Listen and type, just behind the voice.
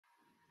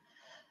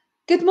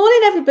Good morning,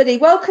 everybody.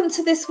 Welcome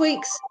to this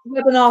week's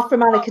webinar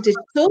from Anicca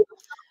Digital.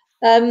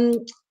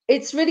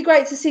 It's really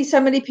great to see so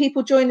many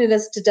people joining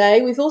us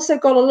today. We've also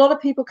got a lot of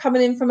people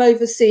coming in from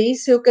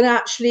overseas who are going to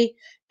actually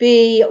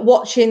be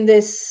watching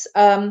this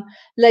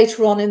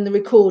later on in the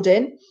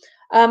recording.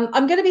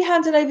 I'm going to be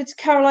handing over to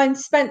Caroline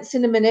Spence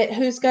in a minute,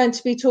 who's going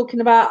to be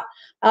talking about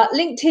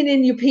LinkedIn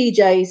in your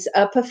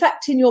PJs,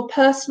 perfecting your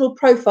personal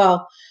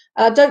profile.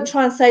 Don't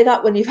try and say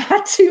that when you've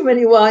had too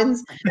many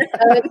wines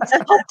this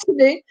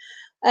afternoon.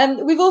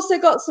 We've also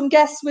got some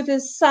guests with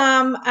us,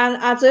 Sam and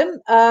Adam.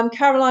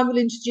 Caroline will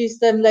introduce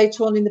them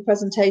later on in the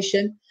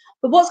presentation.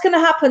 But what's going to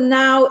happen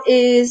now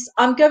is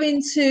I'm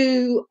going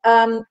to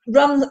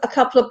run a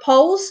couple of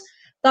polls.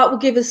 That will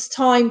give us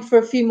time for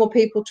a few more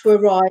people to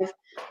arrive.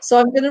 So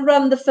I'm going to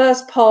run the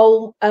first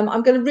poll.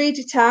 I'm going to read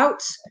it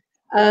out.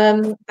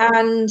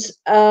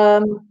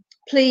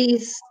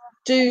 Please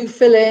do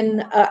fill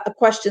in a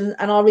question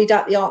and I'll read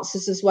out the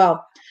answers as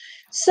well.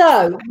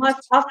 So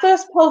our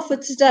first poll for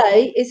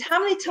today is, how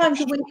many times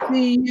a week do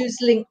you use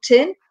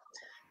LinkedIn?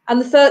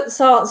 And the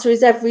first answer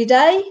is every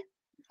day,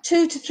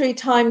 2 to 3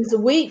 times a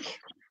week,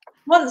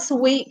 once a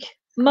week,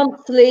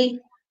 monthly,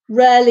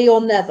 rarely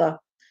or never.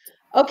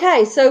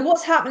 Okay, so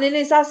what's happening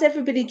is as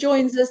everybody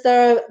joins us,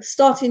 they're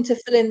starting to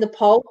fill in the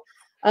poll.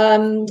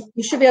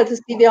 You should be able to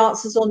see the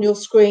answers on your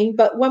screen,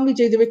 but when we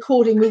do the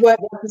recording, we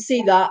won't be able to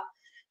see that.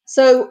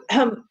 So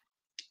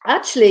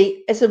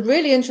actually, it's a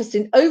really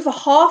interesting, over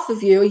half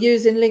of you are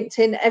using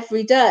LinkedIn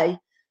every day,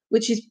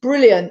 which is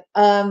brilliant.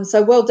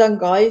 So well done,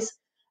 guys.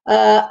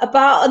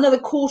 About another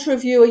quarter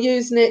of you are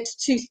using it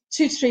two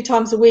to 3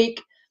 times a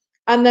week.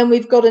 And then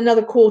we've got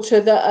another quarter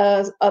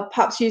that are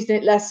perhaps using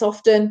it less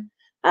often.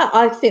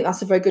 I think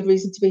that's a very good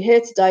reason to be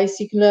here today, so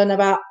you can learn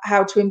about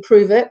how to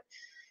improve it.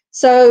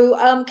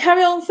 So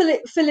carry on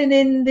filling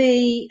in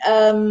the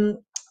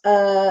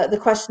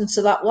questions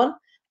to that one.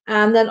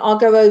 And then I'll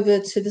go over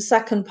to the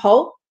second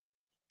poll.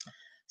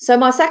 So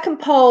my second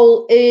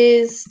poll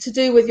is to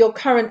do with your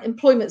current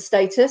employment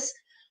status.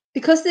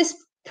 Because this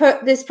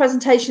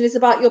presentation is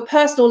about your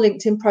personal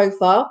LinkedIn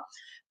profile,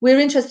 we're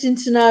interested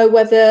to know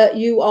whether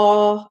you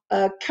are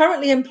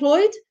currently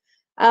employed.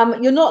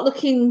 You're not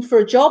looking for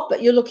a job,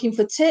 but you're looking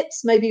for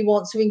tips. Maybe you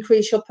want to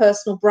increase your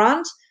personal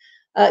brand.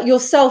 You're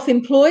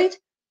self-employed.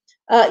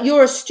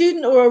 You're a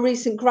student or a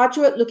recent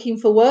graduate looking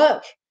for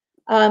work.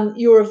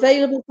 You're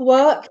available for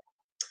work.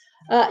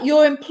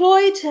 You're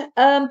employed,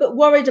 but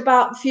worried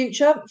about the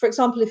future. For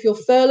example, if you're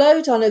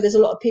furloughed, I know there's a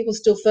lot of people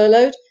still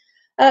furloughed.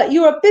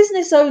 You're a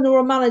business owner or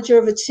a manager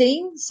of a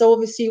team. So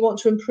obviously you want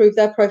to improve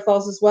their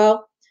profiles as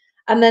well.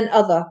 And then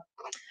other.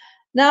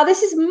 Now,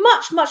 this is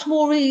much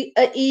more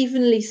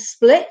evenly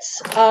split.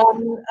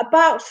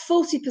 About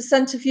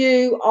 40% of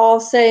you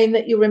are saying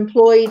that you're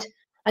employed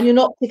and you're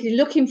not particularly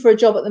looking for a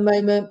job at the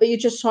moment, but you're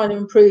just trying to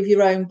improve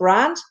your own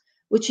brand,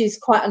 which is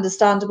quite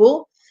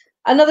understandable.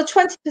 Another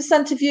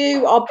 20% of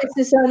you are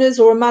business owners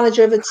or a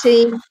manager of a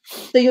team.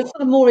 So you're sort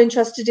of more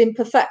interested in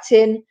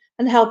perfecting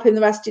and helping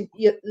the rest of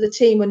the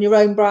team on your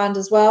own brand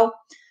as well.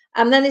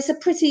 And then it's a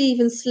pretty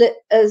even split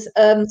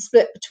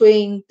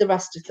between the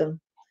rest of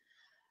them.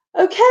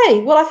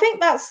 Okay, well, I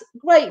think that's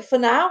great for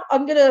now.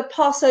 I'm going to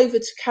pass over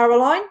to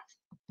Caroline.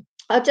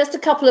 Just a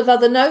couple of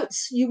other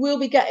notes. You will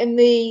be getting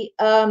the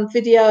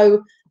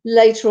video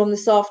later on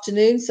this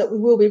afternoon, so we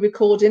will be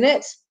recording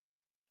it.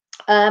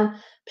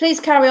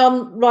 Please carry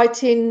on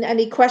writing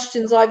any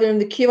questions either in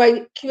the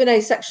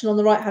Q&A section on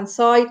the right-hand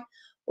side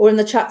or in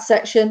the chat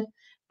section.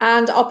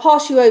 And I'll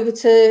pass you over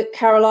to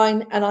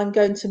Caroline, and I'm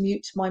going to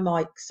mute my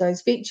mic. So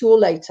speak to you all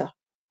later.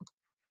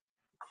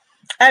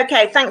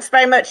 Okay, thanks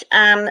very much,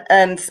 Anne,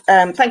 and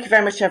thank you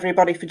very much,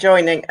 everybody, for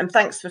joining, and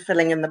thanks for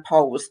filling in the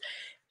polls.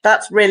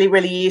 That's really,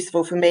 really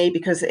useful for me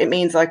because it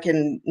means I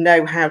can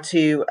know how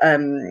to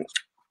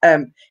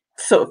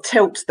sort of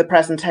tilt the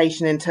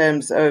presentation in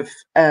terms of,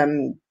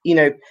 you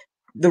know,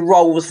 the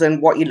roles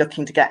and what you're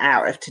looking to get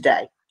out of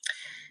today.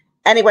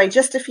 Anyway,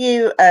 just a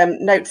few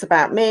notes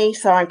about me.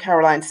 So I'm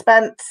Caroline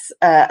Spence.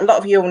 A lot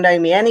of you will know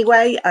me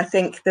anyway. I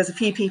think there's a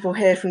few people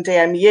here from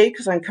DMU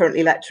because I'm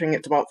currently lecturing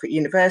at Montfort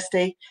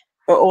University.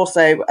 But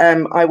also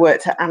I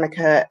worked at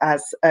Anicca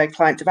as a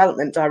client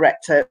development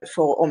director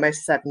for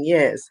almost 7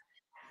 years.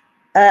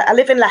 I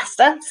live in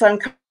Leicester, so I'm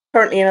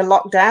currently in a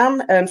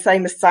lockdown,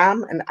 same as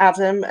Sam and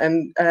Adam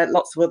and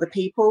lots of other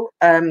people.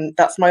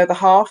 That's my other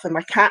half and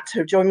my cat who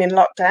have joined me in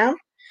lockdown.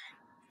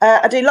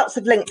 I do lots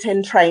of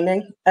LinkedIn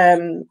training,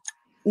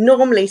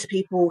 normally to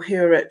people who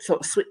are at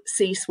sort of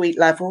C-suite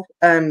level,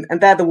 and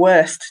they're the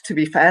worst, to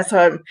be fair.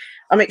 So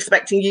I'm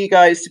expecting you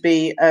guys to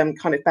be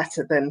kind of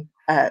better than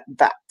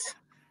that.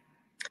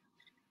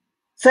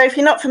 So if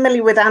you're not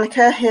familiar with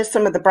Anicca, here's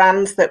some of the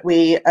brands that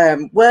we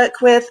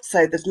work with.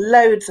 So there's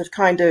loads of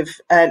kind of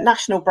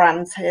national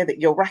brands here that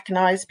you'll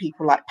recognise,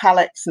 people like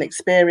Palex and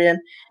Experian,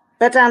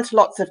 but down to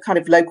lots of kind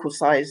of local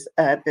size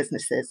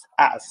businesses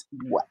as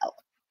well.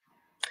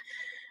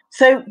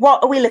 So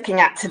what are we looking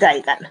at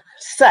today then?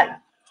 So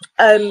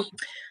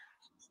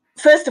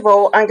first of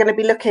all, I'm going to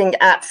be looking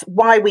at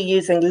why we're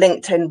using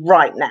LinkedIn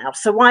right now.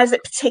 So why is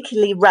it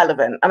particularly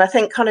relevant? And I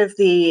think kind of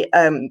the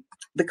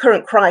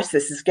current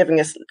crisis is giving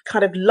us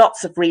kind of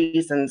lots of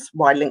reasons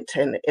why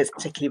LinkedIn is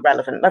particularly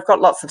relevant. And I've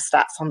got lots of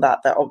stats on that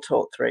I'll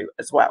talk through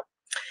as well.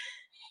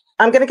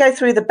 I'm going to go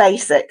through the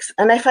basics.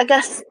 And if I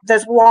guess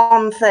there's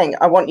one thing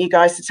I want you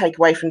guys to take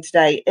away from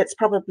today, it's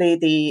probably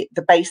the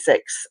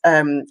basics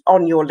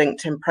on your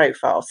LinkedIn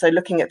profile. So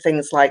looking at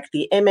things like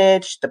the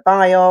image, the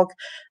biog,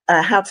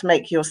 how to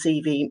make your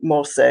CV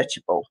more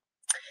searchable.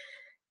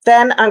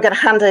 Then I'm going to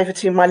hand over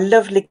to my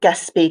lovely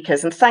guest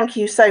speakers, and thank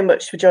you so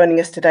much for joining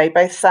us today,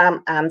 both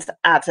Sam and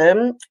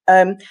Adam,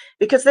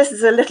 because this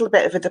is a little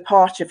bit of a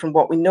departure from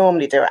what we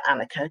normally do at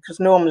Anicca,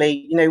 because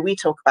normally, you know, we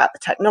talk about the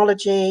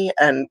technology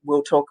and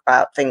we'll talk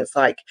about things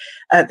like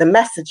the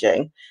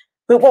messaging.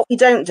 But what we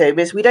don't do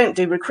is we don't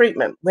do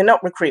recruitment. We're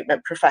not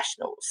recruitment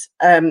professionals,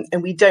 and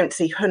we don't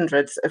see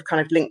hundreds of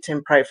kind of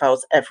LinkedIn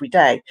profiles every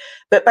day.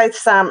 But both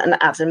Sam and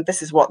Adam,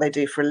 this is what they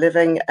do for a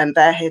living, and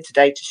they're here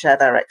today to share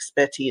their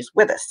expertise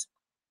with us.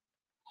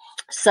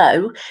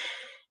 So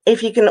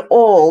if you can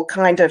all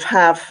kind of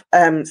have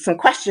some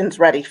questions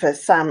ready for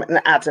Sam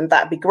and Adam,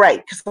 that'd be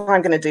great, because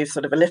I'm going to do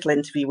sort of a little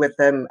interview with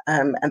them.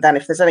 And then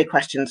if there's any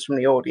questions from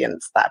the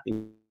audience, that'd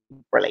be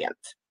brilliant.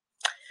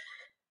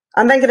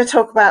 I'm then going to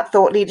talk about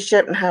thought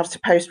leadership and how to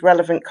post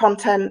relevant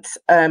content,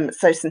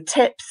 so some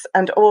tips,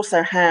 and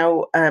also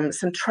how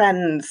some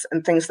trends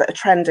and things that are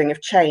trending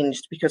have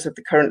changed because of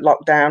the current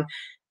lockdown,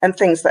 and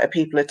things that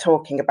people are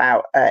talking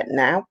about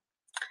now.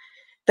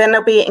 Then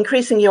there'll be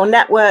increasing your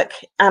network,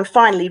 and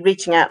finally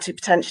reaching out to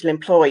potential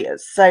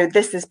employers. So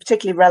this is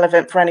particularly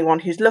relevant for anyone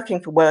who's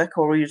looking for work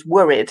or who's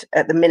worried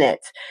at the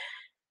minute.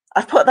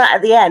 I've put that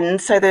at the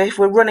end so that if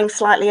we're running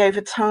slightly over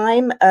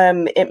time,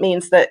 it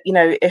means that, you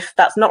know, if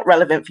that's not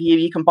relevant for you,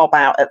 you can bob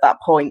out at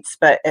that point.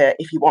 But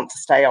if you want to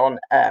stay on,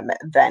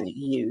 then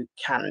you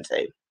can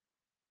do.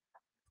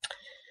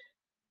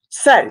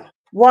 So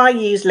why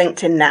use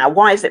LinkedIn now?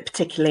 Why is it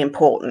particularly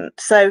important?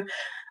 So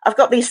I've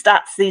got these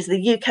stats. These are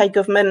the UK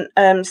government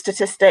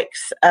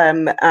statistics,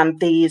 and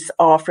these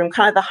are from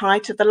kind of the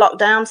height of the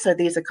lockdown. So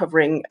these are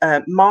covering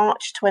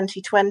March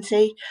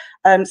 2020.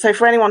 So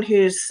for anyone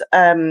who's,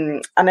 I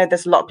know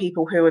there's a lot of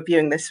people who are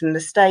viewing this from the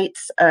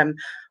States.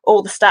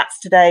 All the stats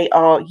today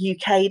are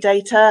UK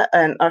data,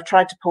 and I've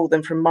tried to pull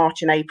them from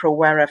March and April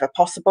wherever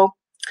possible.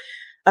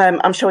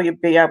 I'm sure you'll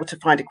be able to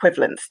find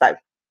equivalents though.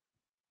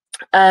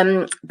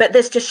 But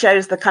this just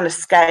shows the kind of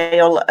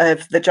scale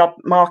of the job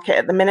market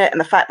at the minute, and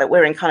the fact that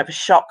we're in kind of a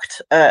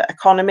shocked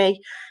economy.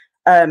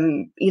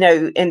 You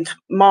know, in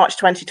March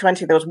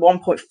 2020, there was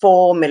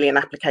 1.4 million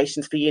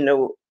applications for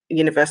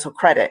universal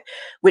credit,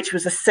 which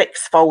was a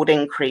 6-fold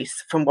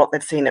increase from what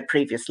they'd seen at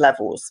previous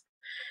levels.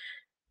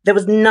 There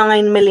was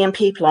 9 million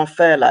people on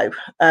furlough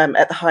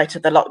at the height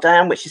of the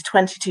lockdown, which is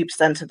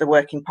 22% of the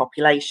working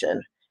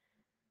population.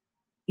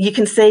 You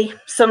can see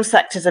some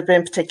sectors have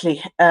been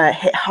particularly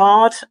hit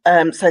hard,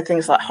 so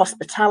things like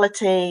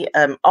hospitality,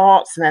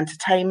 arts and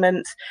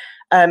entertainment.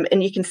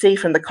 And you can see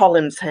from the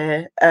columns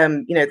here,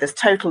 you know, there's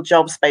total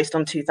jobs based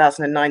on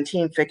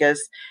 2019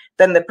 figures,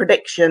 then the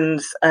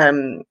predictions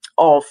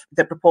of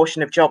the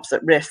proportion of jobs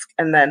at risk,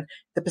 and then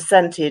the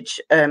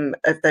percentage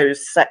of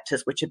those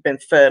sectors which have been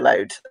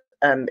furloughed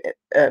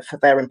for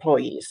their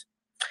employees.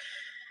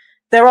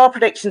 There are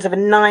predictions of a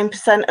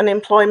 9%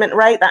 unemployment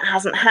rate. That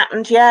hasn't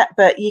happened yet,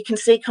 but you can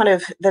see kind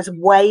of there's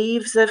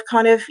waves of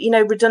kind of, you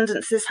know,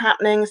 redundancies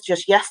happening.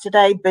 Just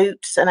yesterday,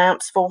 Boots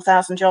announced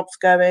 4,000 jobs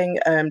going.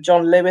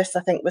 John Lewis, I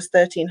think, was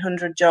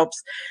 1,300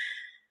 jobs.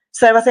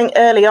 So I think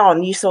early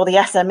on you saw the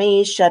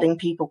SMEs shedding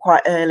people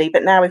quite early,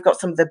 but now we've got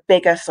some of the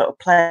bigger sort of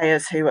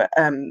players who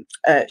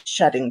are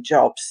shedding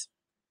jobs.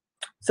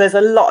 So there's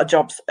a lot of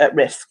jobs at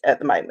risk at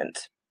the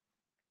moment.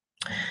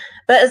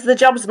 But as the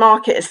jobs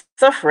market is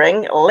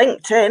suffering,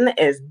 LinkedIn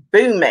is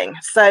booming.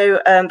 So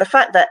the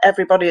fact that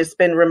everybody has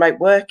been remote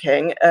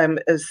working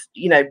has,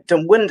 you know,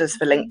 done wonders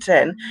for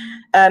LinkedIn.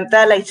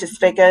 Their latest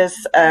figures,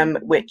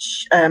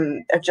 which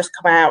have just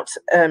come out,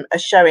 are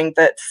showing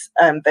that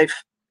they've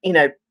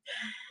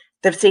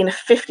seen a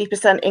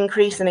 50%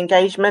 increase in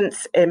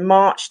engagements in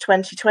March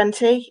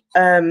 2020.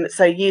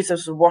 So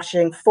users were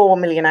watching 4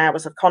 million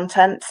hours of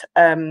content.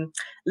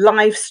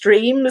 Live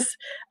streams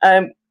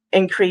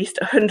increased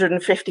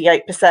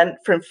 158%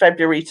 from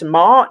February to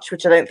March,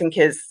 which I don't think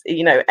is,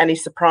 you know, any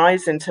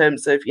surprise in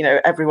terms of, you know,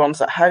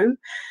 everyone's at home.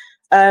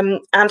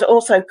 And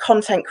also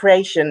content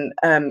creation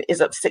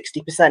is up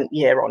 60%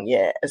 year on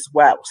year as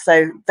well.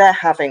 So they're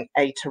having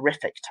a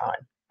terrific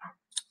time.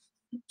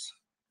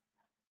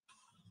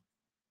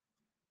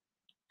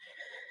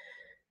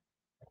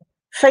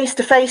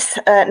 Face-to-face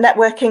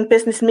networking,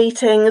 business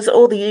meetings,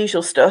 all the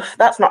usual stuff,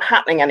 that's not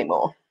happening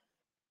anymore.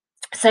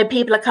 So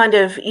people are kind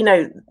of, you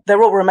know,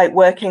 they're all remote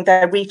working,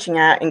 they're reaching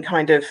out in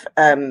kind of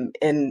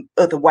in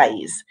other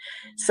ways.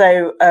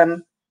 So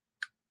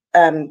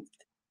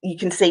you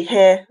can see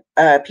here,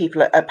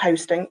 people are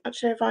posting.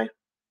 Actually,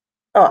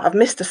 I've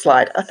missed a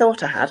slide. I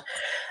thought I had.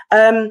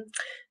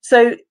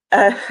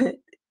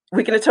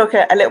 we're going to talk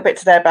a little bit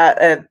today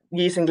about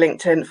using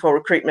LinkedIn for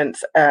recruitment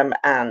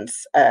and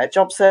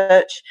job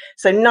search.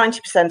 So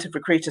 90% of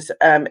recruiters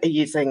are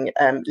using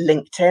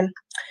LinkedIn.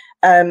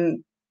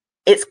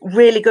 It's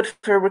really good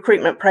for a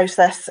recruitment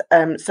process.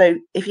 So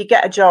if you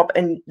get a job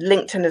and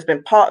LinkedIn has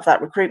been part of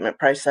that recruitment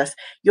process,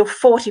 you're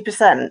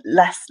 40%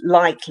 less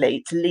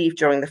likely to leave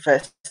during the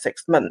first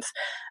 6 months.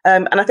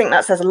 And I think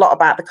that says a lot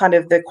about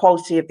the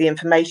quality of the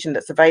information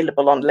that's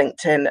available on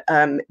LinkedIn,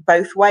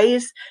 both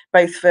ways,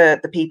 both for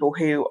the people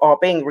who are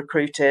being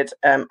recruited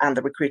and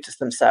the recruiters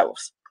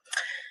themselves.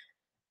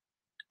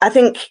 I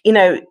think,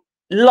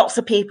 lots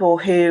of people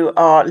who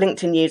are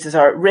LinkedIn users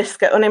are at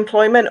risk at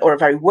unemployment or are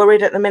very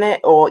worried at the minute,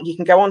 or you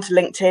can go onto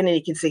LinkedIn and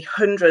you can see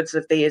hundreds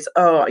of these,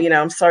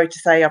 I'm sorry to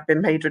say I've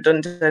been made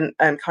redundant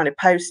kind of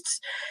posts.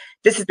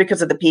 This is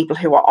because of the people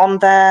who are on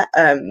there.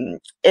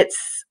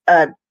 It's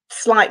a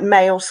slight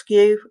male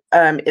skew.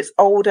 It's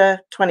older,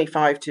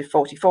 25 to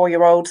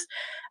 44-year-olds.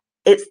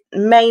 It's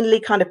mainly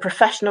kind of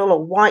professional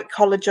or white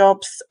collar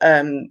jobs.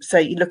 So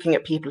you're looking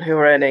at people who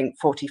are earning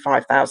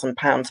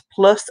 £45,000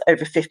 plus.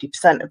 Over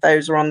 50% of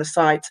those are on the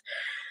site.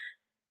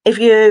 If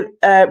you're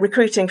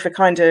recruiting for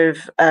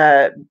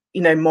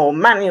more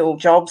manual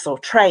jobs or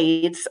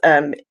trades,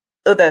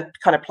 other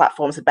kind of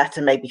platforms are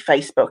better, maybe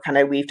Facebook. I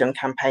know we've done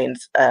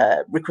campaigns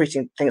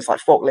recruiting things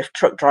like forklift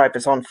truck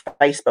drivers on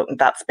Facebook,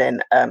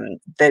 and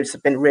those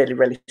have been really,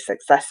 really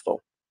successful.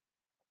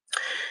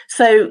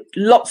 So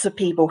lots of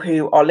people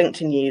who are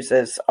LinkedIn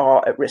users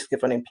are at risk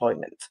of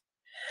unemployment.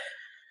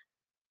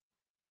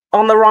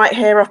 On the right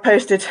here, I've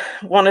posted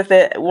one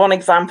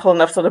example,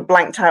 and I've sort of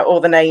blanked out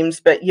all the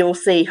names, but you'll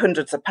see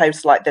hundreds of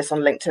posts like this on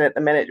LinkedIn at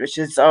the minute, which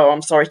is,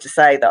 I'm sorry to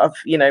say that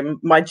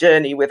my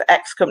journey with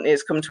X company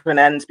has come to an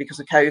end because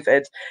of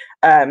COVID.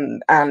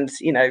 And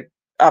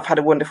I've had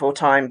a wonderful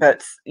time,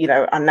 but,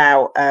 I'm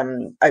now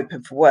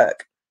open for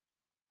work.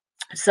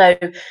 So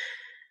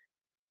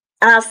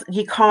as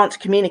you can't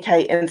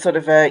communicate in sort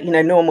of a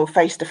normal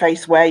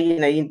face-to-face way,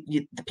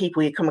 the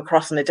people you come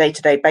across on a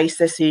day-to-day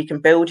basis, so you can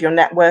build your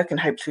network and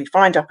hopefully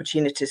find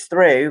opportunities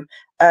through,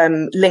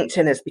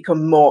 LinkedIn has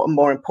become more and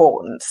more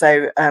important.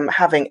 So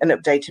having an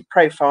updated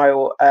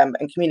profile and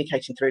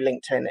communicating through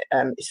LinkedIn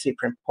is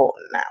super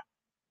important now.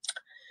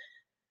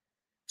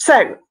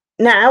 So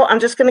now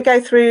I'm just going to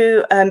go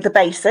through the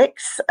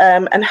basics,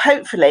 and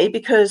hopefully,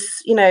 because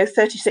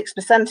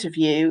 36% of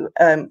you,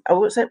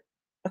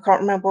 I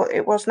can't remember what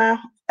it was now.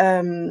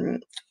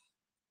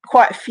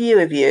 Quite a few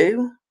of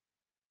you,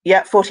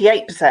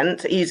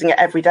 48% are using it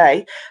every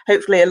day.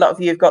 Hopefully a lot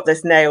of you have got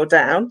this nailed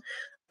down.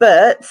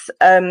 But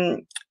for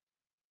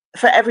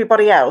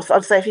everybody else,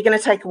 I'd say if you're going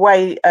to take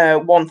away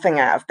one thing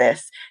out of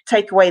this,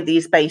 take away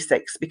these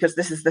basics, because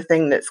this is the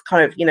thing that's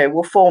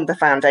will form the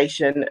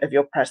foundation of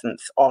your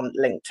presence on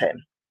LinkedIn.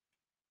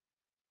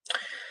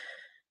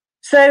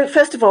 So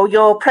first of all,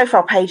 your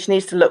profile page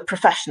needs to look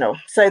professional.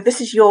 So this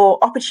is your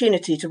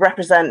opportunity to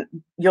represent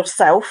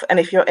yourself. And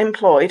if you're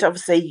employed,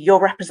 obviously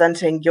you're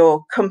representing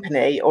your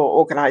company or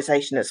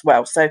organization as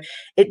well. So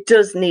it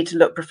does need to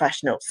look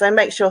professional. So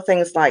make sure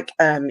things like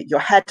your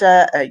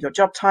header, your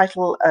job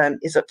title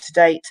is up to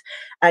date.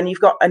 And you've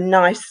got a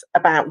nice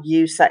about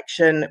you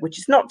section, which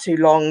is not too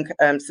long,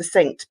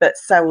 succinct, but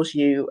sells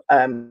you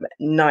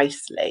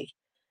nicely.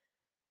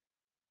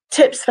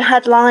 Tips for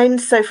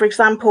headlines. So, for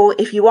example,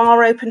 if you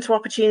are open to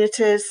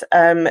opportunities,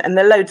 and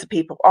there loads of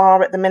people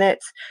are at the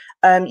minute,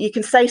 you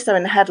can say so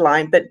in the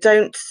headline, but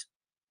don't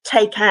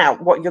take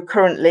out what you're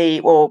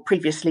currently or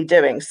previously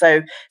doing.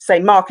 So,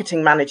 say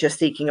marketing manager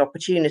seeking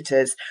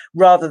opportunities,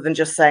 rather than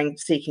just saying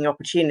seeking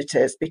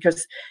opportunities,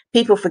 because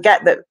people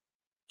forget that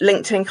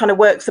LinkedIn kind of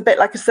works a bit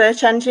like a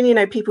search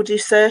engine. People do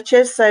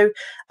searches. So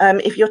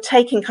if you're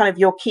taking kind of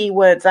your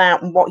keywords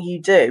out and what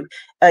you do,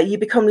 you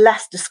become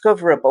less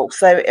discoverable.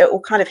 So it will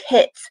kind of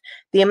hit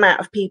the amount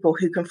of people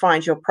who can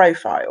find your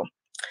profile.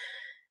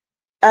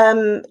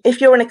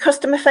 If you're in a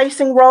customer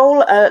facing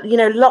role,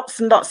 lots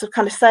and lots of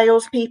kind of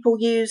sales people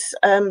use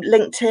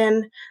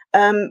LinkedIn.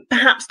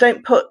 Perhaps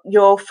don't put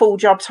your full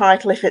job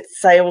title if it's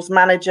sales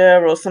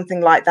manager or something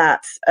like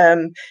that,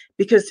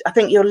 because I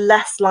think you're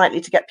less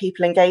likely to get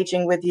people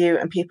engaging with you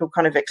and people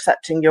kind of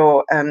accepting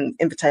your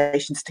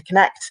invitations to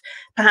connect.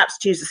 Perhaps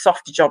choose a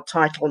softer job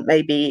title,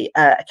 maybe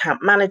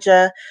account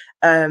manager,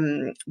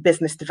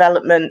 business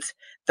development,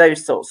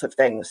 those sorts of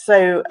things.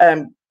 So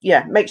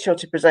make sure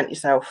to present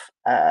yourself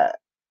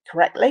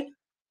correctly.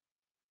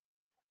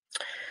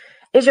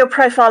 Is your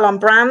profile on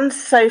brand?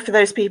 So for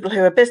those people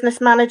who are business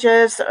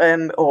managers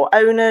or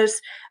owners,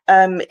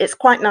 it's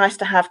quite nice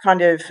to have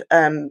kind of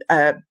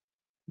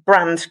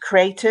brand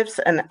creatives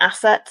and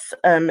assets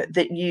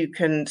that you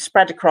can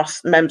spread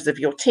across members of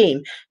your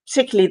team,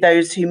 particularly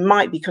those who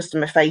might be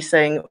customer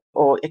facing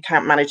or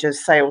account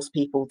managers,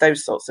 salespeople,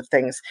 those sorts of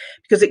things,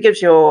 because it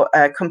gives your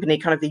company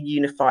kind of a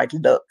unified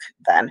look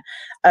then.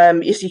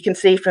 As you can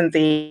see from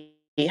the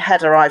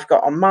header I've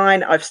got on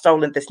mine, I've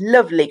stolen this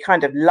lovely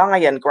kind of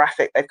lion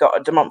graphic they've got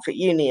at Montfort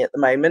Uni at the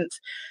moment,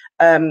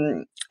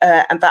 and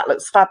that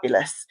looks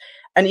fabulous.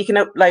 and you can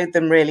upload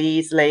them really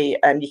easily.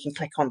 And you can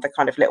click on the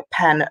kind of little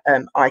pen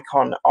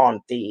icon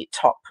on the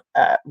top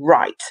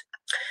right.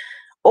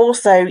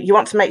 Also, you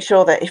want to make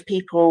sure that if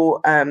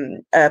people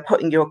are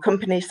putting your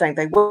company, saying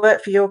they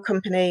work for your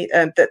company,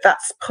 that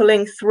that's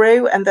pulling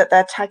through, and that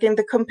they're tagging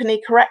the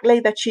company correctly,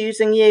 they're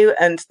choosing you,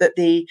 and that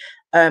the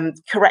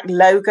correct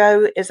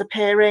logo is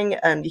appearing.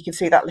 You can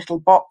see that little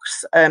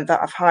box that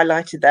I've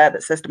highlighted there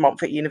that says the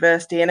Montfort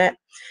University in it.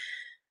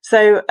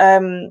 So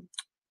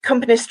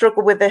companies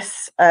struggle with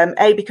this,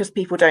 A, because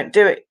people don't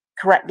do it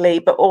correctly,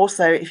 but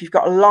also if you've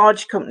got a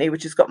large company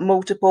which has got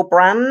multiple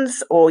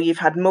brands, or you've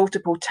had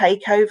multiple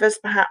takeovers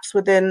perhaps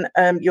within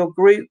your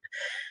group,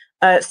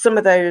 some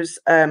of those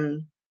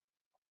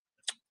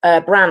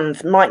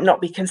brands might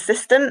not be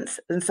consistent,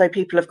 and so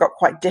people have got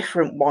quite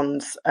different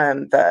ones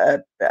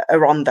that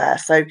are on there.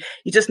 So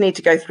you just need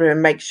to go through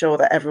and make sure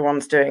that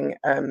everyone's doing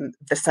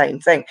the same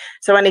thing.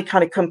 So any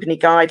kind of company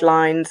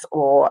guidelines,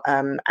 or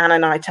Anne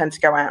and I tend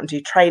to go out and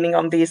do training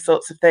on these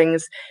sorts of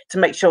things to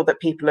make sure that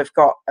people have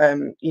got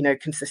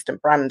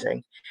consistent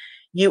branding.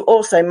 You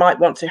also might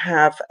want to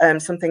have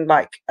something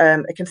like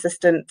a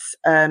consistent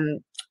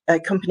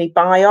company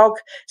biog,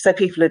 so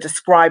people are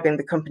describing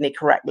the company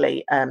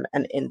correctly and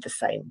in the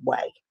same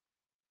way.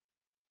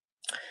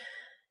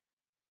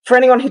 For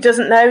anyone who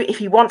doesn't know,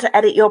 if you want to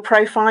edit your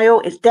profile,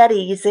 it's dead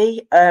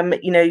easy.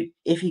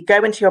 If you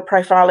go into your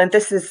profile, and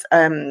this is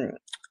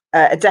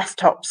a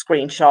desktop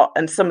screenshot,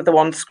 and some of the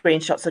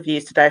screenshots I've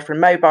used today are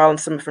from mobile and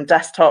some are from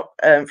desktop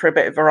for a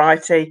bit of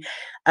variety.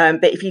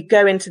 But if you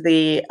go into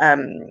the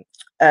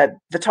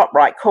top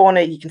right corner,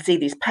 you can see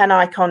these pen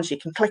icons. You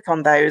can click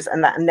on those,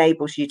 and that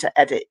enables you to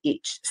edit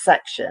each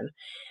section.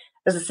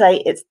 As I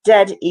say, it's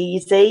dead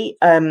easy.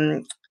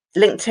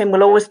 LinkedIn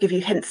will always give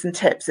you hints and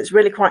tips. It's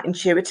really quite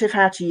intuitive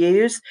how to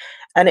use,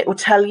 and it will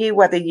tell you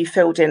whether you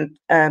filled in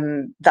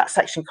that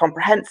section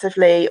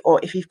comprehensively, or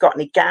if you've got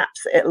any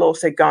gaps, it'll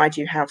also guide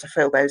you how to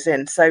fill those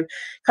in. So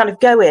kind of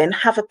go in,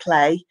 have a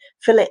play,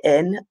 fill it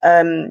in,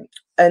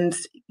 and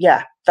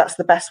yeah, that's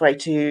the best way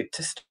to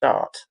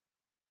start.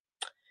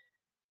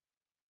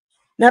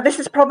 Now, this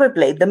is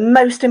probably the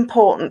most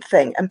important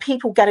thing, and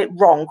people get it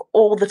wrong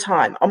all the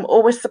time. I'm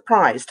always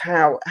surprised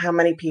how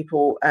many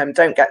people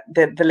don't get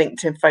the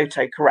LinkedIn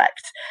photo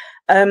correct.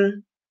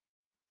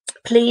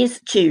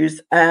 Please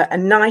choose a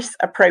nice,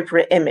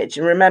 appropriate image.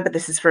 And remember,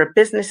 this is for a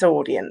business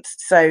audience,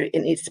 so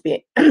it needs to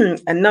be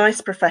a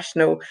nice,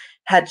 professional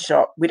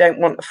headshot. We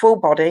don't want a full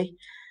body.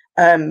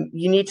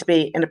 You need to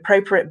be in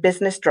appropriate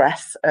business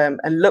dress and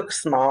look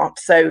smart.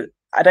 So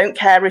I don't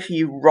care if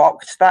you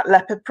rocked that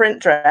leopard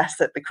print dress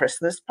at the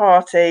Christmas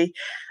party.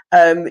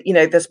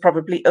 There's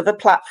probably other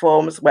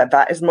platforms where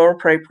that is more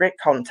appropriate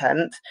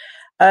content.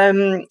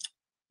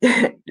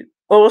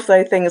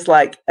 Also, things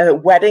like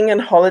wedding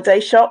and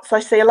holiday shots, I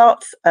see a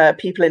lot.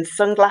 People in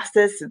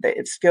sunglasses, it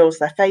obscures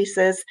their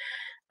faces.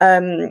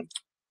 The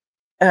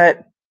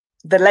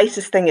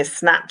latest thing is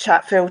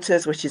Snapchat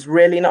filters, which is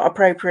really not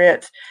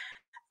appropriate.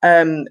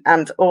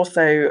 And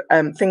also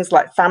things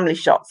like family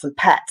shots and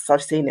pets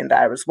I've seen in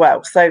there as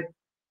well. So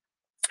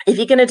if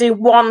you're going to do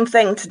one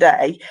thing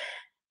today,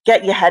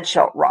 get your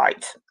headshot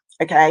right.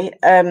 Okay.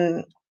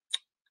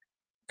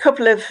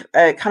 Couple of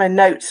kind of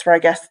notes for, I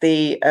guess,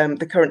 the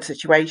current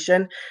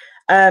situation.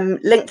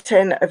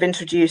 LinkedIn have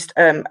introduced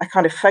a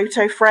kind of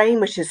photo frame,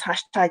 which is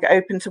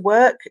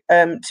 #open-to-work,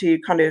 to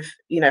kind of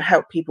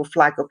help people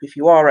flag up if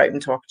you are open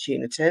to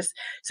opportunities.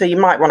 So you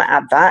might want to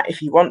add that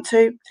if you want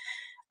to.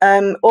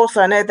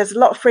 Also, I know there's a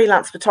lot of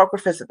freelance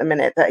photographers at the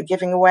minute that are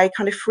giving away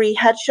kind of free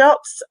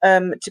headshots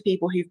to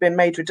people who've been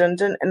made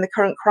redundant in the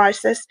current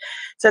crisis.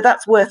 So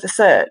that's worth a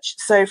search.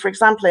 So, for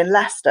example, in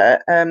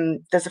Leicester,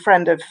 there's a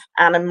friend of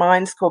Anne and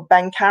mine's called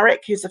Ben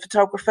Carrick, who's a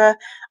photographer,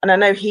 and I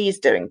know he's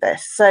doing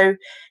this. So,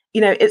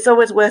 it's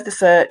always worth a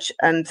search,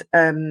 and,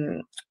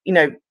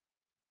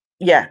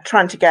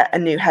 trying to get a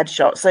new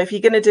headshot. So if you're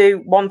going to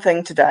do one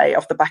thing today,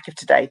 off the back of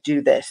today,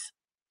 do this.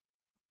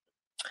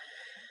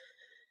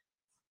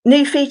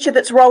 New feature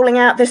that's rolling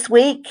out this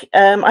week.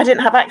 I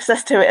didn't have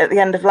access to it at the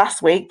end of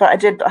last week, but I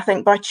did, I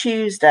think, by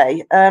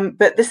Tuesday.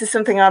 But this is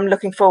something I'm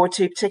looking forward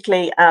to,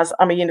 particularly as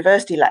I'm a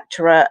university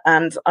lecturer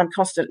and I'm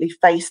constantly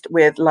faced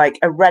with like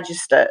a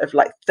register of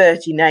like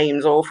 30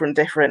 names, all from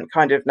different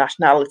kind of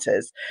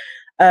nationalities.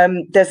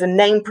 There's a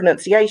name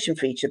pronunciation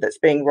feature that's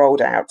being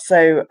rolled out.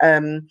 So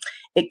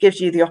it gives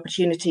you the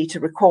opportunity to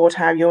record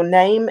how your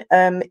name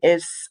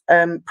is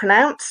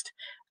pronounced.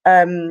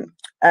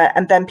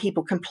 And then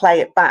people can play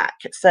it back.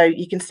 So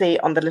you can see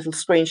on the little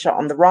screenshot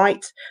on the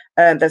right,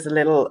 there's a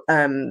little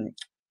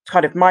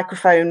kind of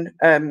microphone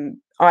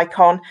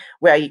icon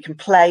where you can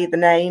play the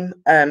name.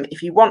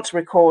 If you want to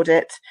record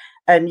it,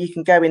 and you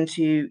can go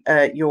into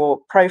your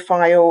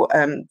profile.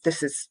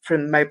 This is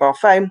from mobile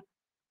phone,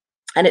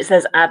 and it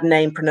says add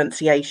name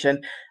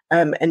pronunciation,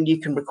 and you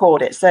can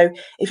record it. So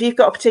if you've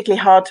got a particularly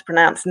hard to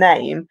pronounce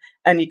name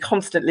and you're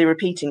constantly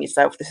repeating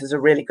yourself, this is a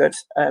really good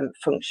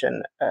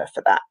function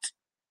for that.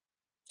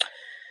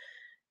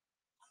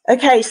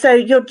 Okay, so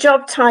your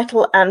job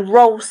title and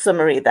role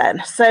summary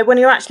then. So when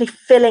you're actually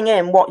filling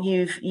in what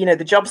you've,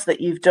 the jobs that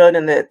you've done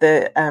and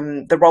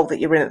the role that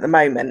you're in at the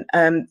moment,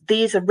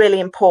 these are really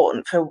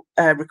important for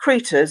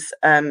recruiters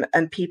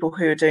and people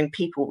who are doing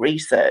people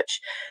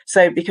research.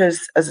 So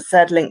because, as I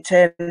said,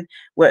 LinkedIn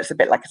works a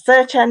bit like a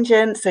search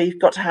engine, so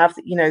you've got to have,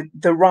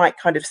 the right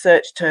kind of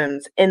search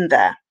terms in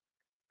there.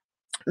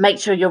 Make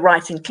sure you're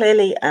writing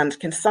clearly and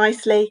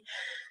concisely.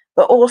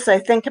 But also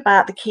think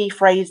about the key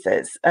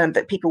phrases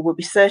that people will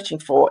be searching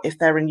for if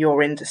they're in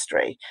your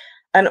industry.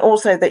 And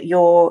also that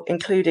you're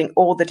including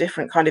all the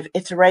different kind of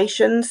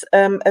iterations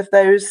of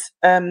those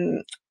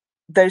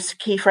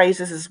key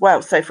phrases as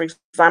well. So, for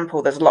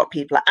example, there's a lot of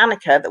people at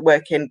Anicca that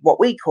work in what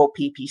we call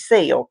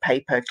PPC, or pay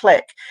per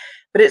click,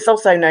 but it's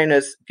also known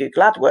as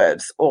Google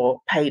AdWords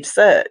or paid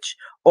search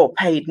or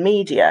paid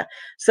media.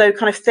 So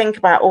kind of think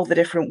about all the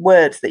different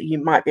words that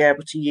you might be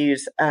able to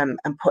use and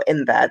put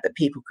in there that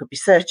people could be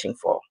searching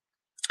for.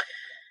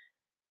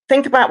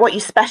 Think about what you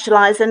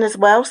specialize in as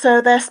well. So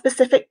there are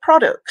specific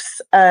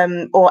products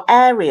or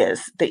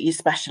areas that you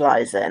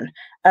specialize in.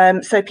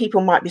 So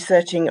people might be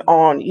searching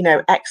on,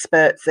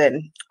 experts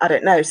in, I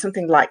don't know,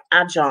 something like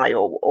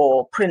Agile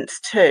or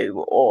Prince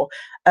 2 or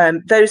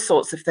those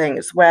sorts of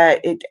things where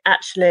it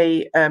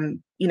actually,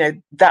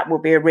 that will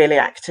be a really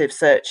active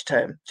search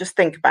term. Just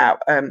think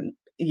about,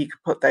 you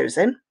could put those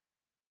in.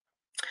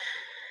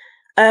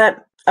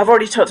 I've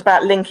already talked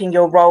about linking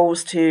your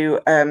roles to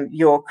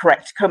your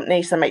correct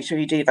company, so make sure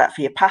you do that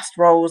for your past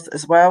roles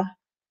as well.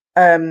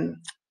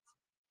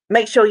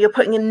 Make sure you're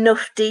putting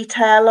enough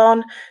detail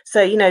on,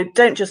 so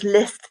don't just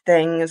list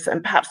things,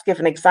 and perhaps give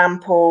an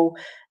example.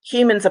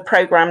 Humans are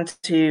programmed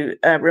to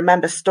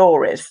remember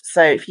stories,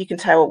 so if you can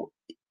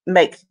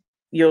make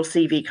your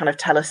CV kind of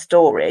tell a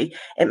story,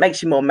 it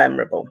makes you more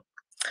memorable.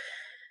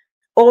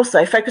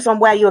 Also, focus on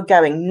where you're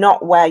going,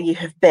 not where you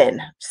have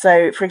been.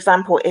 So, for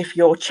example, if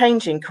you're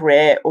changing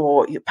career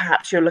or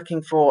perhaps you're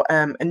looking for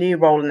a new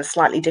role in a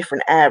slightly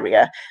different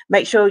area,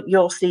 make sure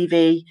your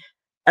CV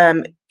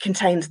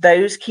contains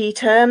those key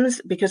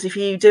terms, because if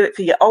you do it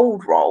for your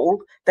old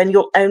role, then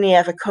you'll only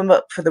ever come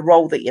up for the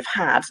role that you've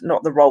had,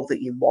 not the role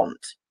that you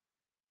want.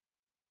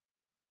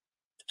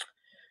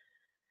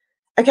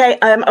 Okay,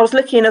 I was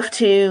lucky enough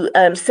to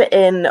sit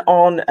in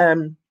on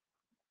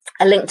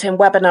a LinkedIn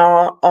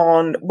webinar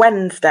on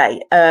Wednesday,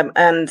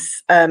 and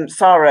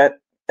Sarah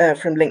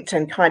from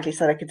LinkedIn kindly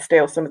said I could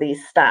steal some of these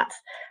stats.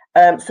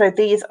 So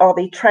these are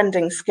the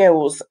trending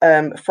skills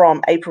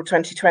from April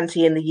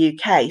 2020 in the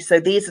UK. So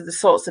these are the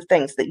sorts of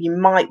things that you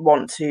might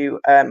want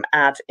to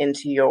add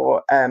into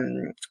your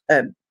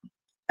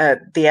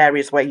the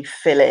areas where you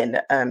fill in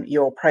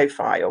your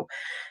profile.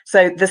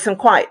 So there's some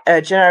quite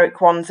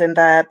generic ones in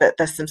there, but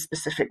there's some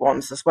specific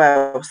ones as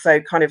well. So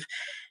kind of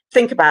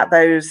think about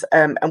those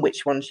and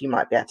which ones you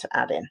might be able to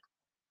add in.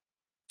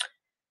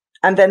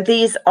 And then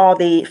these are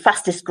the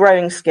fastest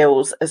growing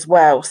skills as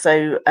well.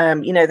 So,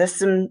 there's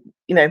some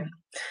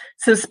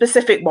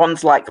specific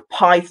ones like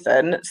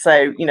Python.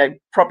 So,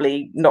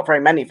 probably not very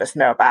many of us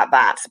know about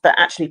that, but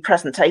actually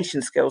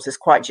presentation skills is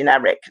quite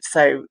generic.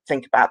 So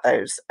think about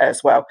those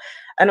as well.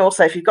 And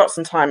also, if you've got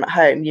some time at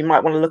home, you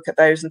might want to look at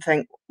those and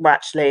think, well,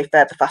 actually, if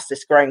they're the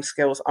fastest growing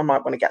skills, I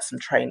might want to get some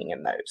training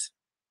in those.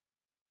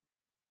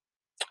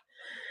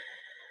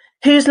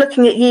 Who's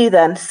looking at you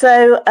then?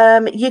 So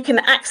you can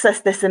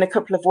access this in a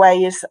couple of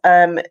ways.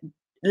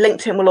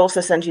 LinkedIn will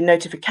also send you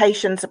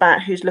notifications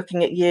about who's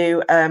looking at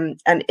you. And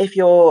if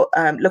you're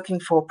looking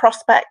for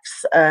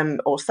prospects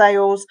or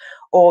sales,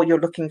 or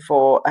you're looking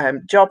for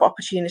job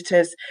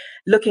opportunities,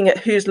 looking at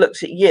who's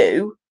looked at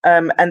you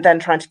and then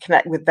trying to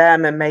connect with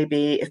them, and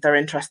maybe if they're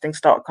interesting,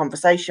 start a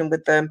conversation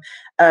with them,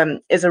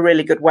 is a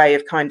really good way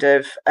of kind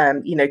of,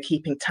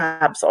 keeping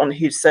tabs on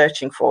who's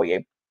searching for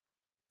you.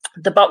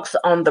 The box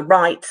on the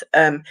right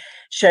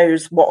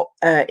shows what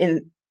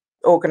in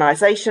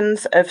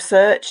organizations have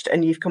searched,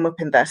 and you've come up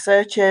in their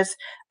searches,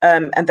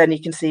 and then you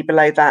can see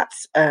below that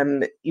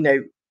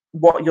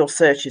what your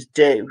searches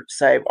do.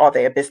 So are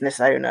they a business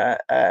owner,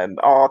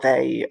 are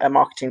they a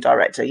marketing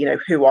director,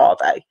 who are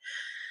they?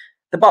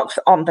 The box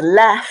on the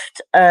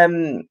left,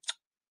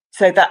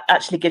 so that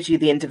actually gives you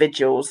the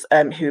individuals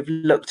who've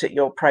looked at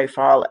your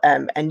profile,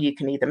 and you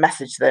can either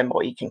message them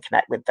or you can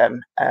connect with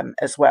them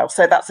as well.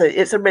 So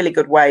it's a really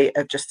good way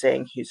of just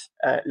seeing who's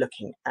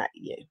looking at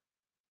you.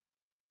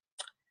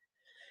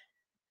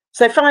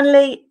 So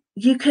finally,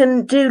 you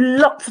can do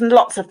lots and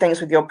lots of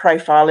things with your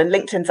profile, and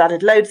LinkedIn's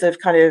added loads of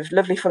kind of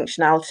lovely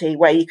functionality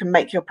where you can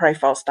make your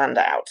profile stand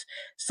out.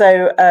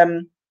 So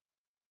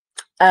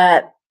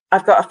I've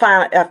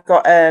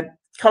got a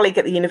colleague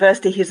at the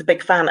university who's a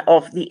big fan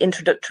of the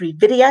introductory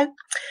video.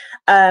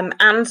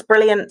 Anne's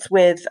brilliant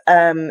with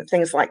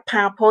things like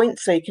PowerPoint,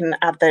 so you can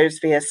add those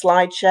via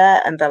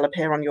SlideShare and they'll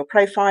appear on your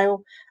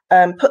profile.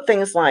 Put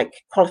things like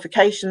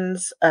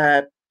qualifications,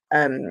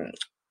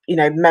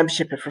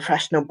 membership of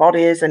professional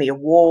bodies, any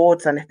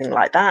awards, anything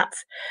like that.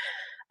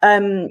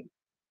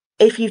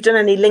 If you've done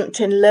any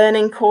LinkedIn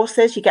learning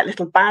courses, you get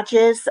little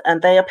badges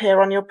and they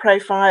appear on your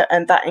profile,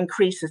 and that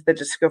increases the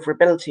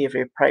discoverability of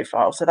your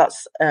profile. So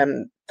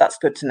that's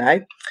good to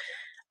know.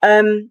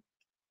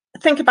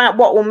 Think about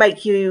what will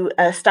make you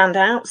stand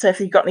out. So if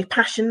you've got any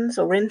passions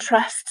or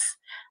interests,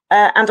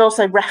 and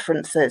also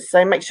references.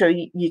 So make sure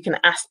you can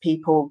ask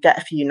people, get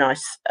a few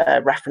nice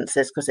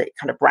references, because it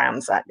kind of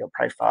rounds out your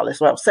profile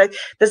as well. So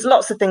there's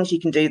lots of things you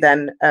can do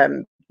then,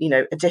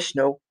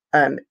 additional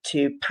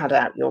to pad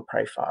out your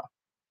profile.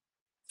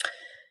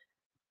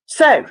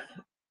 So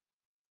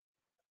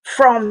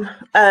from,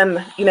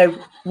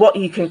 what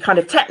you can kind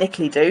of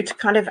technically do to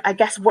kind of, I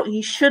guess, what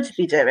you should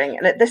be doing.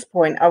 And at this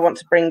point, I want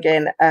to bring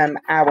in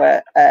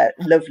our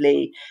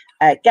lovely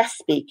guest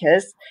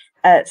speakers,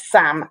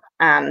 Sam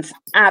and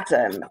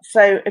Adam.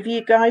 So have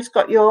you guys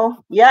got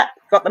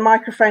got the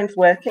microphones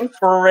working?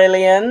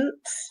 Brilliant.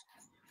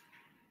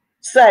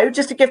 So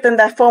just to give them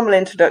their formal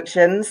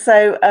introductions.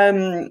 So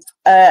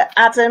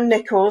Adam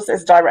Nichols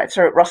is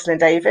director at Russell &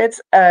 David,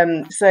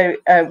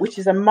 which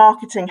is a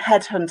marketing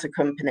headhunter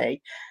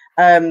company.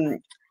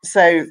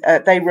 So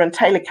they run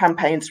tailored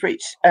campaigns for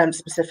each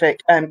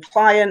specific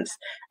client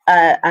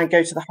and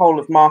go to the whole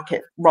of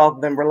market rather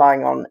than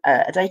relying on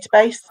a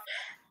database.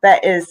 There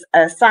is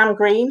Sam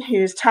Green,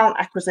 who's talent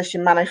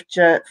acquisition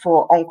manager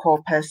for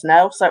Encore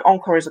personnel. So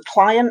Encore is a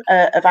client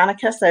of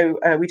Anicca, so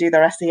we do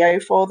their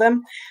SEO for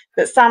them.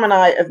 But Sam and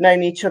I have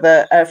known each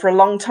other for a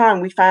long time.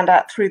 We found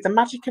out through the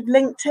magic of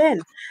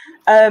LinkedIn,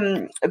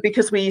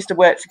 because we used to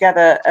work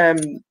together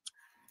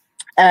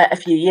a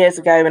few years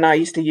ago, and I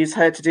used to use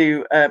her to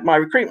do my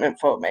recruitment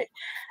for me.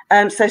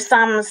 So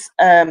Sam's,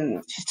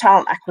 she's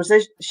talent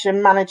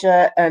acquisition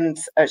manager, and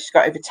she's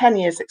got over 10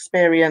 years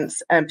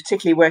experience,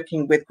 particularly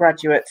working with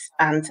graduates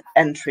and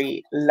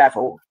entry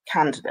level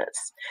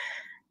candidates.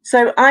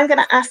 So I'm going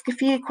to ask a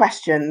few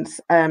questions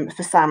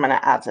for Sam and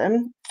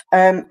Adam,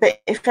 but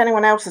if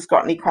anyone else has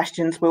got any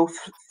questions, we'll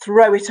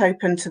throw it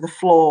open to the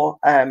floor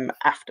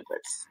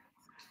afterwards.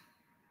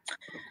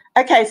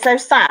 Okay, so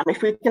Sam,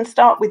 if we can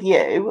start with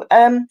you.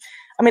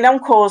 I mean,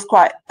 Encore's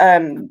quite,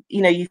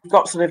 you've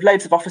got sort of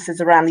loads of offices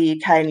around the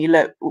UK, and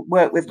you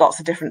work with lots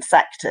of different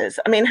sectors.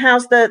 I mean,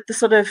 how's the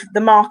sort of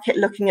the market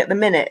looking at the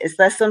minute? Is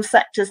there some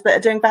sectors that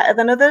are doing better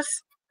than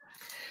others?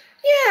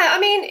 Yeah, I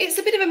mean, it's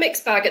a bit of a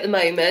mixed bag at the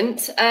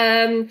moment,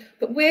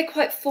 but we're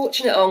quite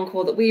fortunate at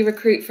Encore that we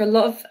recruit for a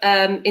lot of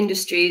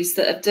industries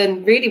that have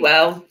done really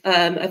well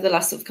over the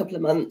last sort of couple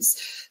of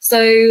months.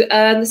 So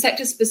the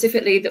sectors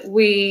specifically that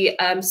we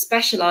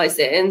specialise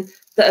in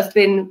that have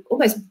been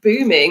almost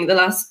booming the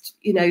last,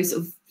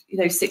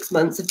 6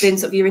 months have been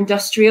sort of your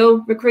industrial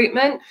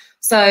recruitment.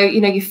 So,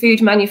 your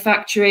food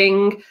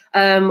manufacturing.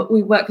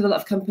 We work with a lot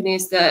of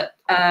companies that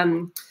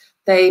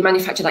they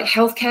manufacture like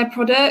healthcare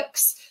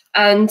products.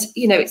 And,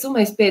 it's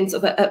almost been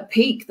sort of at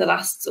peak the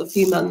last sort of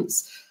few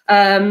months.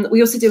 We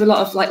also do a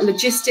lot of like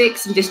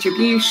logistics and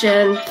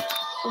distribution.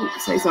 Oh,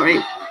 so sorry.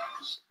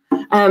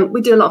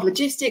 We do a lot of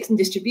logistics and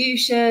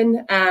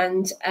distribution,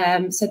 and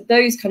so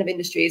those kind of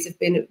industries have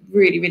been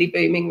really, really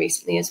booming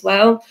recently as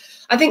well.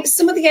 I think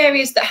some of the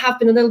areas that have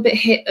been a little bit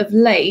hit of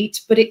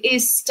late, but it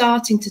is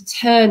starting to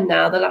turn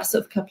now the last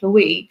sort of couple of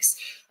weeks,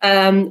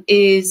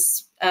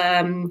 is,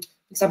 for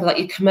example, like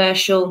your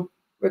commercial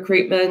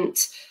recruitment,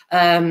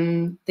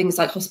 things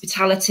like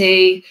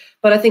hospitality.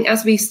 But I think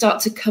as we start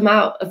to come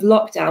out of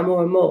lockdown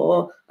more and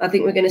more, I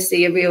think we're going to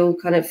see a real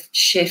kind of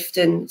shift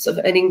and sort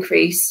of an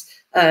increase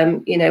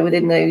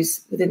within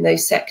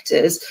those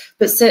sectors.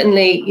 But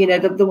certainly,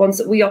 the ones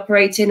that we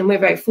operate in, and we're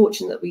very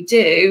fortunate that we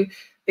do,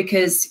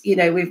 because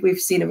we've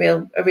seen a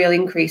real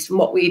increase from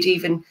what we'd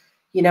even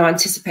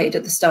anticipated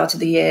at the start of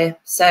the year.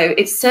 So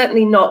it's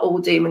certainly not all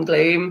doom and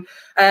gloom.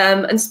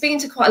 And speaking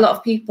to quite a lot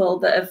of people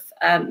that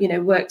have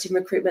worked in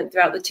recruitment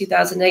throughout the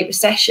 2008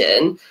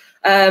 recession,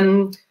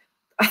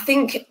 I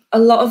think a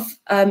lot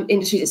of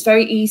industries, it's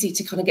very easy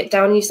to kind of get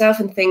down on yourself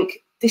and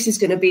think this is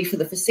going to be for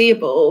the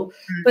foreseeable.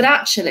 But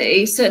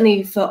actually,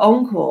 certainly for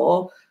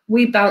Encore,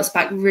 we bounced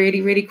back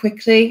really, really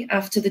quickly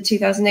after the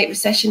 2008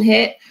 recession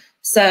hit.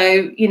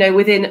 So,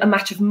 within a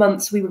matter of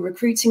months, we were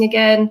recruiting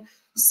again.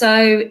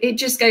 So it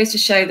just goes to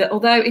show that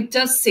although it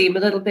does seem a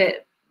little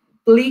bit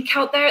bleak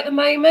out there at the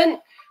moment,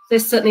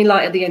 there's certainly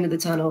light at the end of the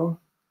tunnel.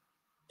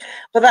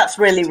 Well, that's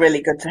really,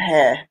 really good to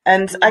hear.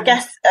 And I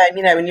guess,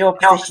 in your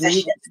position,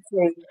 you get to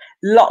see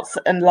lots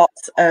and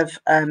lots of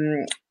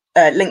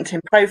LinkedIn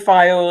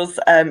profiles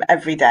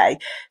every day.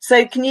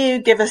 So can you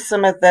give us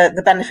some of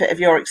the benefit of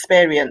your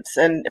experience,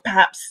 and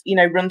perhaps,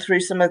 run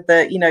through some of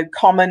the,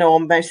 common or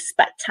most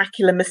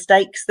spectacular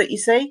mistakes that you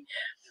see?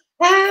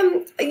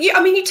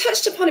 You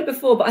touched upon it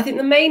before, but I think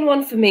the main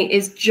one for me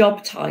is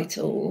job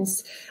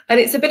titles. And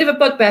it's a bit of a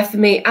bugbear for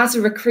me as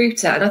a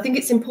recruiter. And I think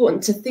it's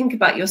important to think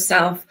about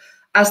yourself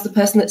as the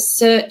person that's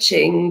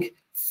searching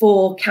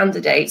for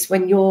candidates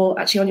when you're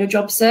actually on your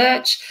job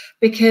search,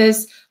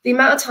 because the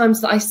amount of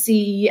times that I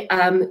see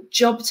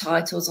job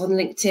titles on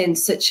LinkedIn,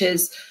 such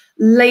as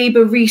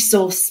labour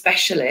resource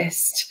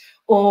specialist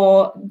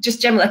or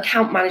just general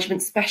account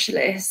management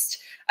specialist,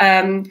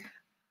 and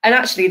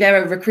actually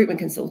they're a recruitment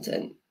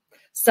consultant.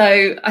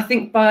 So I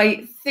think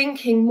by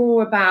thinking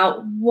more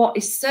about what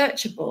is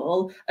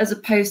searchable as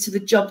opposed to the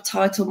job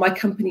title my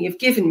company have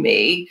given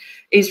me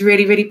is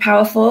really, really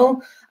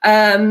powerful.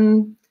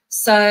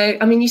 So,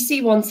 I mean, you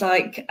see ones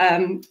like,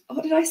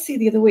 what did I see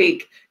the other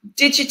week?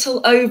 Digital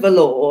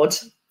Overlord,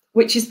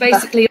 which is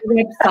basically a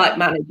website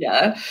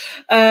manager.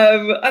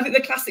 I think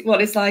the classic one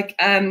is like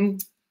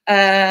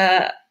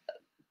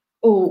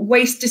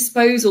waste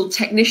disposal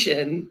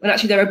technician, when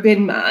actually they're a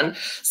bin man.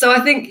 So I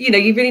think, you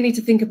really need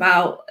to think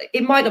about,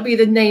 it might not be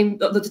the name,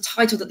 the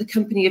title that the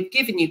company have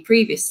given you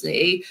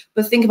previously,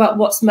 but think about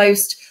what's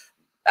most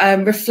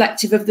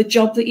reflective of the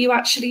job that you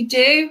actually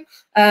do.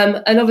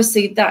 And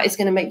obviously that is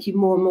going to make you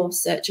more and more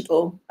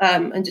searchable.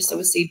 And just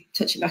obviously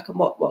touching back on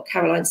what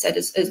Caroline said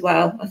as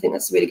well, I think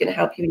that's really going to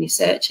help you in your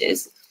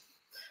searches.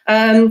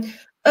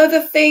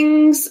 Other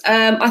things,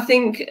 I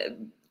think,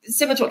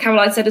 similar to what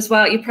Caroline said as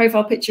well, your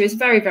profile picture is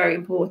very, very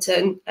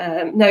important.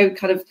 No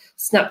kind of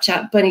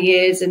Snapchat bunny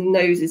ears and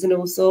noses and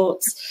all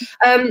sorts.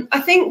 I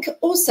think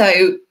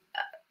also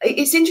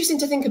it's interesting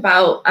to think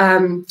about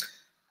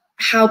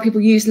how people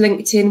use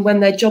LinkedIn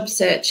when they're job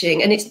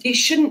searching, and it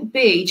shouldn't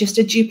be just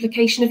a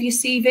duplication of your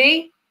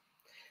CV.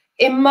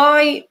 In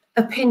my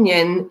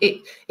opinion,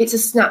 it's a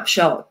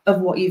snapshot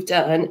of what you've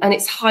done, and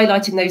it's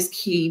highlighting those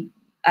key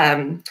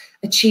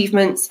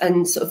achievements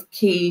and sort of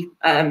key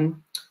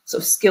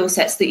sort of skill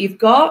sets that you've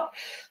got.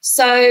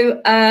 So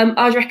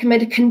I'd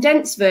recommend a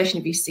condensed version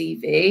of your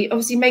CV.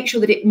 Obviously, make sure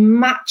that it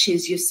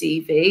matches your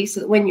CV so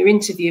that when you're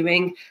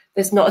interviewing,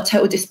 there's not a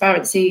total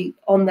disparity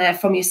on there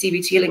from your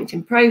CV to your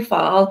LinkedIn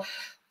profile.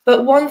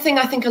 But one thing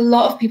I think a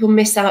lot of people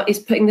miss out is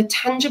putting the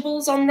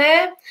tangibles on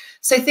there.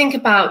 So think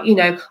about,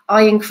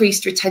 I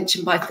increased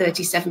retention by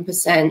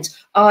 37%.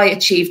 I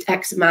achieved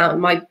X amount in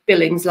my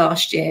billings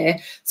last year.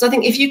 So I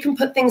think if you can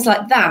put things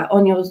like that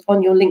on your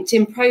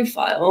LinkedIn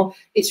profile,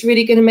 it's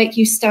really going to make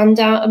you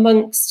stand out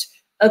amongst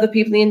other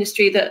people in the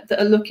industry that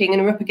are looking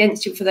and are up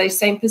against you for those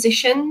same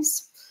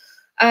positions.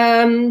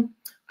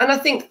 And I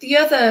think the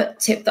other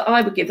tip that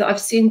I would give that I've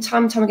seen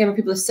time and time again when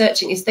people are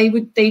searching is they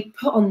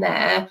put on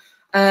their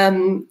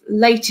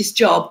latest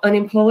job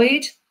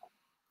unemployed.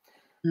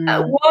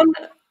 One,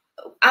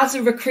 as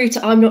a recruiter,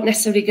 I'm not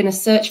necessarily going to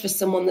search for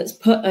someone that's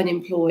put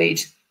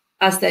unemployed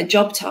as their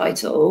job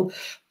title,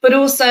 but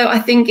also I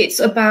think it's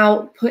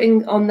about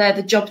putting on there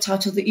the job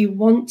title that you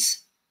want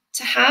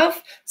to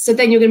have. So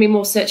then you're going to be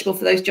more searchable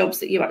for those jobs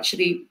that you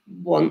actually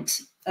want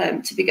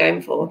to be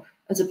going for,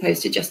 as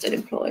opposed to just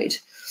unemployed.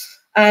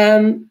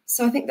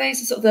 So I think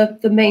those are sort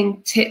of the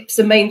main tips,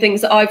 the main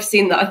things that I've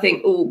seen that I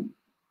think,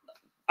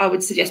 I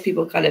would suggest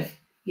people kind of,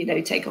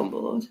 take on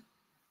board.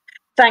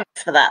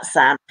 Thanks for that,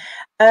 Sam.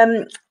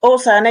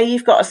 Also, I know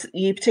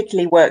you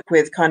particularly work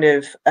with kind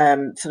of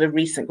sort of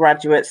recent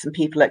graduates and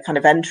people at kind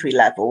of entry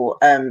level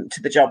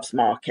to the jobs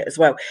market as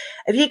well.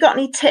 Have you got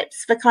any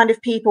tips for kind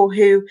of people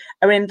who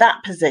are in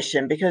that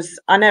position? Because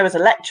I know as a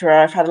lecturer,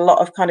 I've had a lot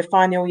of kind of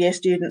final year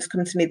students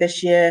come to me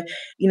this year.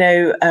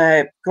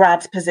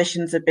 Grad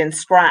positions have been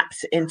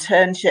scrapped,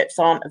 internships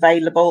aren't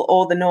available,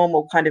 all the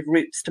normal kind of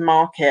routes to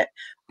market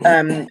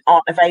aren't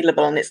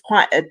available, and it's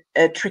quite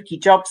a tricky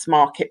jobs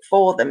market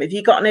for them. Have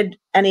you got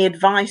any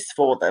advice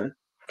for them?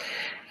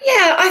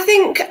 Yeah, I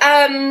think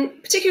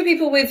particularly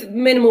people with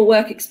minimal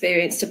work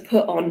experience to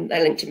put on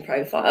their LinkedIn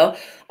profile,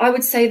 I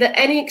would say that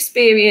any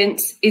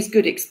experience is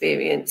good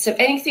experience. So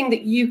anything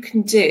that you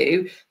can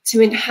do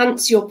to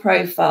enhance your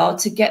profile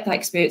to get that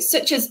experience,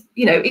 such as,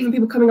 even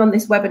people coming on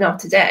this webinar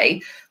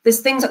today, there's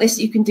things like this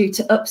that you can do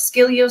to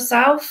upskill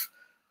yourself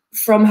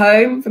from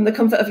home, from the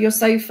comfort of your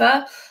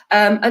sofa.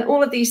 And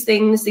all of these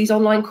things, these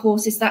online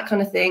courses, that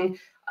kind of thing,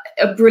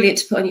 are brilliant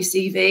to put on your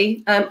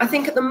CV. I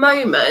think at the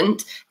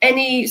moment,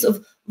 any sort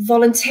of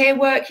volunteer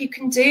work you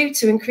can do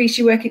to increase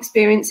your work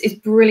experience is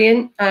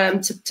brilliant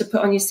to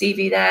put on your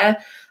CV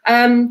there.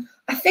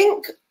 I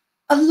think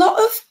a lot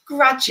of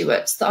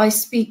graduates that I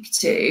speak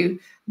to,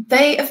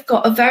 they have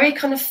got a very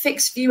kind of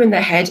fixed view in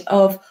their head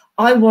of,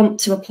 I want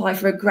to apply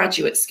for a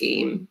graduate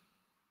scheme.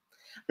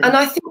 And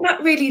I think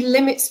that really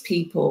limits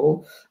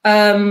people.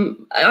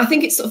 I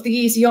think it's sort of the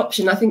easy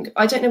option.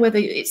 I don't know whether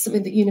it's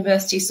something that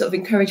universities sort of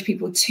encourage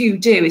people to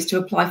do, is to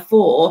apply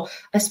for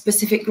a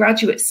specific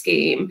graduate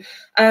scheme.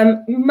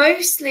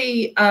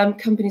 Mostly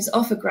companies that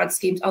offer grad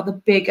schemes are the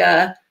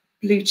bigger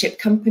blue chip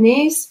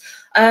companies.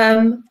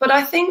 But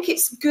I think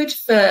it's good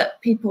for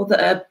people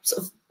that are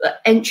sort of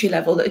entry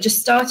level, that are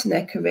just starting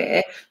their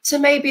career, to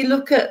maybe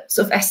look at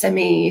sort of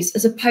SMEs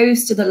as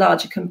opposed to the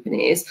larger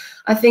companies.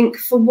 I think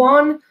for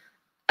one,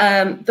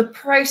 the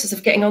process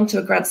of getting onto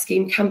a grad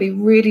scheme can be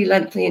really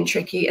lengthy and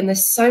tricky, and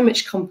there's so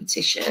much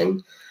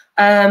competition.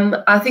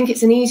 I think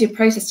it's an easier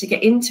process to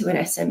get into an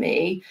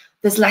SME.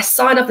 There's less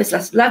sign-up, there's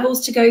less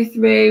levels to go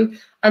through,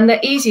 and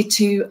they're easier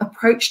to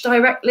approach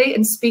directly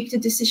and speak to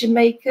decision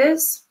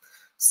makers.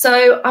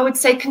 So I would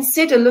say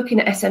consider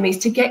looking at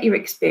SMEs to get your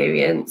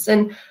experience.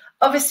 And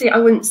obviously, I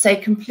wouldn't say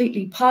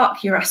completely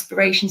park your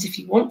aspirations if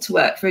you want to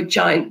work for a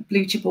giant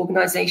blue chip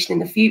organisation in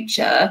the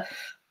future.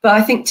 But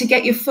I think to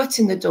get your foot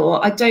in the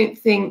door, I don't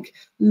think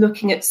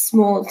looking at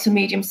small to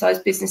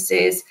medium-sized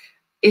businesses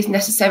is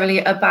necessarily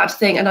a bad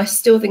thing. And I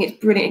still think it's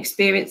brilliant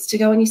experience to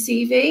go on your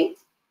CV.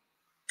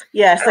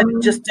 Yeah, so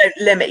just don't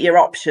limit your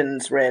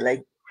options,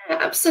 really.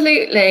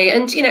 Absolutely.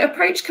 And, you know,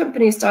 approach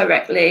companies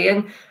directly.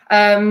 And,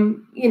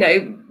 you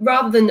know,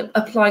 rather than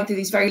applying through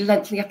these very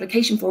lengthy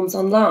application forms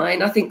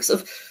online, I think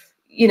sort of,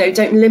 you know,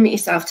 don't limit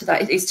yourself to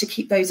that, is to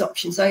keep those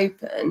options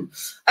open.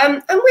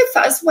 And with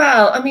that as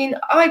well, I mean,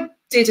 I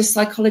did a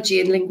psychology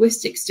and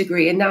linguistics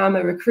degree, and now I'm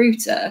a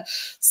recruiter.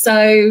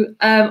 So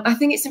I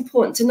think it's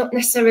important to not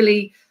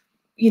necessarily,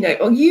 you know,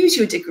 or use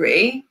your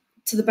degree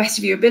to the best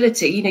of your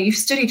ability. You know, you've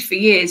studied for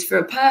years for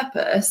a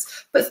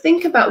purpose, but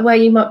think about where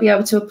you might be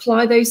able to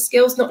apply those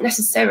skills, not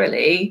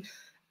necessarily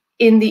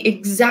in the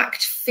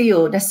exact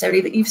field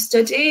necessarily that you've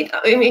studied.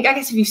 I mean, I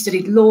guess if you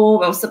studied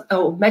law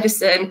or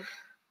medicine,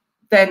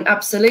 then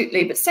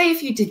absolutely. But say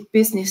if you did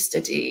business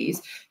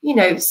studies, you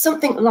know,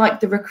 something like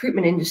the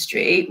recruitment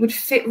industry would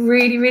fit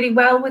really, really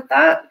well with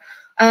that.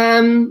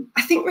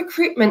 I think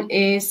recruitment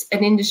is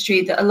an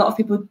industry that a lot of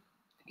people,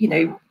 you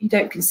know, you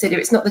don't consider.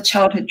 It's not the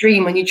childhood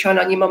dream when you're trying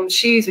on your mum's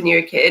shoes when you're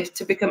a kid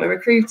to become a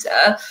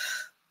recruiter.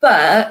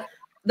 But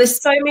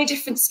there's so many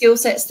different skill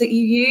sets that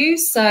you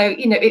use. So,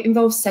 you know, it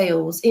involves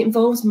sales, it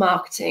involves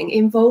marketing, it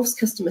involves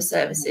customer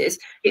services,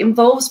 it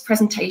involves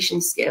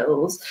presentation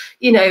skills,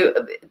 you know,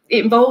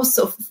 it involves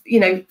sort of, you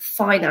know,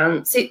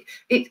 finance.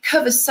 It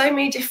covers so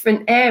many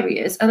different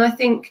areas. And I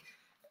think,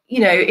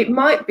 you know, it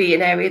might be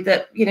an area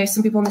that, you know,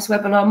 some people on this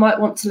webinar might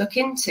want to look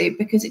into,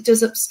 because it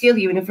does upskill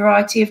you in a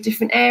variety of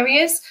different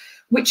areas,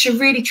 which are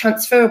really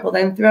transferable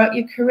then throughout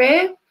your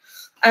career.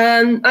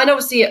 And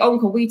obviously at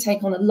OnCall, we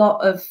take on a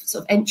lot of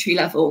sort of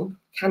entry-level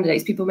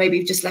candidates, people maybe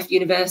who've just left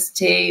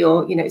university,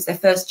 or, you know, it's their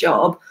first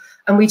job.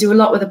 And we do a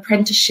lot with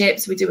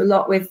apprenticeships. We do a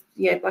lot with,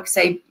 you know, like I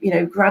say, you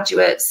know,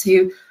 graduates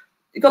who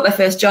got their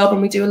first job,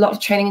 and we do a lot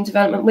of training and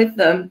development with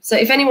them. So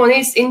if anyone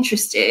is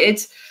interested,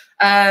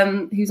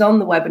 who's on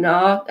the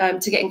webinar,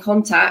 to get in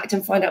contact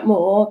and find out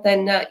more,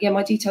 then yeah,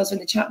 my details are in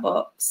the chat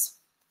box.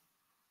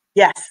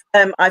 Yes,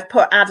 I've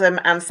put Adam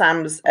and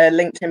Sam's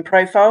LinkedIn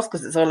profiles,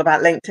 because it's all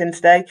about LinkedIn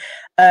today,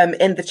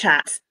 in the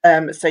chat,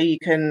 so you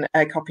can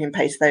copy and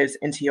paste those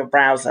into your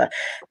browser.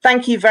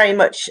 Thank you very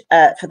much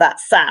for that,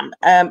 Sam.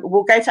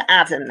 We'll go to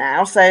Adam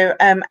now. So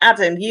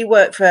Adam, you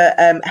work for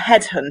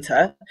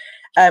Headhunter.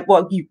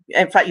 Well,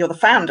 in fact, you're the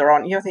founder,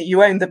 aren't you? I think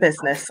you own the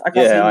business. I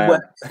guess you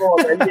work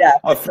for them. Yeah,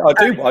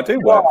 I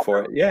do work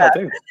for it. Yeah, I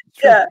do.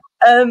 Yeah.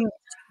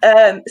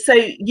 So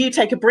you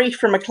take a brief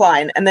from a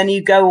client, and then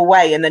you go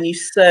away, and then you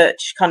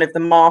search kind of the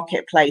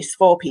marketplace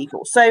for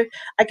people. So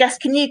I guess,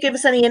 can you give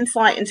us any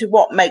insight into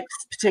what makes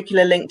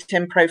particular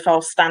LinkedIn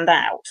profiles stand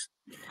out?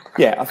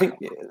 Yeah, I think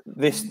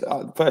this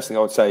first thing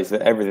I would say is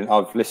that everything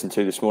I've listened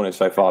to this morning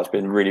so far has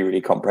been really,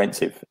 really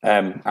comprehensive.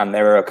 And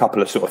there are a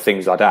couple of sort of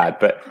things I'd add,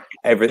 but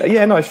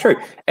it's true.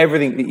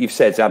 Everything that you've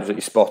said is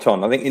absolutely spot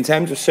on. I think in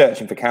terms of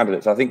searching for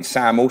candidates, I think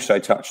Sam also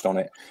touched on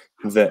it,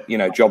 that, you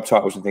know, job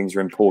titles and things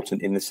are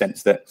important, in the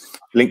sense that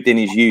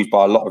LinkedIn is used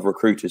by a lot of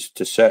recruiters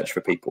to search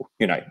for people,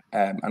 you know,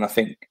 and I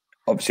think,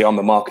 obviously, I'm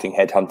a marketing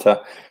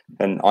headhunter,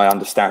 and I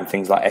understand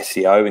things like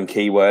SEO and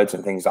keywords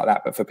and things like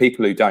that. But for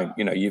people who don't,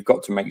 you know, you've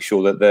got to make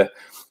sure that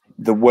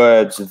the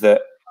words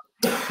that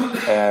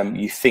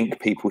you think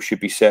people should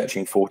be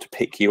searching for to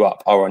pick you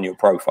up are on your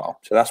profile.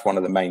 So that's one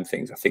of the main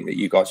things I think that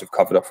you guys have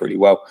covered off really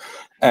well.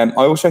 I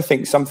also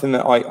think something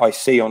that I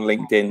see on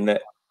LinkedIn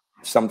that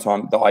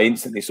sometimes that I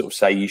instantly sort of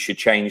say you should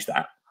change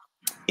that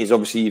is,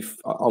 obviously,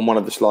 on one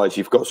of the slides,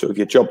 you've got sort of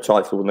your job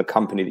title and the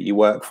company that you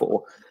work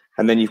for.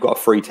 And then you've got a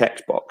free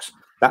text box.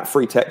 That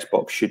free text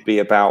box should be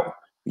about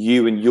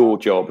you and your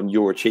job and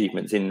your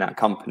achievements in that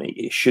company.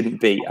 It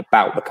shouldn't be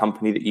about the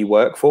company that you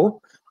work for.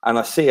 And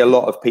I see a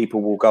lot of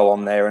people will go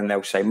on there and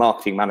they'll say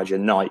marketing manager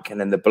Nike, and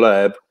then the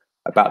blurb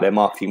about their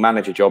marketing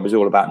manager job is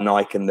all about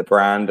Nike and the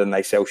brand, and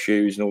they sell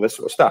shoes and all this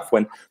sort of stuff,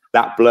 when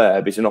that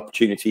blurb is an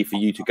opportunity for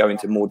you to go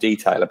into more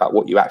detail about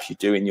what you actually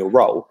do in your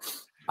role.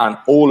 And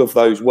all of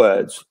those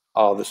words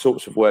are the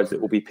sorts of words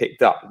that will be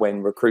picked up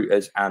when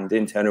recruiters and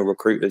internal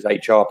recruiters,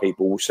 HR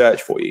people, will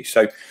search for you.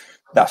 So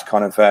that's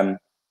kind of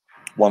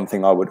one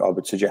thing I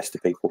would suggest to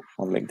people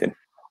on LinkedIn.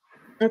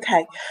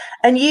 Okay.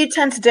 And you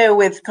tend to deal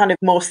with kind of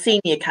more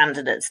senior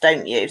candidates,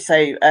 don't you? So,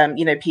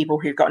 you know, people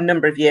who've got a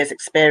number of years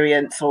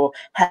experience, or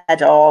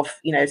head of,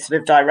 you know,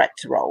 sort of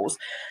director roles.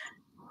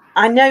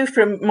 I know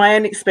from my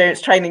own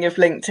experience training of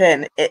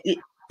LinkedIn,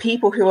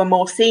 people who are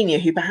more senior,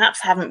 who perhaps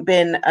haven't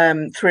been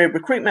through a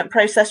recruitment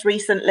process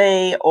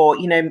recently, or,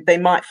 you know, they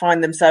might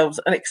find themselves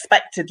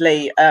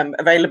unexpectedly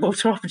available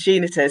to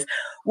opportunities.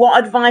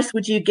 What advice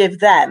would you give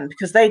them?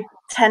 Because they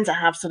tend to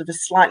have sort of a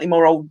slightly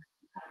more old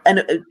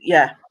and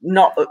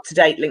not up to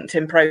date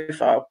LinkedIn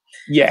profile.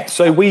 Yeah,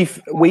 so we've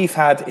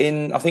had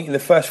I think in the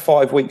first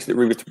 5 weeks that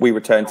we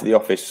returned to the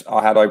office,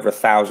 I had over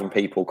 1,000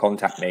 people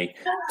contact me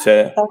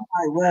to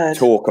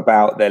talk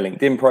about their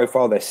LinkedIn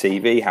profile, their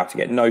CV, how to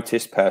get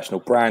noticed, personal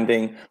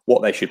branding,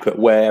 what they should put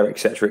where,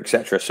 etc.,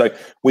 etc. So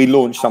we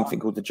launched something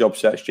called the Job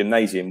Search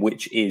Gymnasium,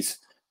 which is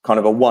kind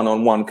of a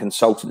one-on-one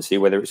consultancy,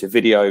 whether it's a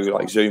video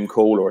like Zoom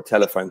call or a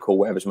telephone call,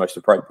 whatever's most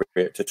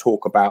appropriate, to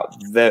talk about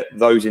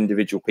those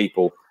individual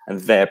people and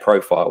their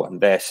profile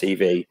and their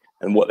CV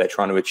and what they're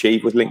trying to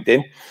achieve with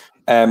LinkedIn.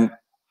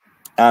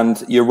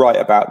 And you're right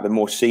about the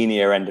more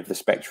senior end of the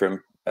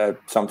spectrum,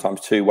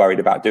 sometimes too worried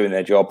about doing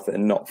their job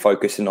and not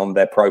focusing on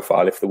their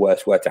profile if the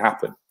worst were to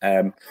happen.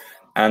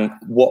 And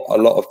what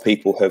a lot of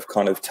people have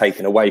kind of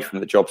taken away from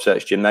the job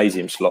search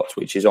gymnasium slots,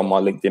 which is on my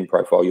LinkedIn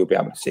profile, you'll be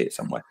able to see it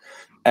somewhere,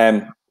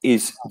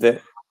 is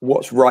that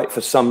what's right for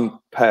some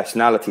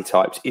personality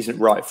types isn't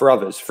right for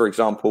others. For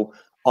example,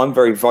 I'm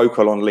very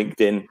vocal on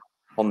LinkedIn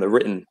on the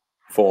written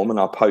form, and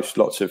I post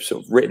lots of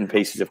sort of written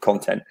pieces of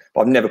content,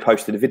 but I've never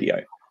posted a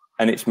video.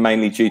 And it's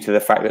mainly due to the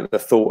fact that the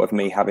thought of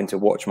me having to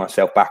watch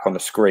myself back on the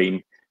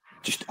screen,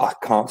 just I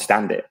can't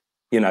stand it,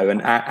 you know.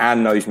 And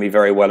Anne knows me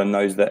very well and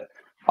knows that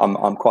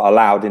I'm quite a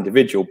loud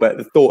individual, but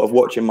the thought of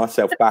watching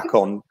myself back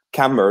on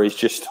camera is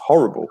just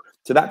horrible.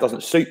 So that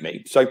doesn't suit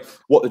me. So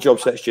what the Job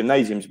Search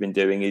Gymnasium's been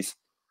doing is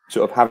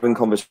sort of having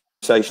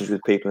conversations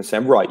with people and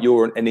saying, right,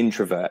 you're an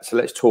introvert, so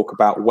let's talk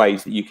about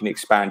ways that you can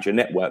expand your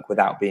network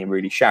without being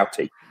really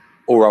shouty.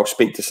 Or I'll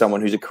speak to someone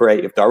who's a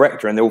creative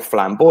director and they're all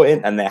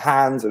flamboyant and their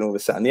hands and all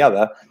this, that and the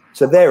other.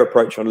 So their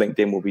approach on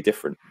LinkedIn will be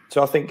different.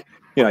 So I think,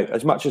 you know,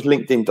 as much as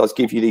LinkedIn does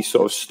give you these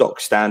sort of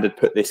stock standard,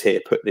 put this here,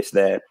 put this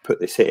there,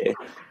 put this here,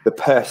 the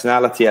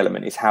personality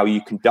element is how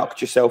you conduct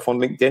yourself on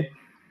LinkedIn.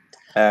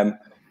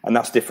 And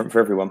that's different for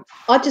everyone.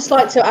 I'd just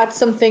like to add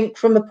something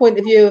from the point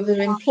of view of an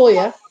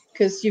employer,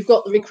 because you've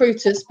got the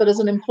recruiters, but as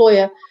an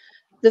employer,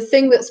 the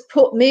thing that's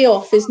put me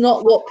off is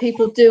not what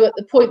people do at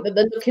the point that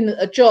they're looking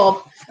at a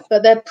job,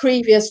 but their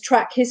previous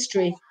track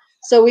history.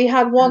 So we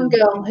had one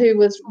girl who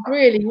was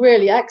really,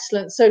 really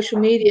excellent social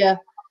media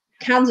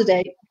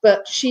candidate,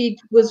 but she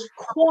was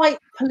quite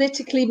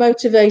politically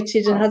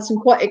motivated and had some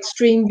quite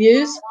extreme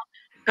views.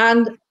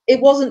 And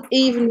it wasn't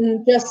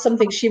even just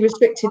something she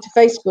restricted to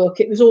Facebook.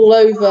 It was all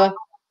over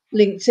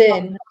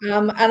LinkedIn.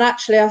 And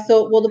actually I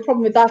thought, well, the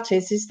problem with that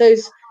is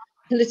those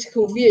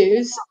political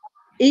views,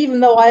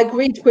 even though I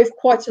agreed with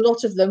quite a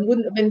lot of them,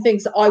 wouldn't have been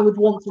things that I would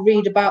want to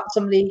read about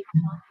somebody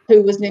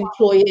who was an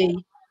employee.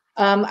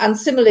 And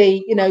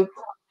similarly, you know,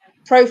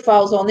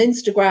 profiles on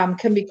Instagram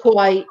can be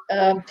quite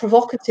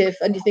provocative,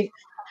 and you think,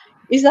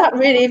 is that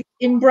really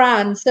in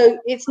brand? So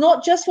it's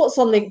not just what's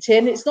on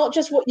LinkedIn. It's not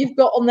just what you've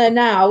got on there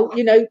now.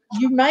 You know,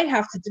 you may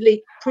have to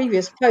delete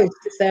previous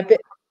posts if they're a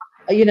bit,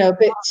 you know,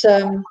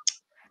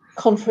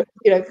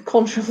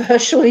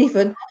 controversial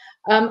even.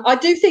 I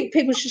do think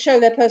people should show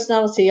their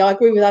personality. I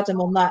agree with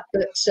Adam on that,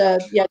 but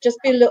yeah, just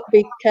be a little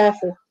bit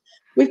careful.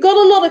 We've got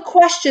a lot of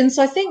questions.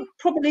 So I think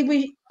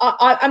probably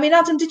I mean,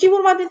 Adam, did you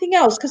want to add anything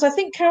else? Because I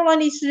think Caroline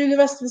needs to do the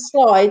rest of the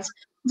slides,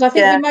 because I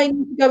think we may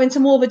need to go into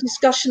more of a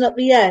discussion at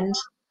the end,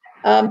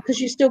 because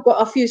you've still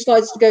got a few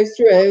slides to go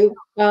through.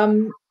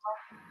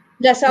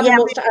 Yes, Adam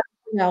wants to add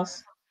anything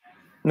else.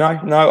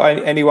 No,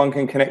 anyone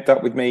can connect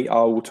up with me. I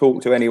will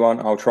talk to anyone.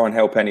 I'll try and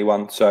help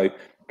anyone. So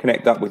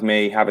connect up with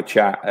me, have a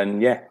chat,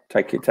 and yeah,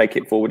 take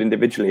it forward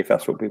individually if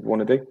that's what people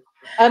want to do.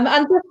 And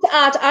just to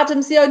add,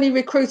 Adam's the only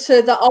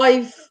recruiter that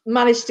I've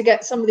managed to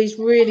get some of these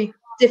really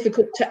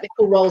difficult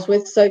technical roles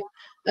with. So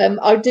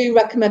I do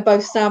recommend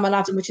both Sam and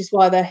Adam, which is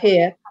why they're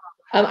here.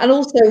 And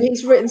also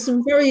he's written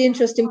some very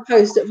interesting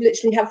posts that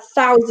literally have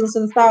thousands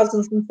and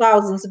thousands and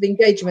thousands of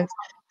engagements.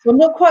 So I'm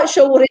not quite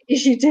sure what it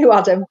is you do,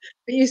 Adam,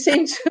 but you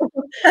seem to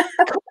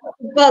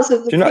buzz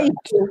of the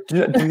people.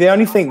 The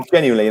only thing,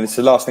 genuinely, and this is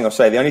the last thing I'll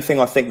say, the only thing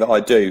I think that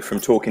I do from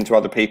talking to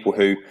other people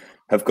who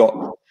have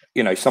got,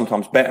 you know,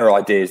 sometimes better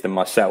ideas than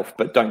myself,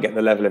 but don't get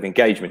the level of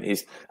engagement,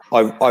 is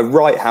I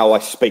write how I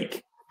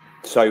speak.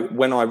 So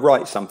when I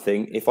write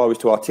something, if I was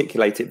to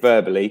articulate it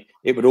verbally,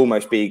 it would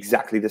almost be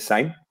exactly the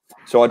same.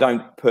 So I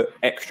don't put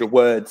extra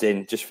words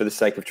in just for the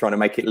sake of trying to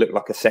make it look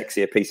like a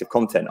sexier piece of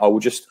content. I will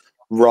just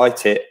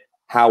write it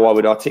how I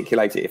would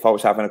articulate it if I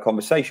was having a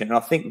conversation. And I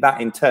think that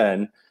in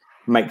turn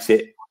makes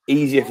it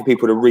easier for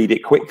people to read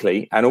it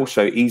quickly, and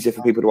also easier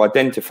for people to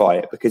identify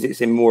it, because it's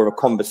in more of a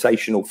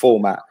conversational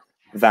format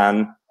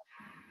than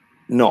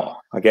not,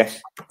 I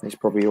guess. Is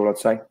probably all I'd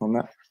say on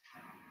that.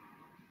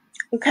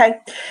 Okay,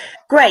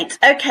 great.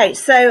 Okay,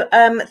 so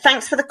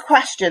thanks for the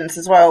questions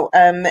as well.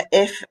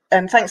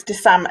 Thanks to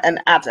Sam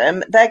and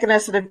Adam. They're going to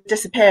sort of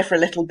disappear for a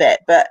little bit,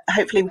 but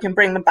hopefully we can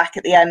bring them back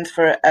at the end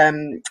for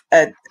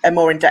a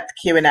more in-depth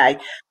Q&A.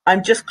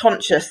 I'm just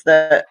conscious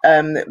that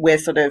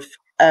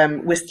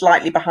we're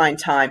slightly behind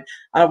time,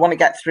 and I want to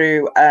get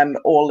through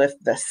all of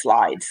the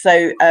slides.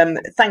 So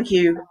thank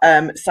you,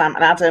 Sam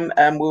and Adam.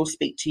 We'll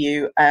speak to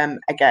you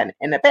again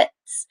in a bit.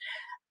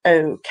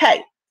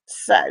 Okay,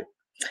 so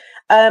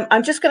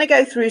I'm just going to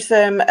go through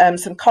some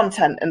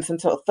content and some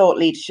sort of thought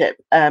leadership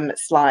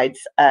slides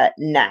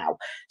now.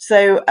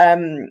 So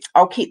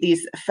I'll keep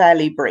these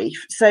fairly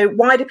brief. So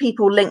why do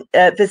people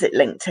visit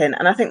LinkedIn?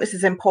 And I think this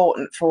is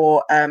important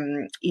for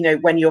you know,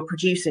 when you're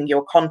producing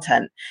your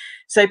content.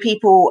 So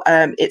people,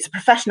 it's a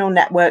professional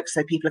network,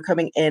 so people are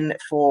coming in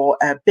for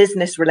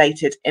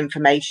business-related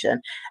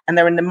information, and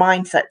they're in the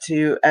mindset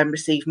to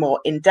receive more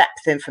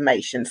in-depth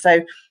information.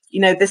 So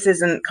this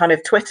isn't kind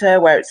of Twitter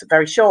where it's a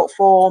very short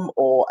form,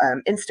 or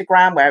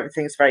Instagram where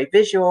everything's very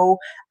visual.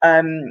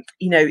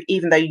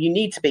 Even though you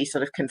need to be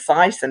sort of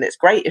concise, and it's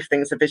great if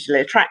things are visually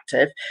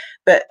attractive,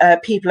 but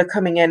people are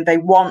coming in, they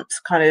want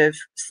kind of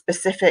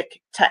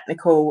specific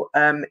technical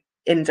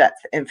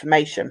in-depth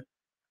information.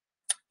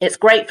 It's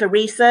great for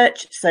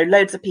research. So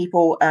loads of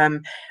people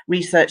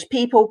research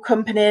people,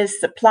 companies,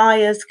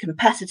 suppliers,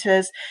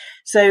 competitors.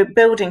 So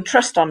building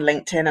trust on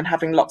LinkedIn and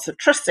having lots of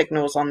trust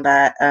signals on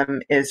there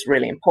is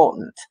really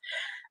important.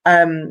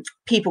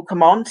 People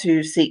come on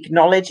to seek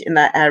knowledge in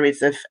their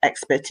areas of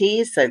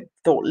expertise, so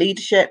thought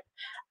leadership.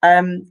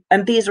 And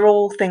these are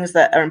all things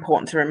that are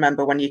important to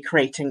remember when you're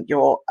creating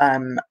your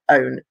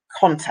own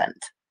content.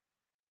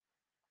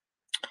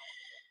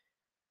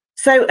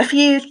 So a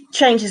few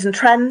changes and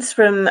trends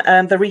from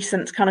the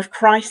recent kind of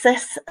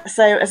crisis.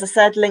 So as I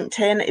said,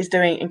 LinkedIn is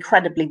doing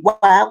incredibly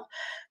well.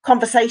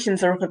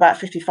 Conversations are up about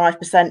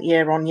 55%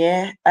 year on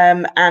year.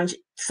 And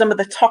some of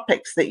the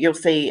topics that you'll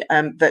see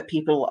that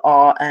people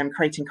are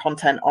creating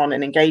content on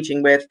and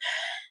engaging with,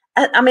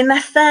 I mean,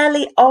 they're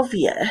fairly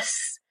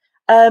obvious.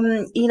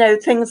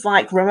 Things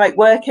like remote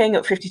working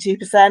up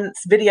 52%,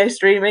 video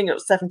streaming up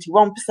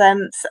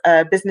 71%,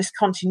 business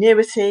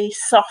continuity,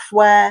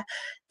 software,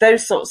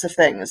 those sorts of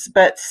things.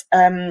 But,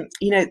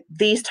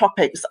 these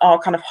topics are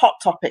kind of hot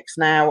topics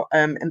now,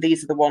 and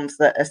these are the ones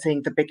that are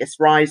seeing the biggest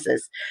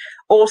rises.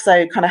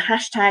 Also, kind of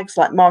hashtags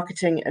like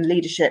marketing and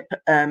leadership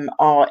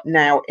are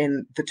now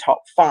in the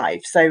top 5.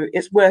 So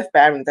it's worth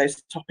bearing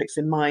those topics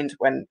in mind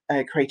when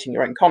creating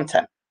your own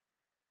content.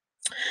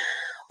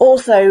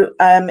 Also,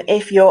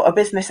 if you're a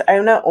business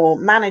owner or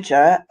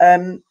manager,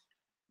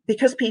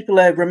 because people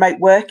are remote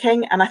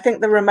working, and I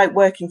think the remote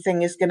working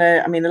thing is going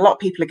to, a lot of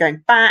people are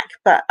going back,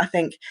 but I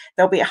think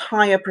there'll be a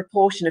higher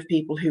proportion of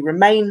people who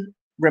remain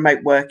remote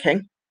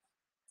working.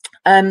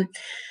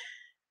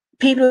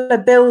 People are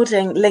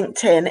building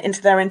LinkedIn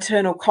into their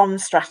internal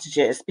comms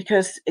strategies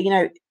because,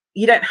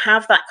 you don't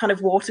have that kind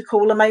of water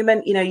cooler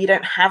moment. You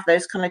don't have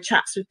those kind of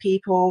chats with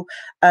people.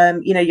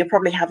 You're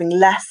probably having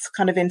less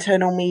kind of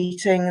internal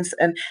meetings,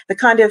 and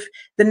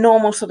the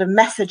normal sort of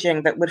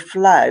messaging that would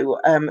flow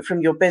from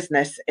your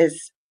business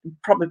is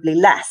probably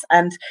less.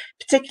 And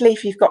particularly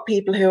if you've got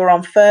people who are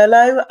on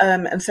furlough,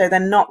 and so they're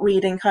not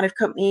reading kind of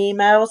company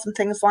emails and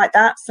things like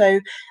that. So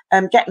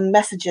getting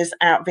messages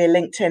out via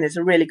LinkedIn is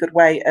a really good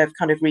way of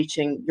kind of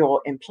reaching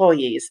your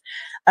employees.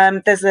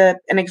 There's an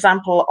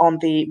example on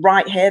the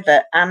right here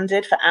that Anne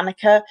did for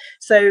Anicca.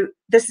 So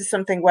this is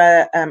something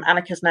where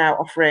Anicca is now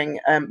offering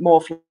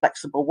more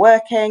flexible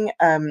working,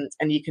 and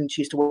you can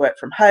choose to work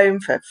from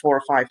home for 4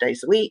 or 5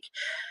 days a week.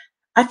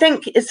 I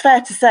think it's fair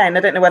to say, and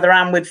I don't know whether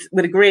Anne would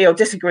agree or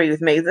disagree with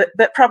me,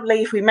 that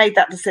probably if we made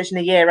that decision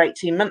a year,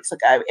 18 months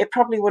ago, it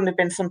probably wouldn't have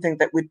been something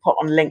that we'd put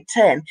on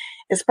LinkedIn.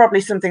 It's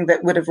probably something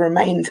that would have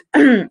remained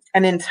an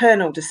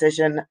internal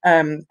decision,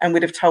 and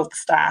would have told the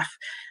staff,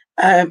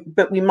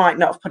 but we might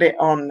not have put it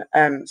on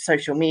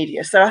social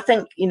media. So I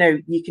think,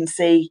 you can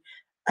see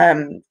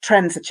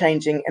trends are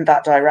changing in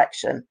that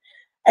direction.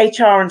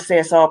 HR and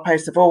CSR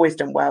posts have always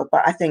done well,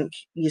 but I think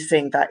you're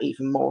seeing that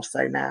even more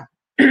so now.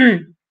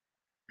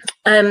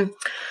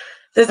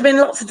 There's been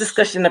lots of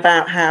discussion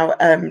about how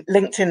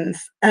LinkedIn's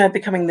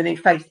becoming the new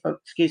Facebook.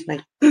 Excuse me.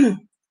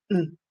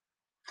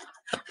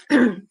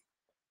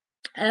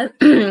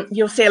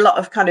 You'll see a lot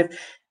of kind of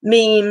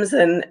memes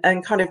and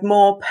kind of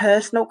more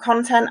personal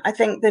content, I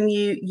think, than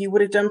you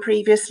would have done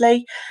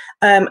previously.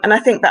 And I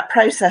think that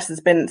process has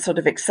been sort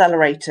of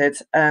accelerated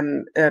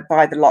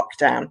by the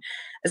lockdown.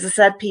 As I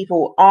said,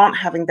 people aren't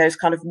having those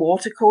kind of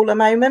water cooler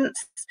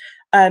moments.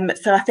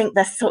 So I think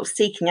they're sort of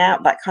seeking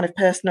out that kind of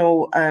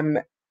personal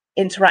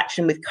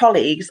interaction with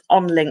colleagues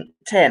on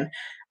LinkedIn.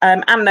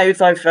 Anne knows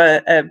I've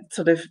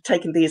sort of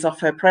taken these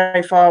off her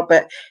profile,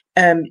 but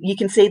you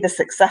can see the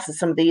success of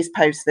some of these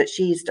posts that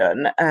she's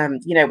done,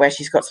 where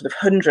she's got sort of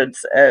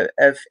hundreds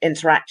of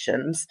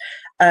interactions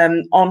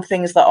on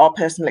things that are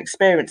personal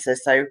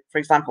experiences. So, for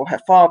example, her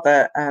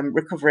father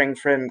recovering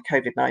from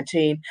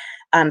COVID-19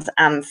 and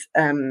Anne's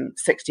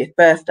 60th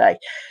birthday.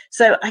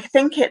 So I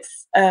think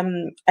it's,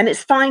 and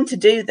it's fine to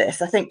do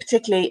this. I think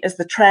particularly as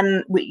the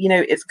trend,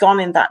 it's gone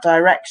in that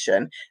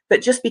direction,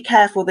 but just be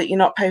careful that you're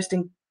not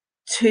posting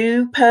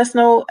too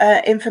personal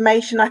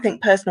information. I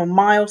think personal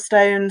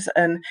milestones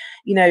and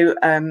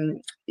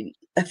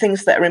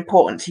things that are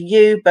important to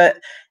you,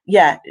 but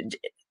yeah,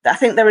 I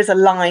think there is a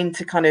line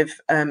to kind of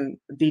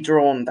be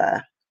drawn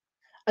there.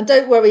 And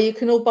don't worry, you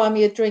can all buy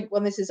me a drink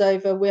when this is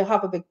over. We'll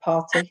have a big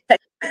party.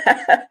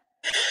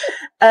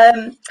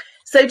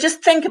 So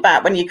just think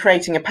about when you're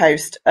creating a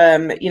post,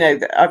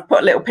 I've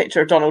put a little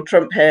picture of Donald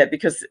Trump here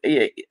because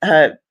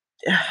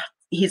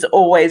he's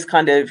always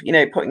kind of,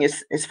 putting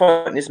his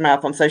foot in his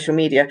mouth on social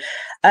media.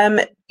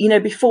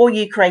 Before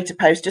you create a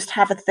post, just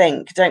have a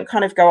think. Don't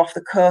kind of go off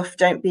the cuff.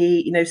 Don't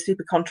be,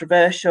 super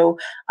controversial.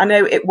 I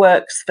know it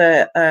works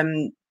for,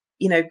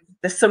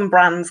 there's some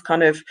brands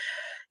kind of,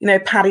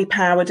 Paddy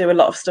Power do a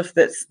lot of stuff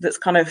that's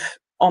kind of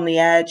on the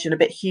edge and a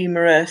bit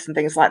humorous and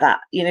things like that,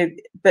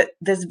 but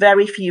there's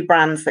very few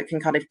brands that can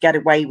kind of get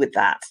away with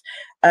that.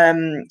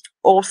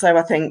 Also,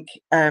 I think,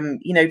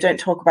 you know, don't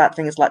talk about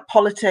things like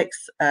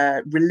politics,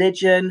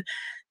 religion,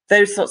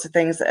 those sorts of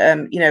things,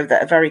 you know,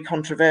 that are very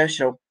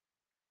controversial.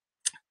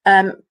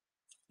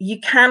 You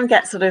can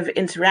get sort of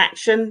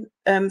interaction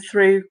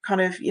through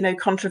kind of, you know,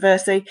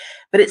 controversy,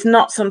 but it's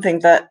not something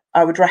that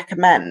I would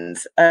recommend.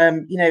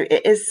 You know,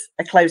 it is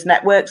a closed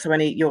network, so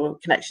only your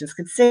connections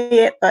can see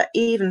it, but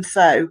even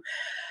so,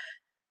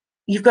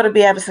 you've got to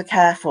be ever so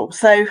careful.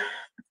 So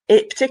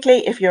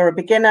particularly if you're a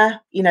beginner,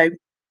 you know,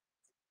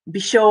 be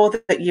sure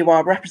that you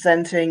are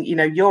representing, you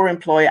know, your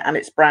employer and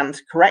its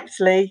brand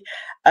correctly.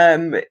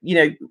 You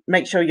know,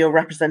 make sure you're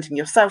representing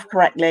yourself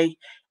correctly.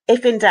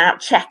 If in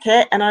doubt, check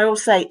it. And I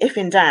always say, if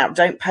in doubt,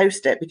 don't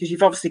post it, because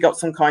you've obviously got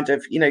some kind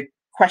of, you know,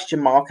 question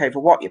mark over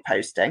what you're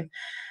posting.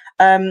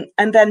 And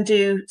then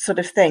do sort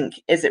of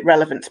think, is it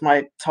relevant to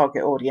my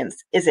target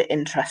audience? Is it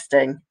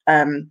interesting?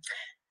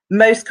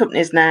 Most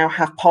companies now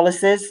have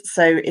policies.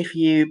 So if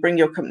you bring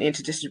your company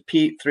into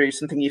disrepute through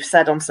something you've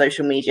said on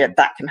social media,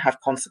 that can have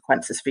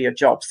consequences for your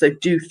job. So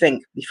do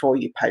think before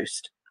you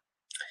post.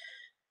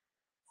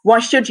 Why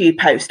should you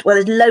post? Well,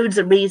 there's loads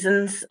of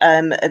reasons,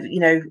 you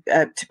know,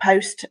 to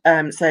post.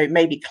 So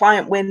maybe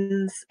client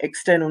wins,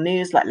 external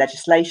news like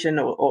legislation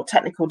or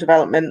technical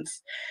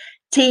developments,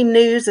 team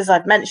news, as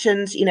I've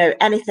mentioned, you know,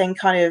 anything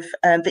kind of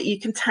that you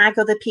can tag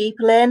other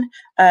people in,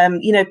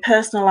 you know,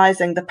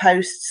 personalizing the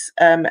posts.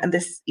 And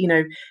this, you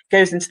know,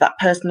 goes into that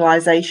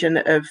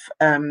personalization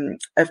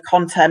of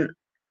content.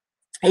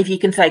 If you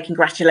can say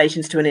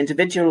congratulations to an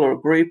individual or a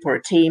group or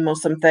a team or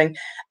something,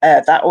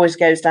 that always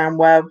goes down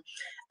well.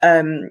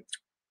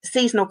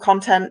 Seasonal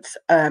content,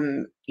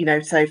 you know,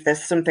 so if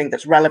there's something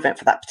that's relevant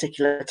for that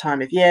particular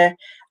time of year,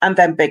 and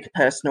then big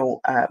personal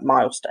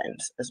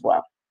milestones as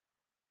well.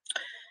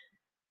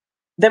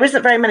 There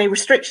isn't very many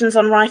restrictions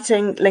on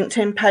writing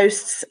LinkedIn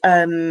posts.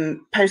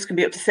 Posts can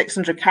be up to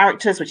 600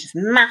 characters, which is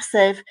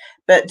massive,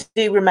 but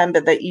do remember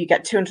that you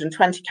get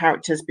 220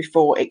 characters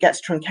before it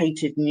gets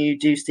truncated and you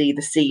do see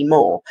the see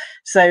more.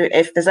 So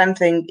if there's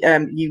anything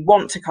you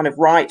want to kind of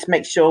write,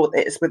 make sure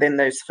that it's within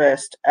those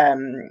first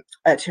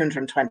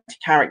 220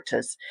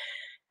 characters.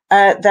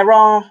 There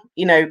are,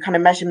 you know, kind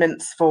of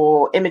measurements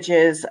for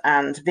images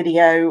and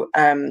video.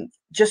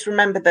 Just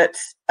remember that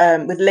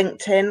with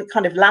LinkedIn,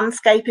 kind of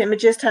landscape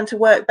images tend to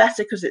work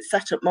better because it's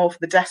set up more for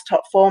the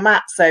desktop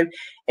format. So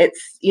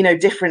it's, you know,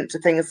 different to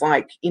things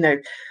like, you know,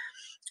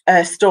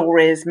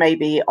 stories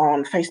maybe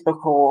on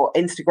Facebook or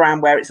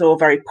Instagram, where it's all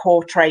very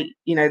portrait,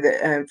 you know, that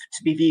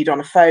to be viewed on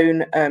a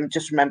phone.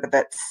 Just remember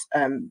that,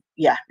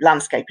 yeah,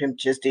 landscape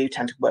images do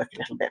tend to work a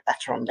little bit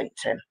better on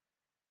LinkedIn.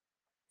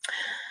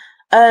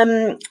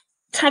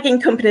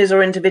 Tagging companies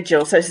or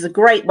individuals. So this is a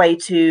great way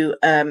to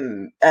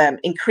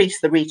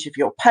increase the reach of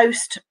your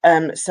post.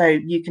 So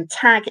you can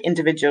tag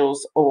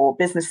individuals or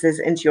businesses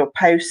into your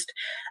post.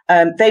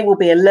 They will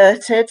be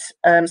alerted.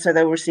 So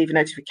they'll receive a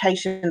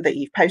notification that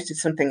you've posted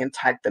something and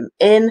tagged them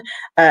in.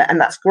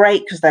 And that's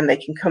great because then they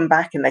can come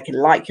back and they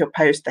can like your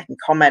post, they can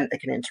comment, they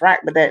can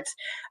interact with it.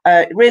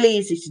 Really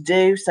easy to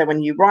do. So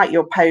when you write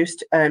your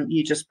post,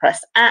 you just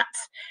press @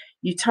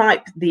 you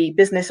type the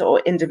business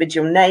or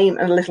individual name,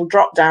 and a little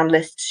drop-down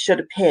list should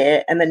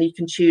appear, and then you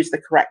can choose the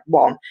correct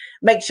one.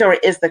 Make sure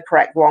it is the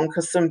correct one,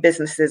 because some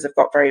businesses have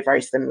got very,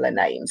 very similar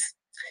names.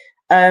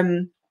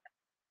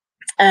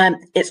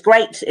 It's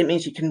great. It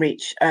means you can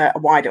reach a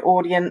wider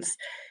audience.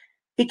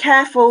 Be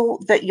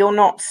careful that you're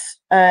not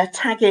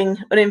tagging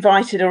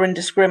uninvited or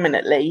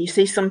indiscriminately. You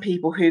see some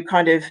people who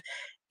kind of,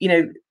 you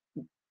know,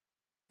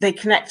 they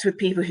connect with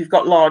people who've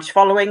got large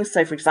followings.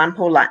 So for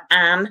example, like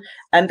Anne,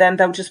 and then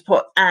they'll just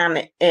put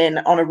Anne in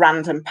on a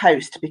random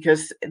post,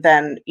 because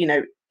then, you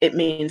know, it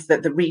means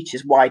that the reach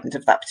is widened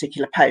of that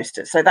particular post.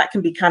 So that can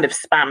be kind of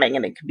spamming,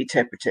 and it can be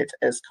interpreted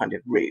as kind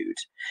of rude.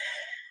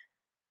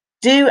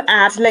 Do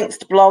add links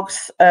to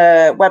blogs,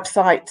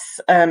 websites,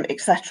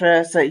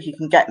 etc., so you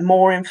can get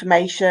more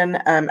information,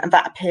 and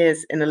that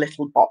appears in a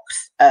little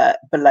box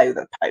below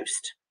the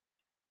post.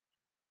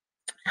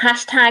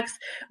 Hashtags,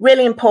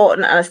 really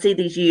important, and I see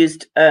these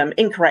used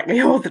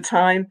incorrectly all the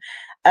time.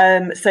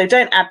 So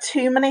don't add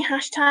too many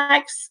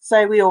hashtags.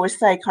 So we always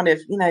say kind of,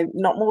 you know,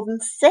 not more than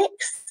 6.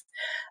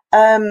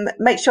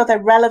 Make sure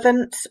they're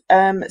relevant.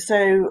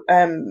 So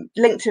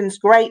LinkedIn's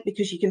great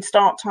because you can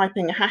start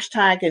typing a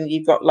hashtag and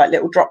you've got like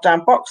little drop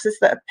down boxes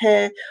that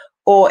appear.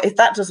 Or if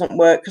that doesn't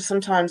work, because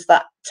sometimes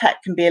that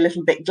tech can be a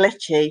little bit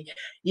glitchy,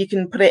 you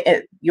can put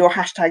it your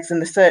hashtags in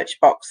the search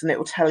box, and it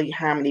will tell you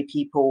how many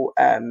people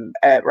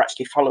are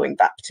actually following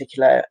that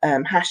particular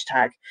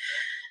hashtag.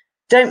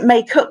 Don't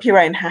make up your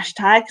own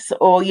hashtags,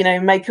 or, you know,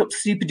 make up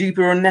super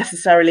duper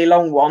unnecessarily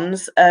long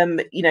ones,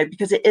 you know,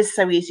 because it is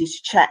so easy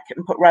to check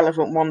and put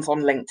relevant ones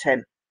on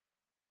LinkedIn.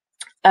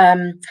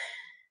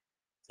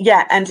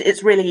 Yeah, and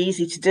it's really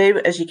easy to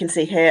do, as you can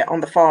see here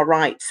on the far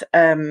right.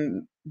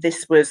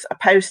 This was a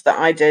post that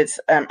I did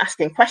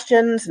asking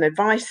questions and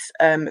advice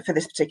for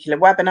this particular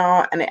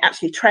webinar, and it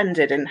actually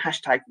trended in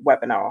hashtag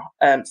webinar.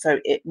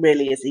 So it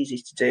really is easy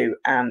to do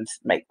and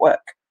make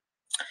work.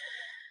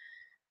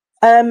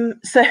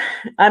 So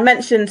I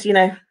mentioned, you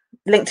know,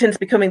 LinkedIn's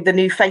becoming the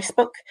new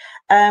Facebook.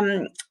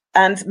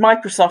 And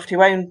Microsoft,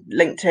 who own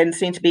LinkedIn,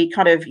 seem to be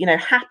kind of,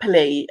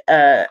 happily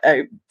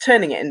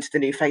turning it into the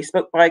new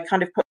Facebook by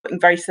kind of putting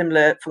very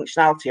similar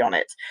functionality on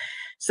it.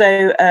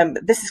 So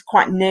this is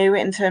quite new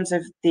in terms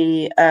of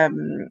the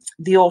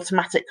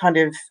automatic kind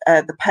of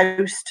the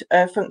post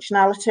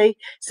functionality.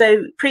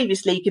 So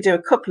previously you could do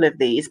a couple of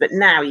these, but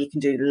now you can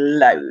do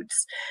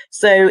loads.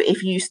 So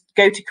if you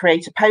go to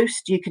create a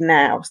post, you can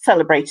now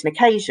celebrate an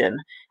occasion.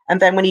 And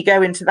then when you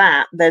go into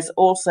that, there's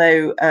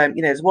also,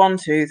 there's 1,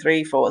 2,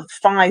 3, 4,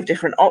 5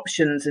 different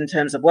options in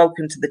terms of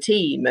welcome to the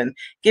team and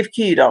give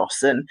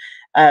kudos and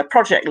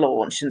project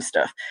launch and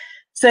stuff.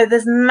 So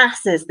there's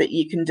masses that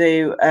you can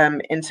do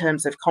in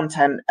terms of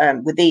content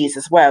with these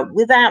as well,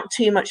 without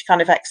too much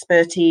kind of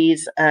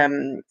expertise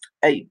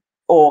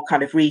or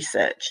kind of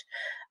research.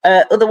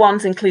 Other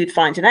ones include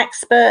find an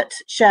expert,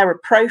 share a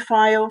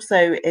profile.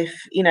 So if,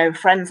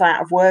 friends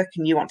out of work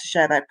and you want to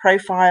share their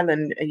profile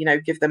and,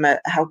 give them a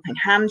helping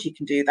hand, you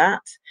can do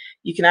that.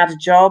 You can add a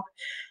job.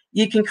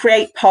 You can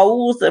create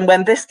polls. And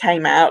when this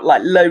came out,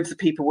 like loads of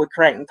people were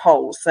creating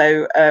polls.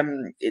 So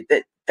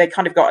they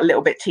kind of got a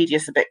little bit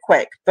tedious, a bit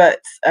quick,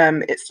 but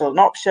it's still an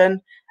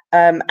option.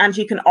 And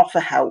you can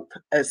offer help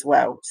as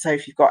well. So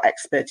if you've got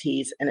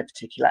expertise in a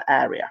particular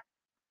area.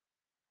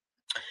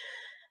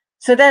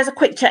 So there's a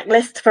quick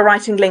checklist for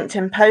writing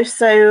LinkedIn posts.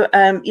 So,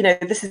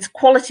 this is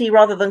quality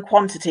rather than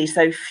quantity.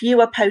 So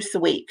fewer posts a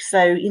week.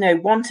 So,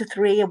 1 to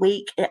 3 a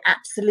week,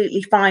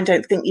 absolutely fine.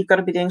 Don't think you've got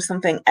to be doing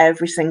something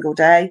every single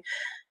day.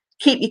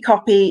 Keep your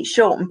copy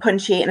short and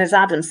punchy. And as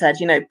Adam said,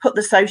 put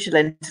the social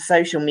into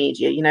social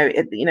media,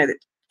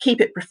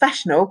 keep it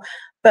professional,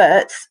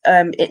 but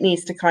it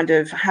needs to kind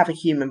of have a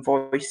human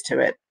voice to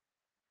it.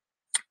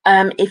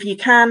 If you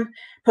can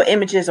put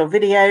images or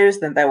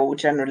videos, then they will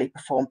generally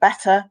perform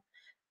better.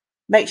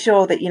 Make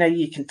sure that,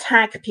 you can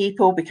tag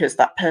people because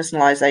that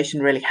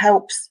personalization really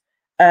helps.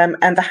 And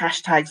the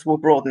hashtags will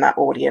broaden that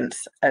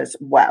audience as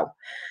well.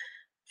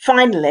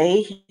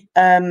 Finally,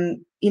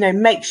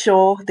 make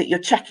sure that you're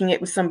checking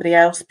it with somebody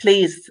else.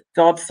 Please,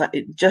 God,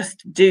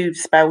 just do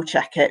spell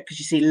check it because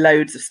you see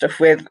loads of stuff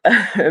with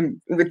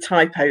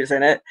typos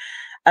in it.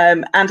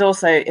 And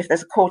also, if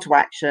there's a call to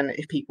action,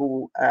 if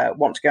people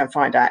want to go and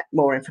find out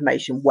more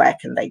information, where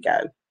can they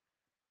go?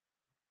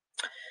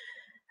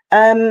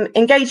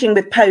 Engaging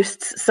with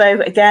posts. So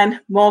again,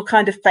 more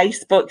kind of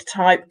Facebook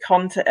type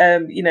content,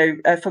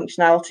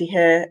 functionality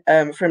here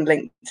from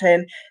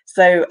LinkedIn.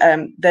 So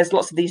there's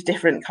lots of these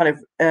different kind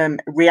of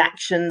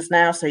reactions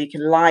now. So you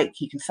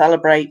can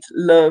celebrate,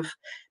 love,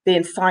 be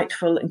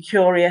insightful and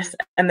curious.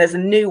 And there's a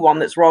new one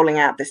that's rolling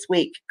out this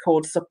week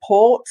called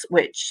support,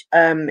 which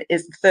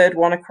is the third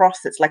one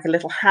across. It's like a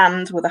little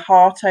hand with a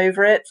heart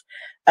over it.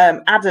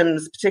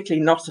 Adam's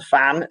particularly not a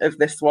fan of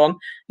this one.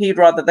 He'd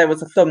rather there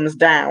was a thumbs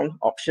down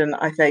option,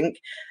 I think.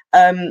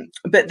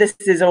 But this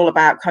is all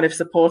about kind of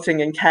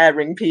supporting and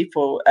caring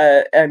people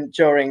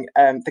during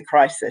the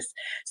crisis.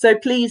 So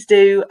please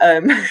do,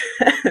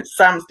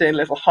 Sam's doing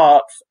little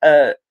hearts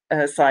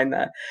sign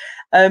there.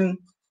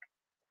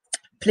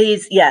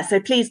 Please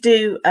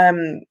do,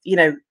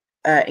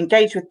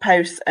 engage with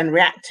posts and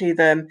react to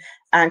them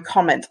and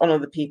comment on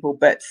other people,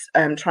 but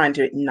try and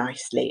do it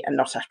nicely and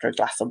not after a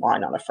glass of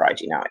wine on a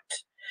Friday night.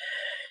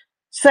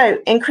 So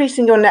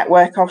increasing your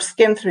network, I'll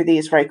skim through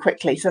these very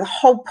quickly. So the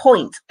whole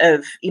point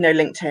of,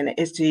 LinkedIn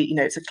is to,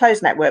 it's a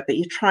closed network, but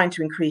you're trying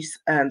to increase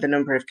the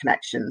number of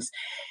connections.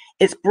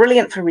 It's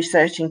brilliant for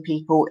researching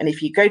people. And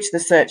if you go to the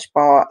search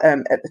bar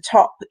at the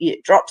top,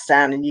 it drops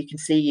down and you can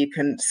see you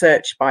can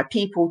search by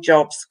people,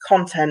 jobs,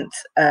 content,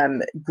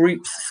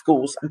 groups,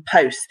 schools and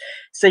posts.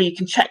 So you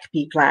can check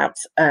people out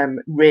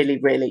really,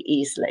 really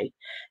easily.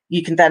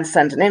 You can then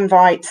send an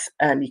invite.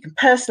 You can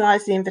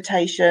personalize the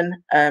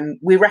invitation.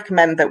 We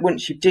recommend that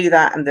once you do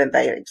that and then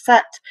they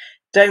accept,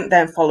 don't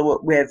then follow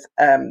up with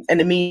an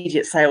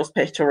immediate sales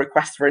pitch or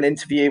request for an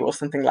interview or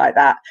something like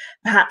that.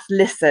 Perhaps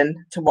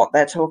listen to what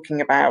they're talking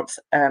about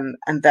and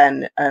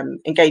then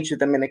engage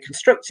with them in a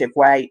constructive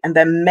way. And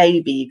then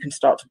maybe you can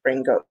start to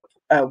bring up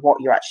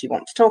what you actually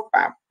want to talk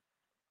about.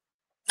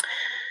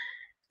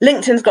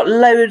 LinkedIn's got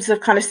loads of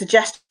kind of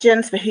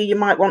suggestions for who you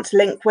might want to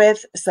link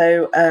with.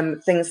 So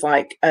things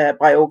like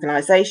by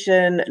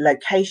organization,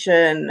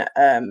 location,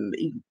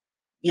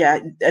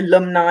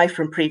 alumni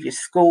from previous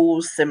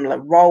schools, similar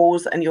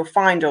roles, and you'll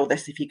find all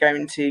this if you go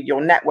into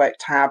your network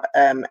tab,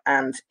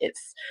 and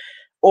it's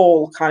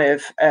all kind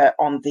of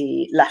on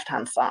the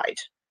left-hand side.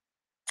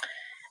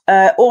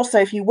 Also,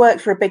 if you work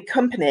for a big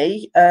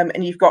company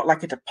and you've got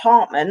like a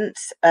department,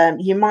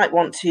 you might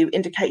want to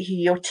indicate who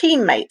your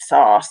teammates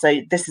are.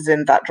 So this is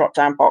in that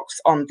drop-down box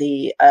on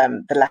the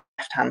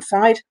left-hand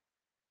side.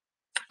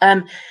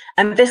 And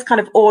this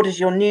kind of orders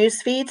your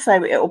news feed,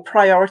 so it will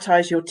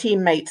prioritize your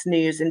teammates'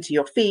 news into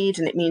your feed,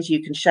 and it means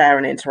you can share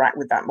and interact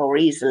with that more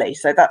easily.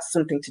 So that's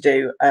something to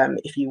do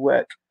if you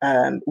work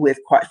with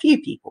quite a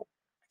few people.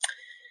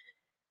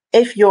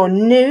 If you're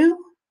new,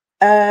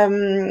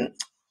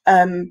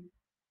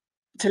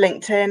 to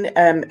LinkedIn,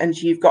 and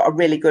you've got a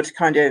really good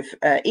kind of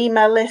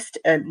email list,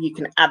 you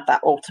can add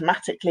that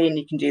automatically, and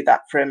you can do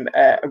that from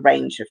a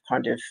range of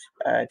kind of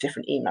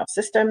different email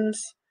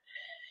systems.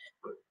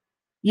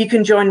 You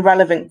can join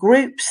relevant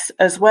groups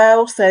as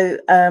well, so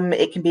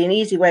it can be an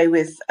easy way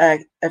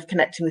of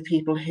connecting with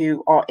people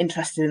who are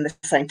interested in the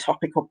same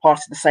topic or part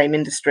of the same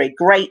industry.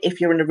 Great if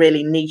you're in a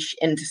really niche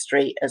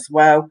industry as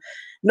well.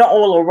 Not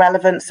all are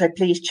relevant, so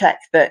please check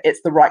that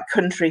it's the right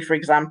country, for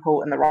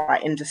example, and the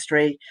right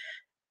industry.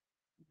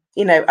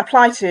 You know,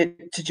 apply to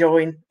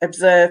join,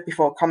 observe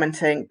before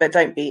commenting, but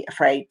don't be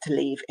afraid to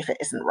leave if it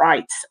isn't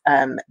right.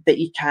 But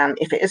you can,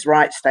 if it is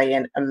right, stay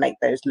in and make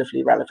those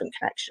lovely relevant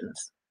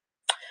connections.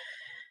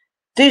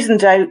 Do's and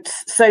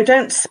don'ts. So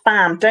don't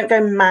spam, don't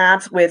go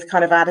mad with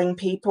kind of adding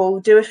people.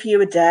 Do a few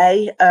a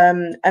day,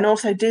 and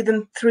also do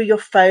them through your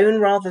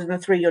phone rather than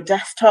through your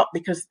desktop,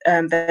 because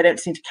they don't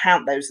seem to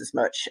count those as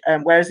much.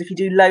 Whereas if you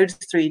do loads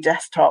through your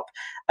desktop,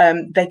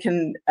 they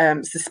can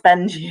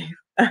suspend you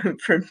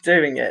from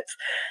doing it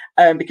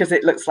because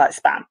it looks like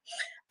spam.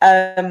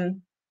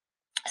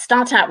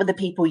 Start out with the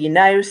people you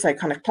know, so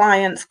kind of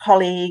clients,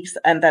 colleagues,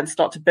 and then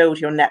start to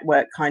build your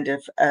network kind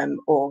of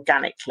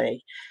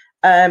organically.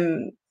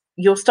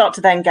 You'll start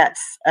to then get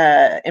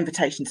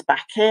invitations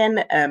back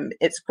in.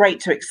 It's great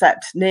to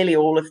accept nearly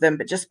all of them,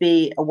 but just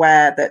be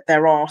aware that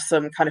there are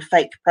some kind of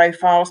fake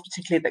profiles,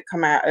 particularly that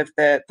come out of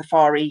the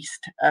Far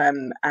East,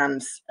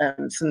 and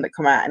some that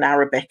come out in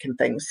Arabic and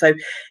things. So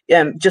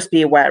just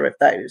be aware of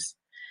those.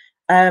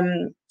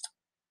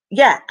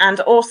 Yeah, and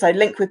also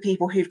link with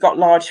people who've got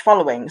large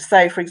followings.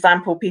 So, for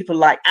example, people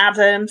like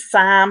Adam,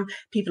 Sam,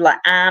 people like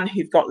Anne,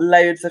 who've got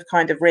loads of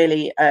kind of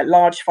really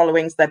large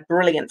followings. They're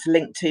brilliant to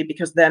link to,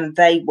 because then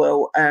they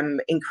will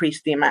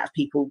increase the amount of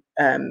people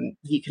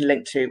you can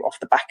link to off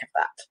the back of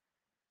that.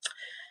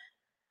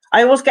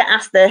 I always get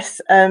asked this,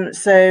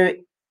 so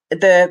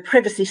the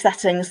privacy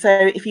settings.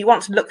 So if you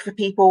want to look for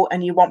people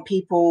and you want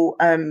people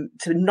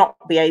to not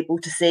be able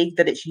to see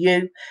that it's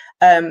you,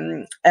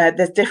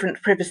 there's different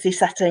privacy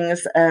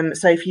settings.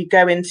 So if you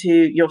go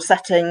into your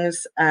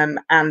settings and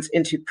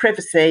into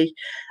privacy,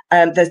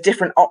 there's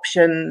different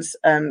options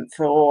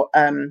for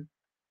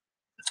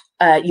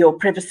your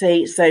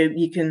privacy. So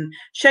you can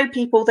show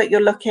people that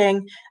you're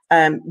looking,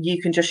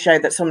 you can just show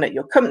that someone at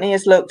your company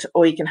has looked,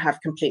 or you can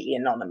have completely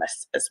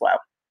anonymous as well.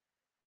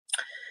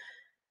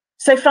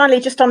 So finally,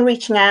 just on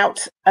reaching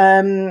out,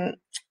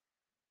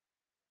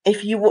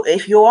 if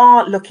you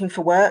are looking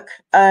for work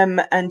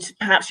and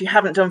perhaps you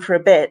haven't done for a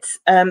bit,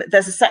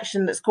 there's a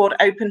section that's called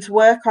Open to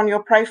Work on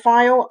your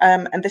profile,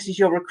 and this is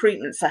your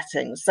recruitment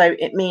settings. So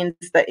it means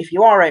that if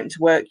you are open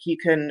to work, you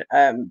can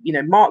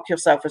mark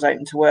yourself as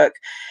open to work.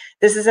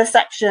 This is a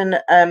section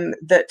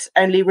that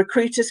only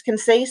recruiters can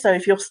see. So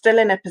if you're still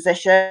in a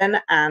position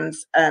and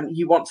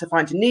you want to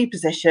find a new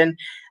position,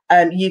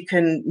 you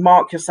can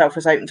mark yourself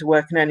as open to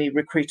work, and only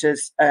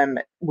recruiters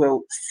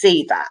will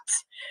see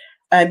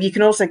that. You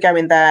can also go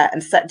in there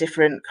and set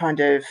different kind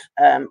of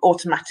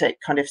automatic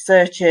kind of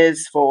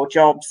searches for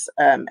jobs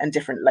and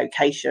different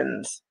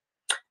locations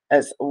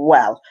as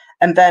well.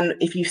 And then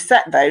if you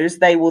set those,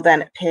 they will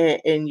then appear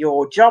in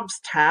your jobs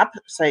tab.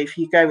 So if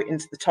you go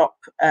into the top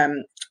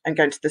and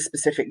go into the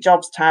specific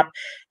jobs tab,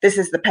 this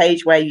is the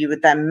page where you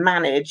would then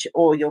manage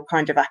all your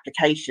kind of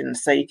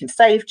applications. So you can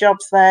save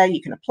jobs there,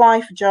 you can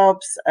apply for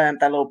jobs,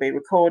 they'll all be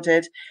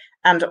recorded.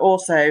 And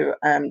also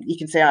you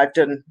can see I've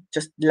done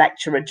just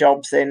lecturer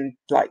jobs in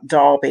like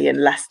Derby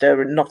and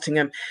Leicester and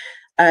Nottingham.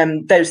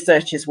 Those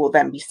searches will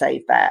then be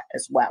saved there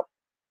as well.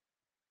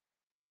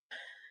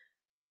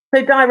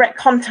 So direct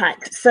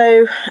contact.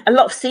 So a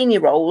lot of senior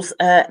roles,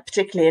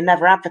 particularly, are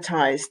never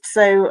advertised.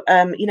 So,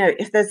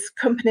 if there's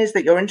companies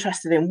that you're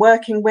interested in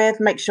working with,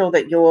 make sure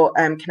that you're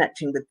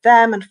connecting with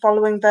them and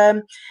following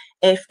them.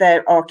 If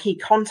there are key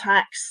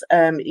contacts,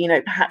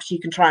 perhaps you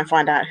can try and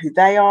find out who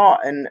they are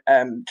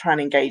and try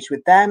and engage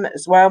with them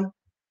as well.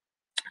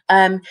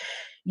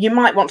 You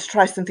might want to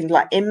try something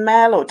like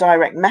email or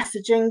direct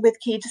messaging with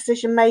key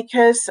decision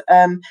makers,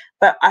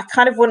 but I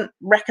kind of wouldn't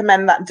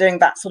recommend doing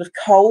that sort of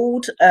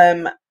cold.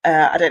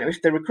 I don't know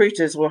if the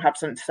recruiters will have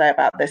something to say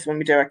about this when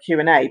we do our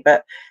Q&A,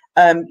 but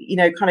kind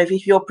of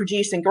if you're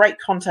producing great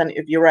content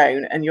of your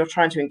own and you're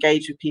trying to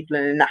engage with people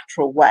in a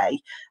natural way,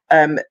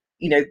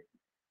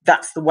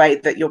 that's the way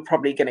that you're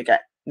probably going to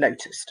get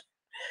noticed.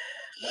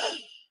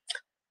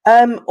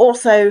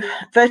 Also,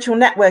 virtual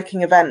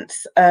networking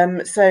events.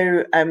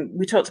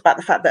 We talked about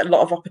the fact that a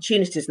lot of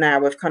opportunities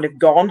now have kind of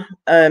gone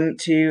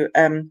to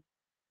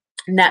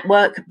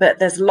network, but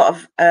there's a lot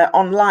of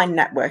online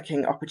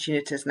networking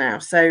opportunities now.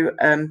 So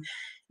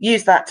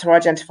use that to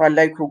identify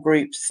local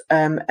groups,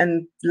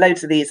 and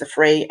loads of these are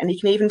free, and you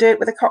can even do it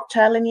with a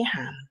cocktail in your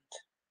hand.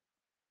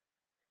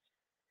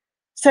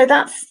 So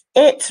that's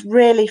it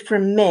really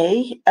from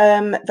me.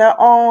 There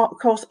are, of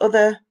course,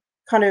 other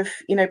kind of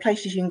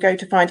places you can go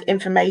to find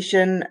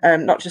information,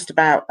 not just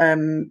about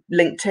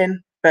LinkedIn,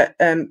 but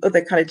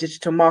other kind of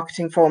digital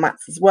marketing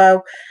formats as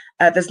well.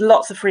 There's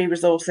lots of free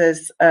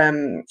resources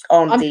on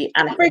the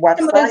Anicca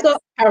website. Those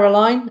up,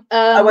 Caroline,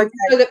 okay,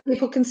 so that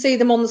people can see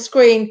them on the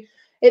screen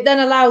it then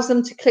allows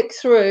them to click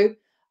through.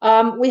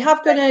 We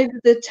have gone over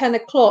the 10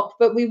 o'clock,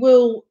 but we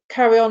will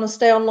carry on and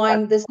stay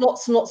online. There's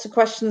lots and lots of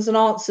questions and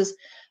answers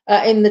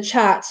in the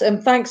chat,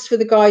 and thanks for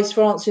the guys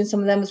for answering some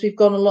of them as we've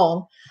gone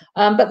along.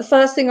 But the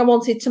first thing I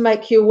wanted to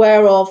make you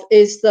aware of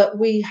is that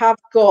we have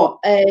got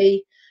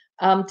a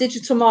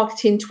digital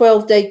marketing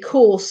 12-day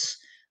course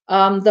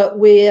that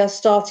we are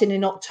starting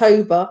in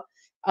October.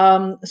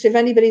 So if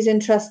anybody's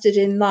interested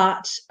in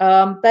that,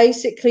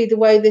 basically the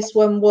way this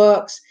one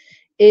works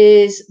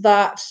is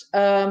that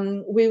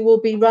we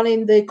will be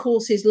running the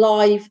courses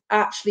live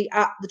actually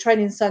at the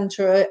training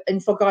centre in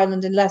Fog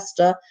Island in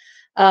Leicester,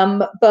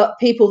 but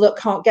people that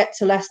can't get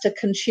to Leicester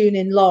can tune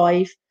in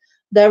live.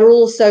 There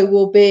also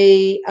will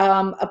be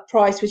a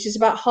price which is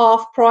about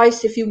half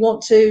price if you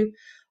want to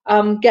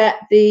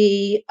get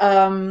the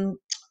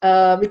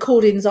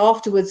recordings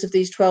afterwards of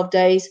these 12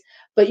 days,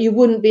 but you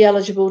wouldn't be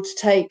eligible to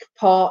take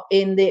part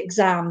in the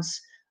exams,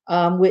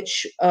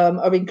 which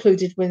are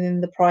included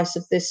within the price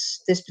of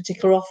this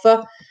particular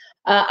offer.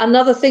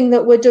 Another thing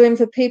that we're doing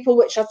for people,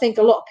 which I think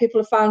a lot of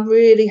people have found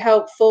really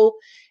helpful,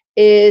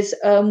 is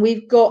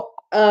we've got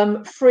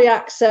free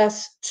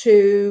access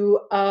to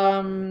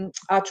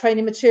our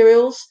training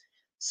materials.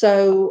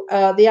 So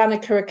the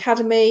Anicca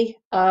Academy,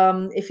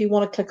 if you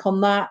want to click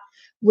on that,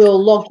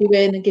 we'll log you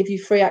in and give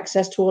you free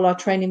access to all our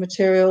training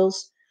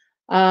materials.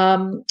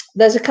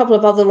 There's a couple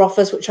of other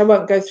offers which I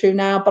won't go through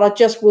now, but I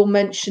just will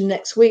mention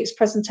next week's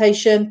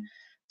presentation.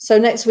 So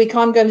next week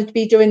I'm going to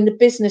be doing the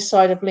business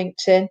side of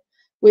LinkedIn,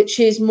 which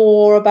is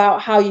more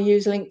about how you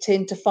use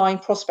LinkedIn to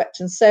find prospect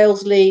and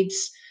sales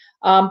leads.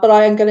 But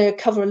I am going to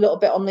cover a little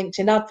bit on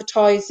LinkedIn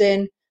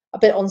advertising, a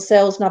bit on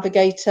Sales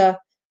Navigator,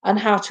 and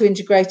how to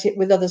integrate it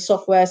with other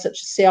software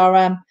such as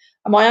CRM.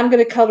 And I am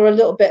going to cover a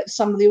little bit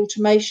some of the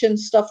automation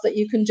stuff that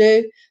you can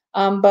do.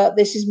 But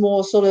this is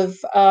more sort of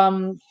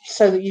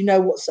so that you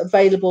know what's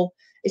available.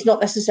 It's not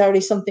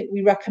necessarily something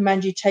we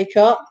recommend you take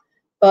up,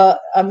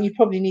 but you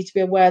probably need to be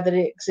aware that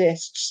it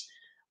exists.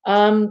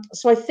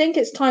 So I think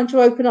it's time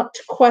to open up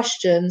to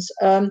questions.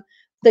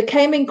 They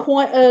came in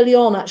quite early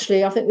on,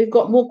 actually. I think we've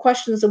got more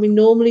questions than we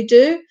normally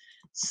do.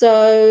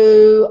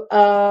 So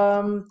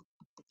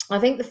I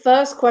think the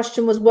first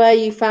question was where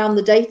you found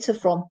the data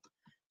from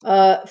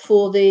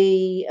for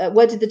the,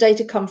 where did the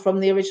data come from,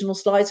 the original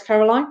slides,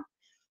 Caroline?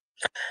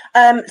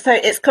 So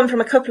it's come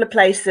from a couple of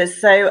places.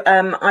 So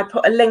I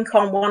put a link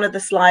on one of the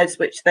slides,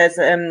 which there's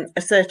a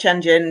search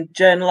engine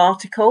journal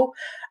article,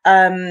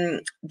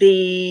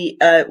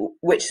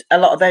 which a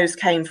lot of those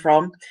came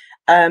from.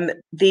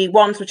 The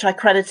ones which I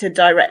credited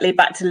directly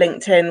back to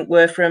LinkedIn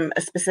were from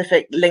a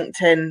specific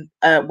LinkedIn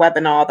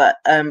webinar that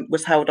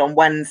was held on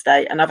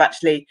Wednesday. And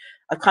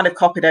I've kind of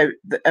copied out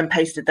and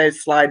pasted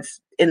those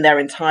slides in their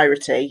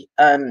entirety.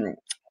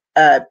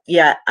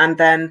 Yeah, and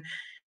then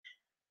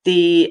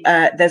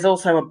there's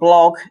also a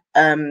blog.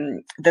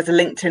 There's a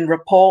LinkedIn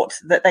report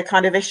that they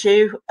kind of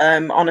issue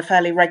on a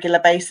fairly regular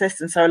basis,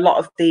 and so a lot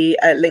of the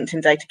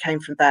LinkedIn data came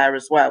from there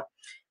as well.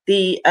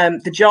 The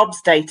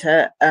jobs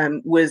data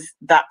was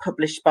that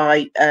published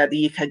by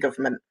the UK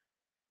government.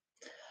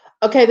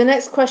 Okay, the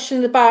next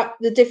question about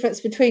the difference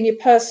between your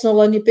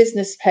personal and your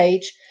business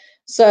page.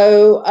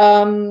 So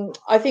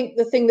I think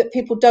the thing that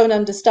people don't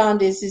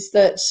understand is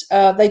that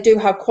they do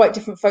have quite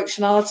different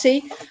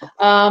functionality,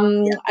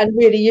 and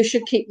really you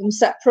should keep them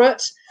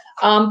separate.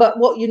 But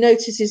what you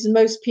notice is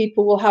most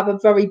people will have a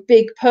very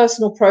big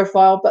personal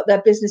profile, but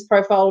their business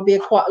profile will be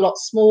quite a lot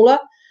smaller.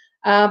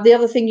 The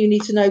other thing you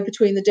need to know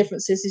between the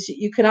differences is that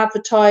you can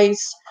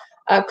advertise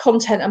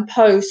content and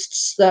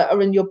posts that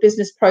are in your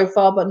business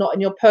profile, but not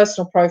in your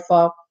personal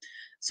profile.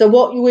 So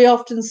what we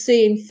often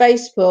see in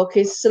Facebook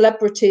is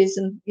celebrities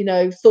and, you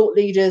know, thought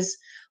leaders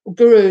or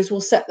gurus will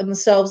set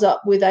themselves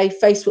up with a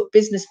Facebook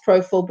business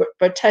profile, but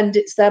pretend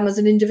it's them as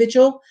an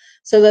individual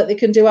so that they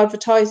can do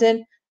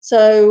advertising.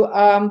 So,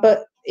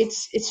 but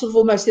it's sort of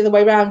almost the other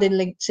way around in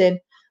LinkedIn.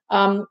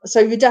 So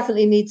you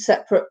definitely need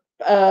separate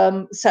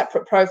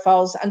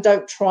profiles, and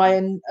don't try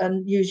and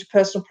use your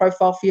personal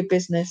profile for your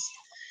business.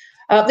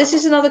 This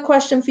is another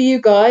question for you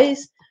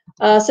guys.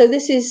 So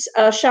this is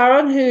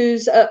Sharon,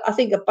 who's I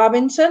think at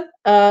Babington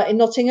in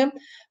Nottingham.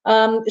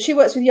 She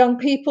works with young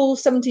people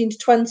 17 to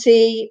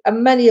 20,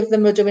 and many of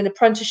them are doing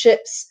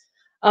apprenticeships.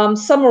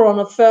 Some are on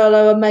a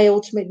furlough and may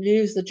ultimately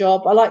lose the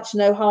job. I'd like to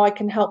know how I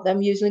can help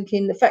them use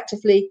LinkedIn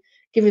effectively,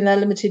 given their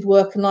limited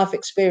work and life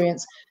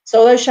experience. So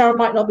although Sharon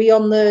might not be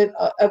on the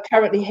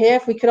currently here,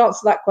 if we could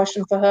answer that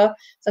question for her,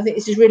 so I think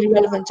this is really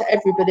relevant to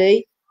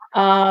everybody.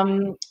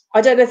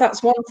 I don't know if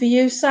that's one for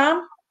you,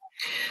 Sam.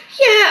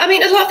 Yeah, I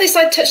mean, a lot of this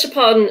I touched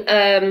upon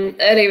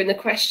earlier in the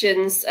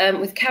questions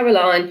with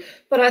Caroline,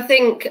 but I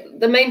think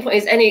the main point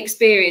is any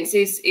experience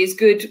is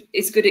good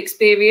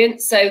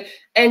experience. So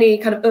any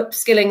kind of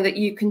upskilling that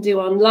you can do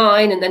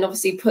online, and then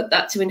obviously put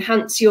that to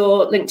enhance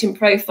your LinkedIn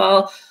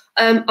profile.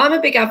 I'm a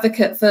big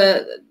advocate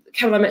for,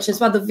 Caroline mentioned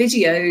as well, the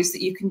videos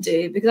that you can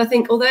do, because I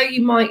think although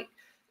you might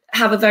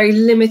have a very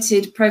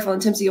limited profile in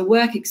terms of your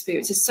work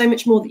experience, there's so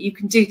much more that you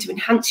can do to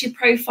enhance your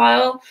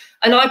profile.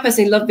 And I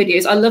personally love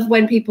videos. I love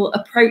when people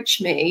approach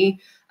me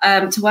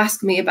to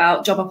ask me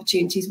about job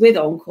opportunities with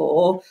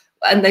Encore,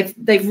 and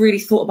they've really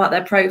thought about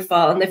their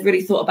profile, and they've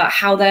really thought about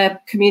how they're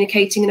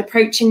communicating and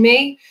approaching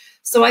me.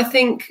 So I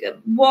think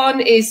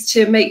one is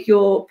to make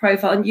your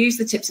profile, and use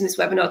the tips in this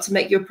webinar to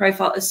make your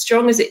profile as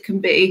strong as it can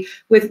be,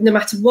 with no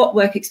matter what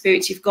work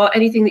experience you've got,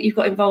 anything that you've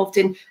got involved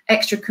in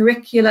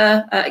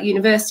extracurricular at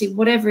university,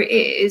 whatever it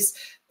is,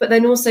 but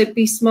then also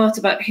be smart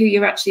about who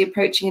you're actually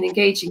approaching and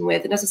engaging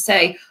with. And as I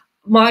say,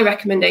 my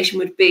recommendation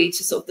would be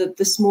to sort of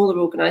the smaller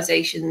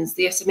organisations,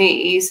 the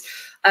SMEs,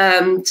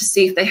 to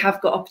see if they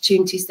have got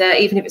opportunities there,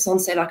 even if it's on,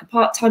 say, like a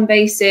part-time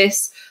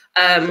basis,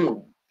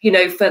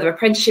 further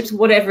apprenticeships,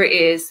 whatever it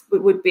is,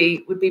 would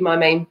be my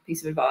main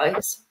piece of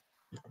advice.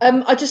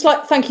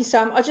 Thank you,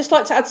 Sam. I'd just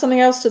like to add something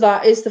else to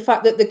that, is the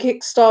fact that the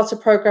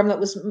Kickstarter programme that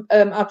was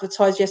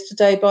advertised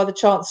yesterday by the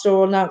Chancellor,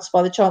 or announced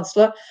by the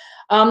Chancellor,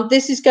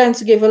 this is going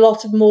to give a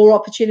lot of more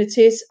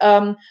opportunities.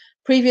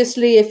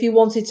 Previously, if you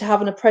wanted to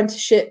have an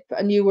apprenticeship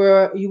and you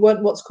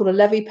weren't what's called a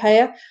levy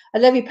payer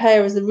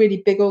is the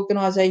really big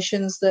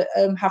organisations that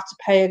have to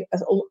pay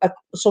a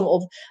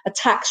sort of a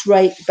tax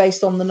rate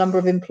based on the number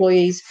of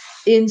employees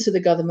into the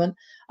government.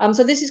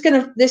 So this is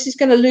going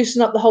to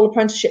loosen up the whole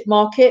apprenticeship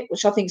market,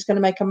 which I think is going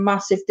to make a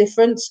massive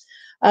difference.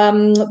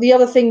 The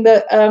other thing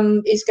that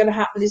is going to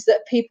happen is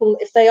that people,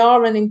 if they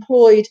are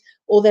unemployed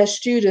or they're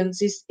students,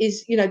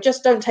 is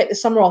just don't take the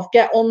summer off.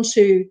 Get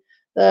onto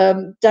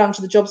down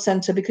to the job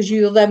centre, because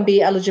you'll then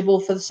be eligible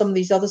for some of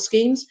these other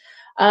schemes.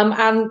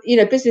 And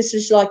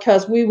businesses like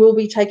us, we will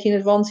be taking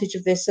advantage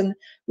of this. And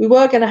we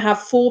were going to have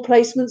 4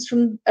 placements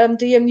from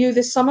DMU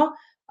this summer,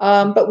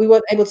 but we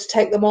weren't able to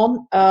take them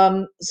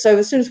on. So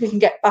as soon as we can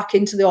get back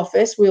into the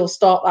office, we'll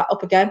start that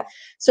up again.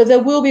 So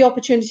there will be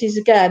opportunities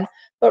again.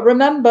 But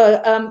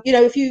remember,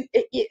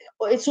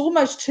 it's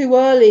almost too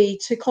early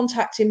to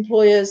contact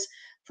employers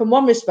from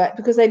one respect,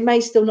 because they may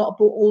still not have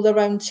brought all their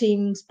own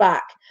teams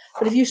back.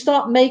 But if you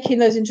start making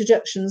those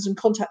introductions and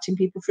contacting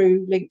people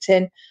through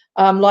LinkedIn,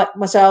 like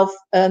myself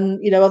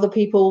and other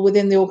people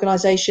within the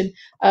organisation,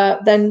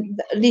 then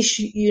at least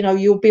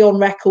you'll be on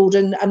record,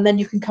 and then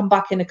you can come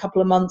back in a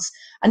couple of months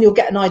and you'll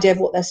get an idea of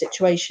what their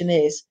situation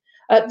is.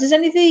 Does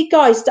any of the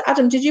guys,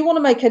 Adam, did you want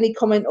to make any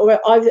comment, or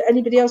either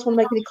anybody else want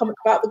to make any comment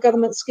about the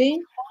government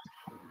scheme?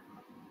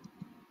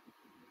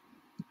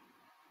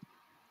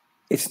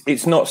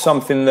 It's not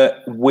something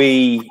that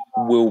we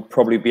will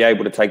probably be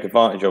able to take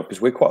advantage of,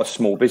 because we're quite a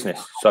small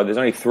business. So there's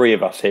only 3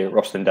 of us here at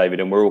Ross & David,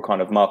 and we're all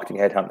kind of marketing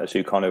headhunters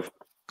who kind of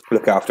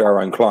look after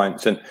our own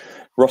clients. And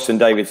Ross &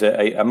 David's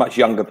a much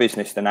younger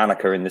business than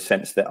Anicca, in the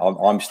sense that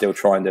I'm still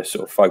trying to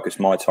sort of focus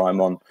my time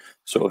on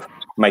sort of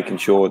making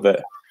sure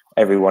that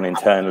everyone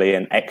internally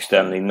and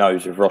externally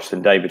knows of Ross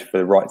 & David for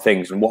the right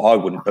things. And what I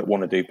wouldn't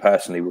want to do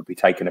personally would be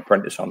take an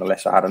apprentice on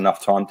unless I had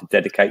enough time to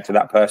dedicate to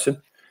that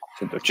person.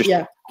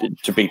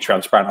 To be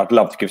transparent, I'd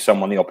love to give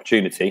someone the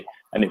opportunity,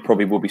 and it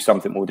probably will be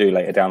something we'll do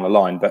later down the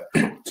line. But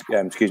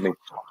excuse me,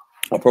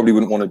 I probably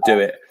wouldn't want to do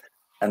it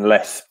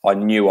unless I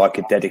knew I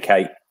could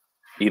dedicate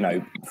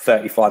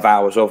 35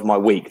 hours of my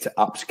week to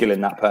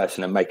upskilling that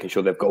person and making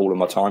sure they've got all of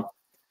my time.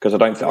 Because I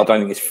don't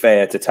think it's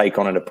fair to take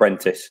on an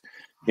apprentice,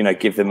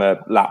 give them a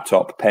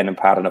laptop, pen and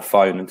pad and a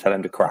phone and tell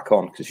them to crack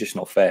on, because it's just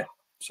not fair.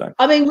 So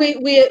I mean,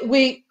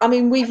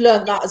 we've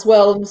learned that as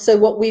well. And so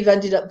what we've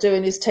ended up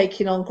doing is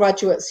taking on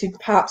graduates who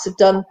perhaps have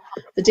done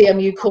the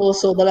DMU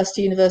course or the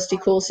Leicester University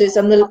courses,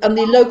 and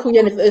the local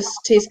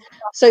universities.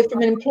 So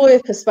from an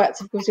employer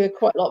perspective, because we have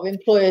quite a lot of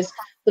employers,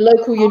 the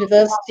local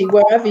university,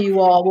 wherever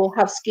you are, will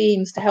have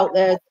schemes to help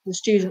the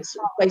students'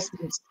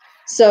 placements.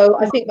 So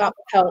I think that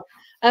will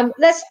help.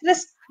 Let's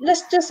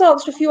just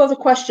answer a few other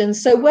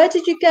questions. So where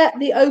did you get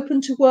the open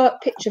to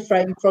work picture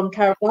frame from,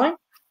 Caroline?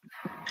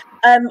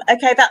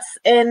 Okay, that's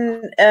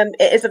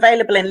it is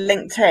available in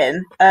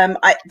LinkedIn.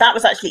 That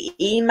was actually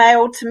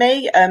emailed to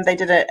me. They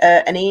did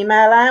an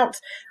email out,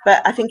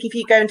 but I think if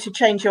you go into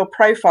change your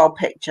profile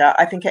picture,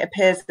 I think it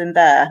appears in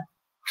there.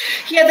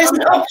 Yeah, there's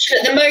an option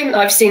at the moment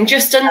I've seen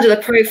just under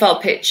the profile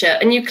picture,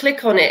 and you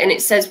click on it and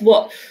it says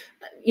what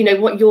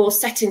your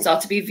settings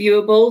are to be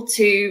viewable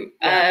to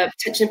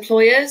potential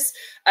employers,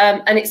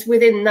 and it's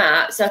within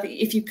that. So I think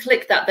if you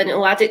click that, then it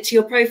will add it to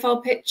your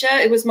profile picture.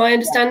 It was my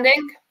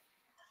understanding.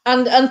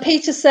 And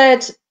Peter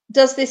said,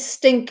 does this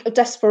stink of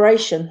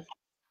desperation?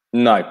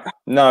 No,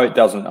 it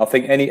doesn't. I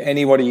think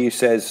anybody who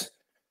says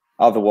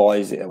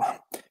otherwise,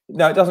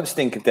 no, it doesn't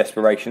stink of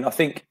desperation. I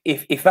think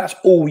if that's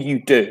all you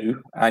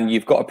do, and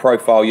you've got a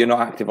profile, you're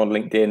not active on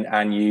LinkedIn,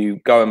 and you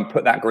go and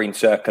put that green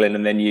circle in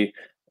and then you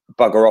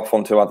bugger off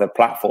onto other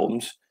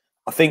platforms,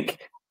 I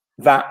think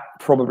that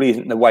probably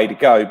isn't the way to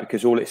go,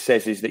 because all it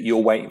says is that you're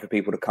waiting for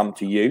people to come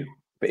to you.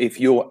 But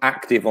if you're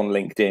active on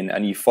LinkedIn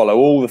and you follow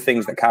all the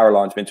things that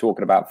Caroline's been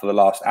talking about for the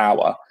last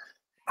hour,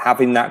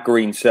 having that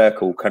green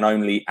circle can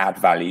only add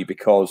value,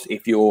 because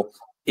if you're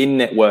in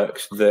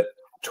networks that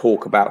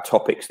talk about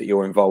topics that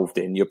you're involved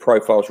in, your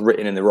profile's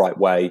written in the right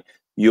way,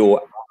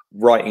 you're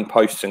writing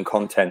posts and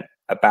content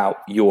about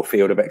your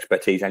field of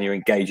expertise, and you're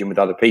engaging with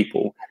other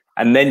people,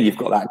 and then you've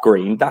got that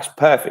green, that's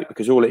perfect,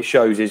 because all it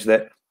shows is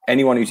that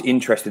anyone who's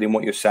interested in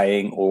what you're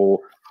saying or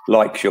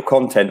likes your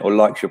content or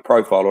likes your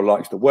profile or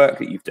likes the work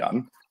that you've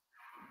done,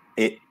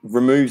 it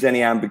removes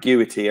any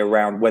ambiguity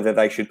around whether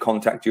they should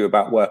contact you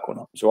about work or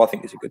not. So I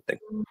think it's a good thing.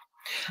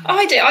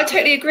 I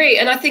totally agree.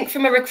 And I think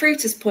from a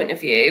recruiter's point of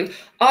view,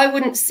 I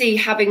wouldn't see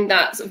having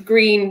that sort of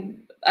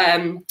green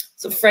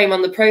sort of frame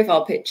on the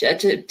profile picture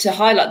to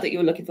highlight that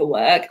you're looking for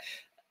work.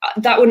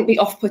 That wouldn't be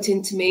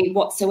off-putting to me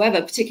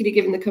whatsoever, particularly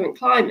given the current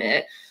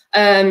climate.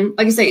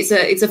 Like I say,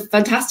 it's a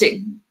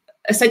fantastic,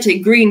 essentially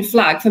green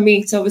flag for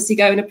me to obviously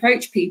go and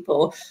approach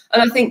people.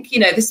 And I think,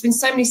 there's been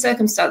so many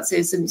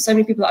circumstances and so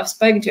many people that I've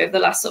spoken to over the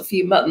last sort of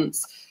few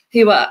months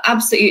who are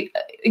absolutely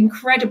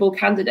incredible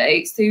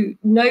candidates through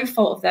no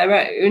fault of their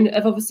own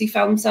have obviously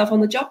found themselves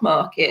on the job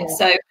market.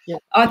 So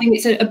I think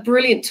it's a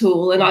brilliant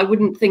tool, and I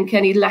wouldn't think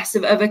any less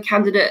of a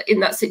candidate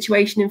in that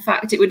situation. In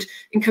fact, it would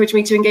encourage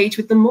me to engage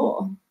with them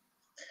more.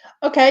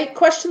 Okay,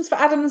 questions for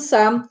Adam and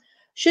Sam.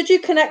 Should you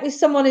connect with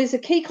someone who's a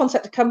key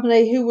contact at a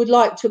company who would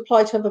like to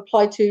have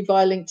applied to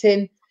via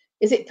LinkedIn?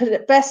 Is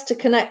it best to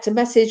connect a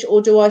message,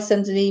 or do I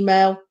send an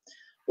email?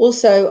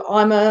 Also,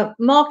 I'm a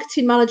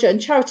marketing manager and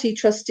charity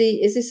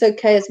trustee. Is this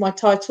okay as my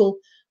title,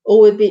 or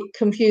would it be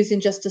confusing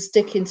just to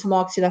stick into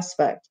marketing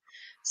aspect?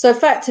 So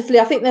effectively,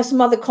 I think there's some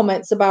other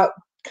comments about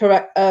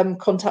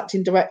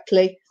contacting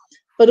directly,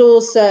 but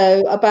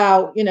also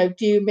about,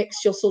 do you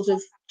mix your sort of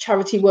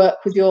charity work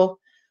with your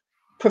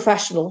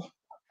professional?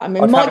 I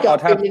mean,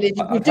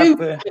 you do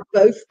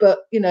both, but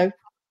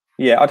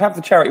Yeah, I'd have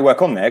the charity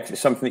work on there because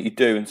it's something that you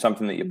do and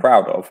something that you're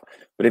proud of.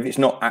 But if it's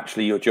not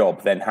actually your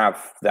job, then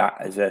have that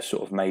as a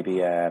sort of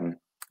maybe an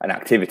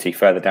activity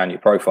further down your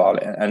profile.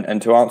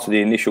 And to answer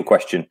the initial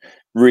question,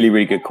 really,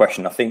 really good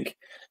question. I think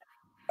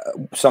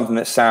something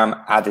that Sam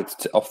added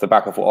off the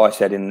back of what I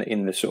said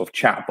in the sort of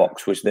chat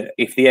box was that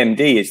if the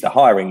MD is the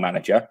hiring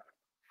manager,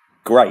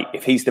 great.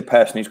 If he's the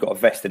person who's got a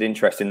vested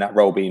interest in that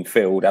role being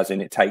filled, as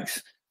in it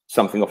takes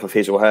something off of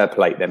his or her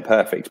plate, then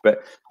perfect.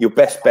 But your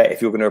best bet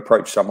if you're going to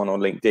approach someone on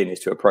LinkedIn is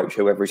to approach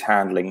whoever is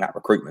handling that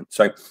recruitment.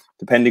 So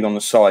depending on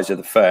the size of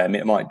the firm,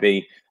 it might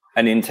be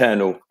an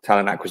internal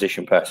talent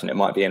acquisition person, it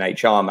might be an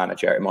HR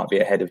manager, it might be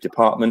a head of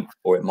department,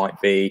 or it might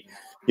be,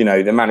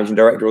 the managing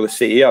director or the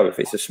CEO if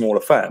it's a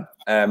smaller firm.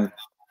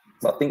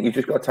 But I think you've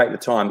just got to take the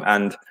time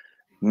and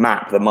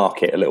map the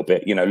market a little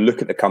bit,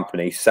 look at the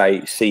company,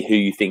 see who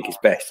you think is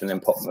best, and then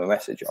pop them a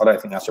message. I don't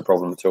think that's a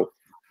problem at all.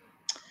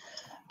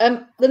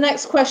 The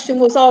next question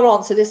was, I'll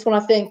answer this one,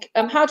 I think.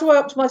 How do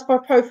I optimize my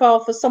profile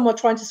for someone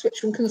trying to switch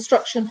from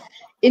construction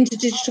into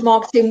digital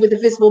marketing with a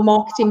visible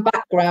marketing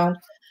background?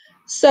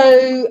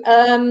 So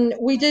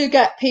we do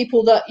get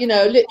people that,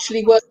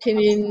 literally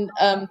working in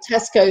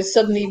Tesco's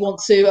suddenly want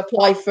to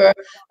apply for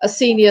a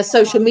senior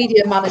social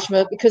media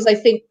management because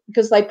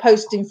they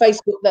post in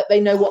Facebook that they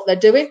know what they're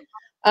doing.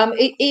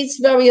 It is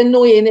very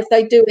annoying if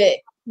they do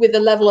it with a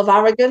level of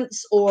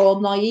arrogance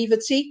or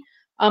naivety.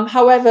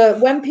 However,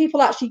 when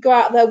people actually go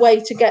out of their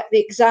way to get the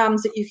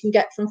exams that you can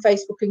get from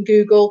Facebook and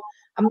Google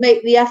and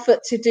make the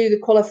effort to do the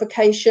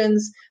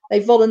qualifications, they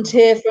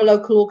volunteer for a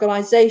local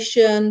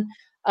organisation,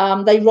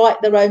 they write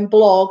their own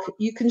blog,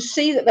 you can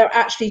see that they're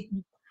actually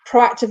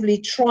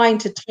proactively trying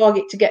to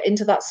target to get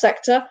into that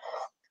sector.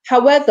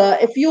 However,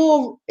 if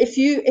you're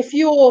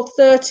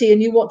 30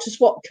 and you want to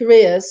swap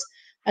careers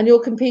and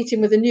you're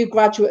competing with a new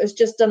graduate who's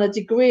just done a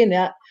degree in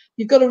it,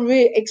 you've got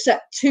to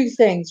accept two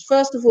things.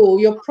 First of all,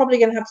 you're probably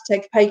going to have to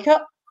take a pay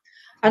cut.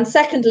 And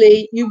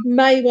secondly, you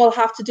may well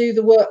have to do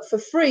the work for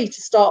free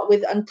to start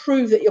with and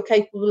prove that you're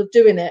capable of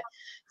doing it.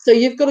 So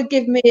you've got to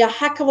give me a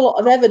heck of a lot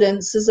of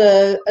evidence as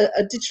a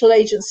digital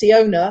agency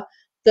owner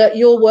that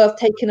you're worth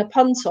taking a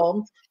punt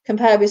on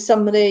compared with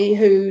somebody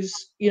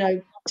who's,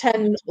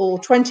 10 or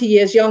 20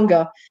 years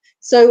younger.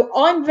 So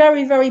I'm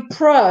very, very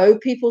pro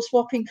people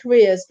swapping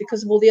careers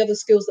because of all the other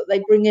skills that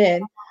they bring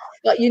in.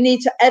 But you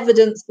need to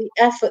evidence the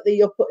effort that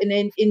you're putting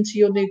into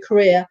your new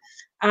career.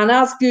 And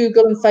as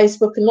Google and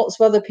Facebook and lots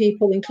of other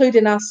people,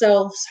 including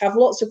ourselves, have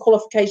lots of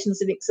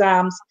qualifications and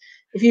exams,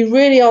 if you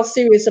really are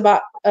serious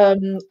about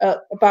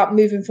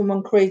moving from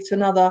one career to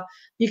another,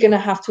 you're going to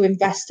have to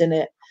invest in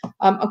it.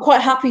 I'm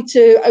quite happy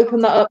to open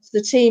that up to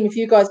the team if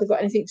you guys have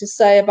got anything to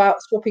say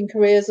about swapping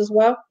careers as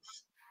well.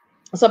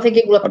 So I think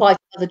it will apply to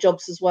other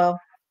jobs as well.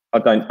 I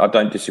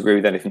don't disagree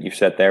with anything you've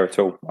said there at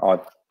all.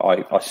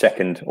 I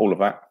second all of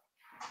that.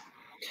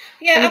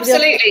 Yeah,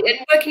 absolutely.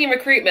 And working in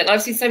recruitment,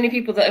 I've seen so many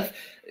people that have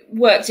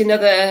worked in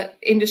other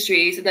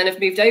industries and then have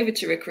moved over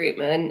to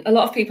recruitment. A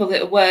lot of people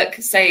that work,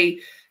 say,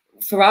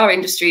 for our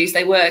industries,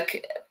 they work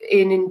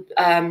in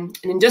an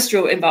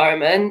industrial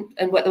environment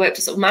and they work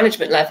to sort of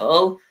management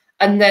level,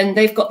 and then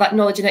they've got that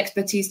knowledge and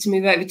expertise to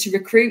move over to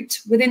recruit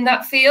within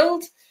that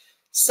field.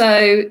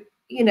 So,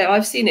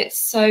 I've seen it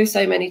so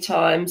many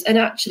times. And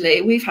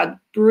actually, we've had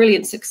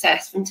brilliant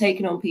success from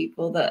taking on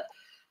people that,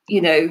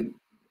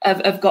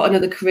 have got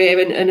another career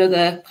and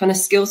other kind of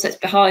skill sets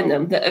behind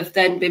them that have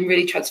then been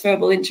really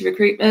transferable into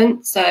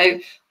recruitment. So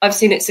I've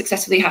seen it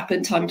successfully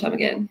happen time and time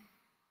again.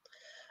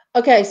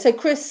 Okay, so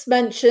Chris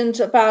mentioned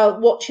about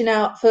watching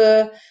out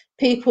for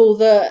people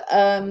that,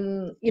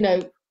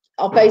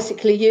 are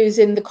basically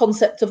using the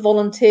concept of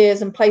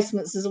volunteers and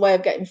placements as a way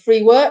of getting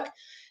free work.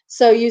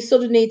 So you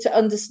sort of need to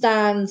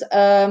understand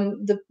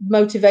the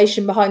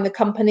motivation behind the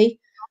company.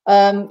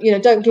 You know,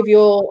 don't give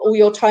all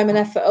your time and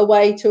effort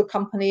away to a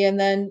company and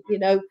then, you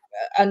know,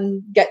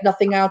 and get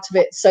nothing out of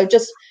it. So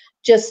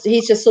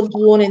he's just sort of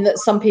warning that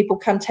some people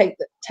can take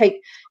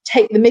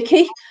the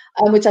mickey,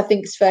 which I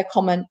think is fair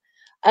comment.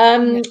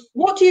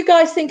 What do you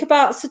guys think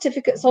about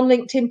certificates on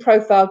LinkedIn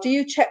profile? Do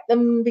you check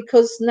them?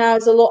 Because now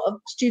there's a lot of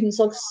students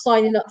are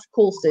signing up for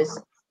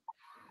courses.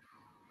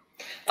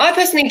 I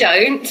personally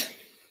don't,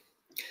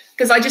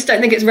 because I just don't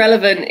think it's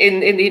relevant in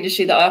the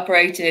industry that I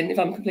operate in, if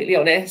I'm completely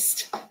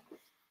honest.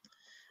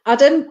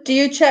 Adam, do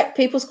you check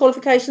people's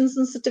qualifications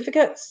and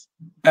certificates?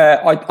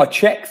 I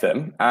check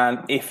them, and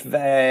if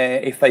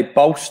they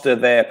bolster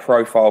their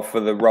profile for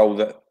the role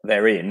that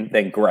they're in,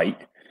 then great.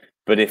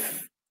 But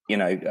if, you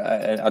know,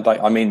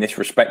 I mean this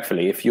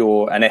respectfully, if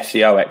you're an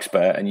SEO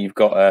expert and you've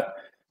got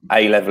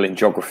a level in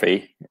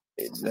geography,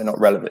 they're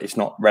not relevant. It's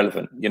not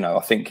relevant. You know,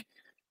 I think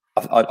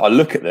I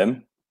look at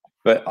them,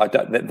 but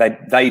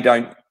they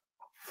don't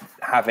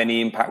have any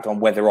impact on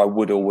whether I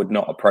would or would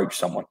not approach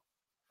someone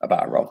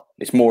about a role.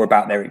 It's more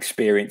about their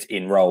experience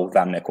in role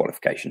than their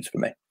qualifications for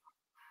me.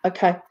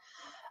 Okay.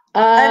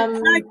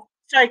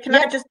 Can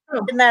I just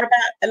put in there about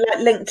like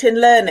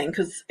LinkedIn Learning,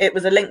 because it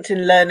was a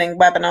LinkedIn Learning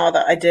webinar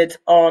that I did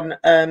on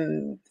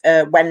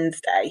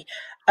Wednesday,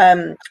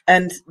 and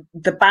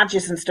the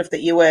badges and stuff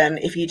that you earn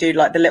if you do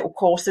like the little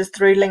courses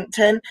through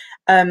LinkedIn,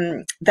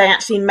 they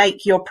actually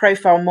make your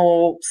profile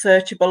more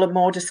searchable and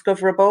more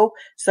discoverable.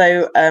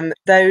 So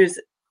those,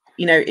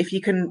 you know, if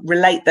you can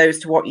relate those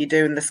to what you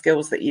do and the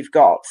skills that you've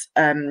got,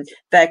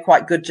 they're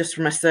quite good just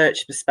from a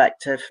search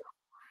perspective.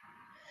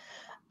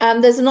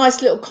 There's a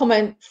nice little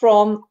comment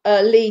from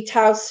Lee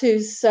Taus,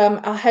 who's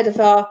ahead of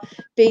our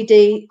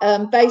BD,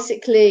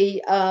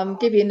 basically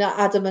giving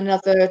Adam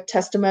another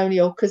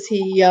testimonial because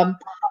he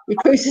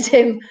recruited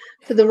him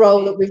for the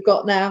role that we've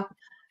got now.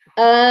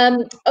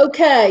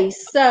 Okay,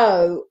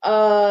 so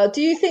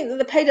do you think that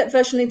the paid up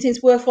version of LinkedIn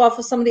is worthwhile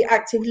for somebody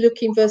actively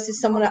looking versus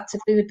someone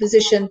actively in a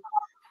position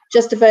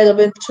just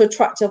available to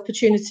attract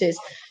opportunities?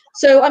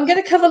 So I'm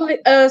going to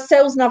cover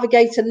Sales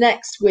Navigator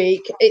next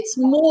week. It's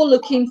more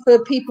looking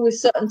for people with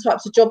certain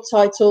types of job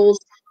titles.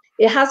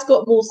 It has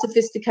got more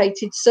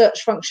sophisticated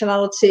search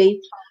functionality,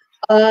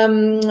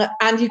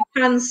 and you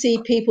can see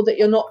people that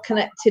you're not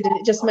connected, and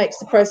it just makes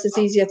the process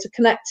easier to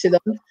connect to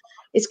them.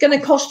 It's going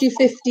to cost you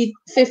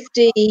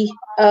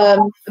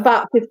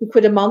about 50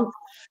 quid a month.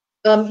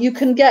 You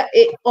can get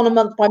it on a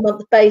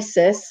month-by-month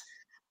basis.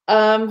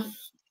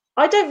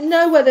 I don't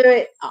know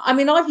whether I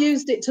mean, I've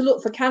used it to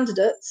look for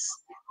candidates.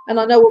 And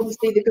I know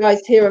obviously the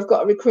guys here have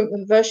got a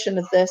recruitment version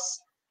of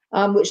this,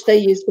 which they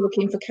use for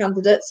looking for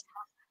candidates.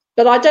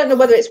 But I don't know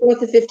whether it's worth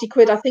the 50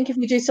 quid. I think if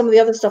you do some of the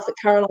other stuff that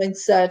Caroline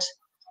said,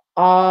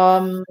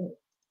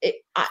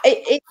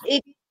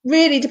 it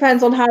really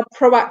depends on how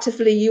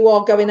proactively you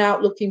are going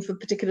out looking for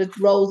particular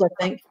roles, I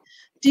think.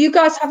 Do you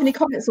guys have any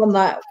comments on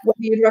that, whether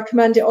you'd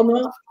recommend it or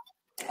not?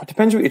 It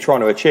depends what you're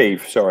trying to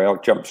achieve. Sorry,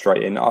 I'll jump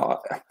straight in.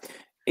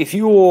 If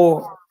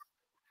you're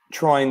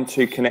trying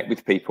to connect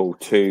with people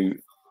to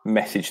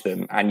message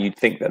them and you'd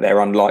think that they're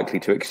unlikely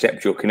to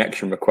accept your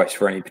connection request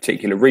for any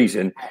particular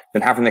reason,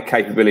 then having the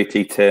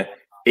capability to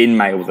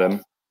in-mail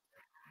them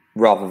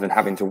rather than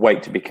having to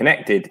wait to be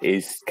connected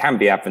can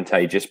be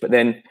advantageous. But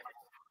then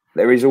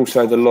there is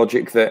also the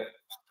logic that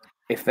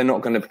if they're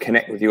not going to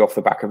connect with you off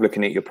the back of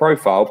looking at your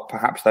profile,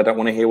 perhaps they don't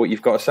want to hear what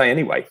you've got to say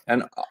anyway.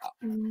 And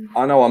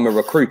I know I'm a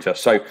recruiter,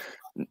 so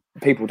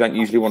people don't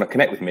usually want to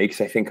connect with me because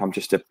they think I'm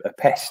just a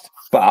pest.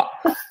 But,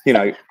 you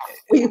know,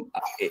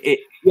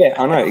 yeah,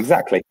 I know,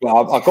 exactly.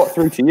 Well, I got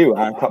through to you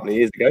a couple of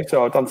years ago,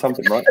 so I've done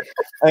something right.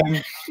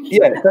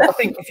 Yeah, so I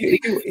think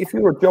if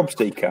you're a job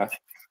seeker,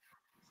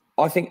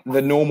 I think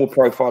the normal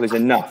profile is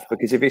enough,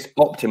 because if it's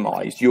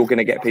optimized, you're going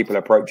to get people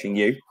approaching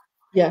you.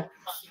 Yeah.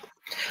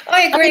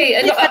 I agree.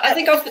 And I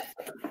think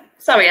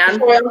sorry, Anne.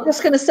 Sorry, I'm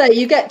just going to say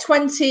you get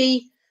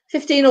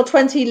 15 or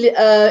 20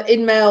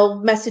 in-mail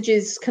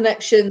messages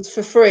connections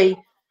for free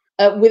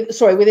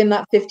within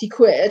that 50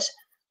 quid.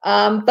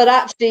 But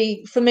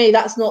actually, for me,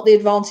 that's not the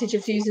advantage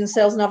of using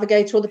Sales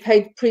Navigator or the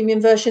paid premium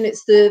version.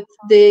 It's the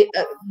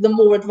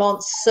more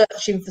advanced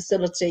searching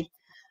facility.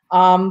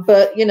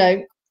 But, you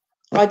know,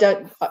 I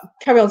don't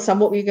carry on, Sam.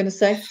 What were you going to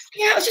say?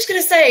 Yeah, I was just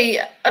going to say,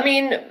 I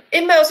mean,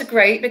 emails are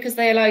great because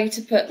they allow you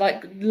to put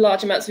like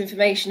large amounts of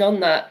information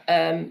on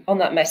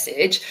that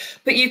message.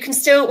 But you can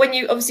still, when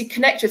you obviously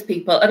connect with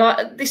people,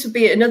 and this would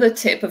be another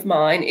tip of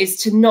mine, is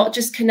to not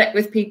just connect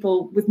with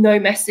people with no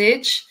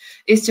message,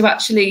 is to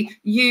actually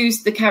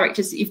use the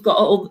characters that you've got,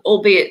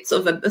 albeit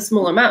sort of a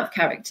small amount of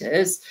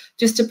characters,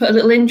 just to put a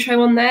little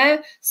intro on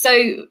there. So,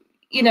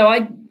 you know,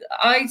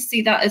 I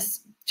see that as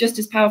just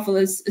as powerful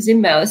as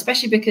email,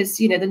 especially because,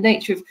 you know, the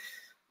nature of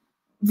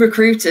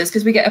recruiters,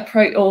 because we get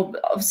approached, or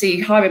obviously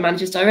hiring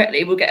managers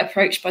directly will get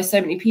approached by so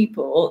many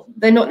people,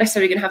 they're not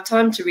necessarily going to have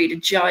time to read a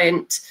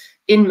giant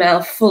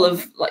email full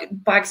of like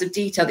bags of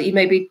detail that you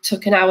maybe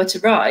took an hour to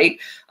write.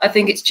 I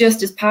think it's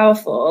just as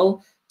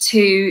powerful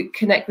to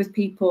connect with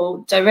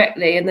people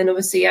directly, and then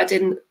obviously add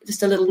in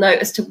just a little note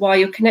as to why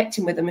you're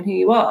connecting with them and who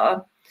you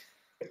are.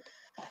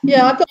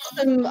 Yeah, I've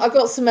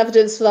got some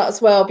evidence for that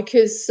as well,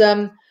 because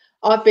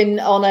I've been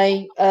on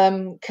a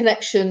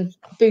connection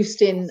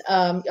boosting.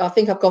 I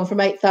think I've gone from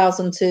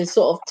 8,000 to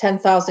sort of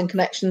 10,000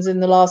 connections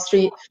in the last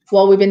 3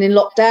 while we've been in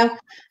lockdown,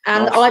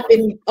 and nice.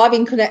 I've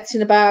been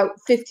connecting about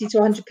 50 to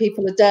 100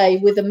 people a day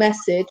with a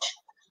message,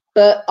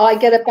 but I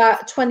get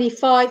about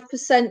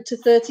 25% to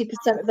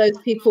 30% of those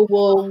people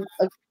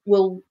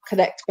will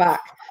connect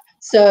back.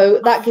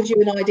 So that gives you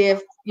an idea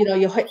of, you know,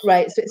 your hit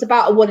rate. So it's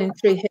about a 1 in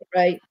 3 hit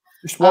rate.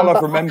 Just while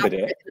I've remembered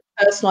it,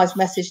 personalized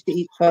message to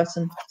each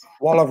person.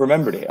 While I've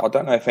remembered it, I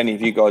don't know if any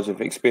of you guys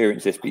have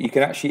experienced this, but you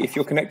can actually, if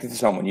you're connected to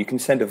someone, you can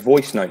send a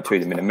voice note to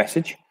them in a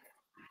message.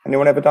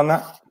 Anyone ever done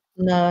that?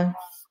 No.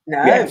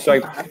 Yeah, so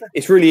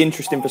it's really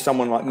interesting for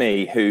someone like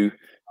me, who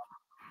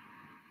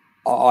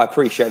I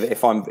appreciate that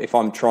if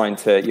I'm trying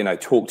to, you know,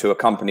 talk to a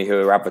company who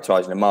are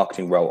advertising a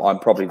marketing role, I'm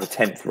probably the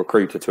 10th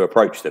recruiter to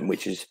approach them,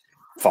 which is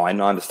fine.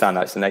 I understand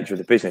that's the nature of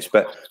the business,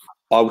 but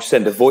I will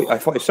send a voice.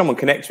 If someone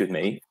connects with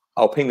me,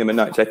 I'll ping them a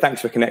note and say,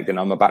 thanks for connecting.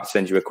 I'm about to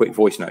send you a quick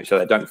voice note, so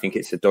they don't think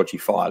it's a dodgy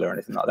file or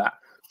anything like that.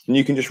 And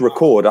you can just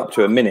record up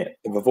to a minute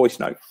of a voice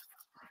note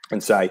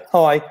and say,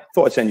 hi,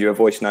 thought I'd send you a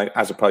voice note,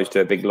 as opposed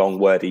to a big, long,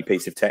 wordy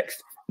piece of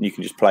text. And you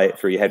can just play it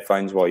through your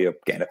headphones while you're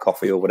getting a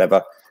coffee or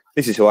whatever.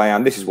 This is who I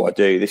am. This is what I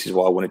do. This is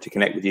why I wanted to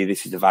connect with you.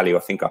 This is the value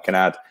I think I can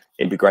add.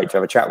 It'd be great to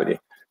have a chat with you.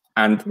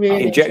 And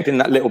really, injecting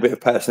that little bit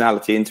of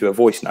personality into a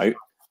voice note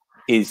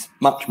is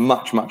much,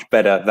 much, much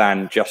better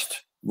than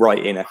just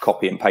write in a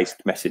copy and paste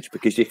message,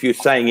 because if you're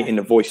saying it in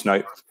a voice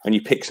note and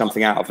you pick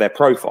something out of their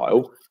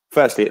profile,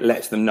 firstly, it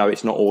lets them know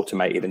it's not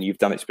automated and you've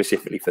done it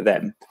specifically for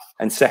them.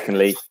 And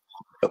secondly,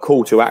 a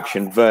call to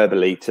action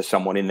verbally to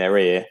someone in their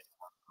ear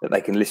that they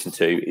can listen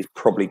to is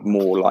probably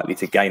more likely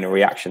to gain a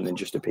reaction than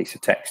just a piece of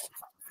text.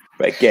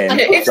 But again,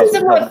 it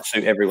doesn't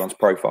suit everyone's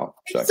profile.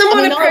 So.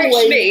 Someone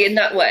approached me in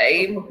that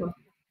way.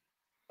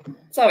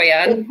 Sorry,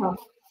 Anne.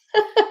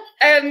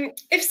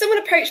 If someone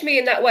approached me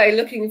in that way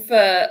looking for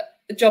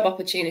a job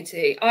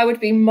opportunity, I would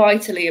be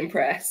mightily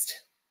impressed.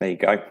 There you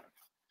go.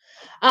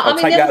 I'll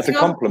take that as a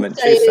compliment.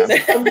 I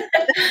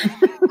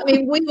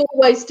mean, we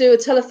always do a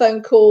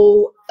telephone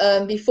call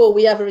before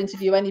we ever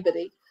interview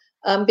anybody,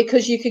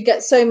 because you could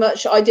get so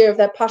much idea of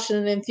their passion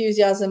and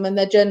enthusiasm and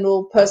their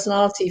general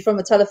personality from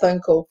a telephone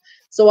call.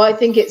 So I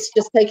think it's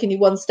just taking you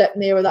one step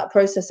nearer that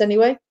process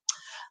anyway.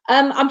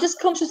 I'm just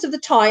conscious of the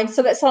time,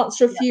 so let's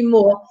answer a few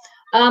more.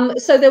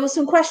 So there were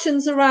some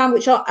questions around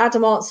which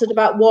Adam answered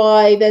about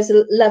why there's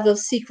a level of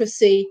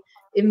secrecy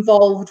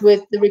involved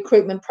with the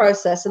recruitment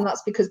process, and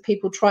that's because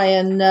people try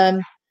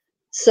and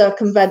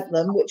circumvent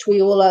them, which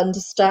we all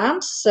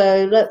understand.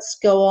 So let's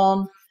go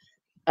on.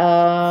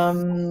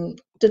 Oh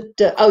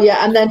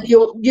yeah, and then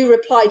you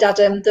replied,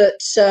 Adam,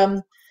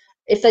 that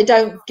if they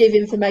don't give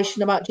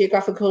information about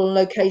geographical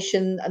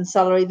location and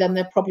salary, then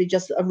they're probably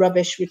just a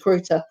rubbish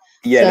recruiter.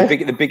 Yeah, so,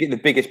 the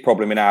biggest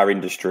problem in our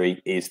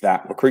industry is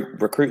that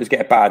recruiters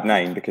get a bad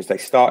name because they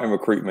start in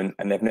recruitment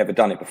and they've never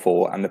done it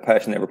before, and the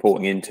person they're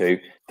reporting into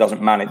doesn't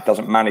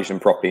manage them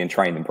properly and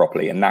train them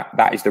properly, and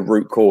that is the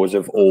root cause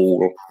of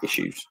all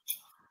issues.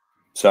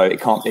 So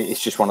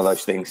it's just one of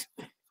those things.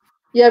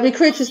 Yeah,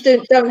 recruiters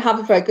don't have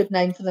a very good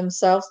name for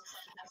themselves.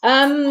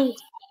 And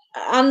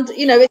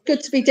you know, it's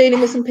good to be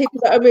dealing with some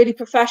people that are really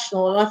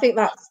professional, and I think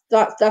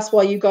that's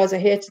why you guys are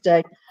here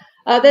today.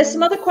 There's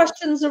some other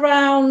questions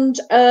around.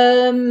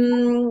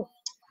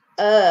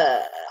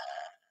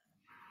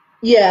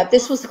 Yeah,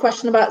 this was the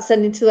question about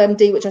sending to the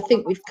MD, which I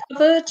think we've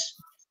covered.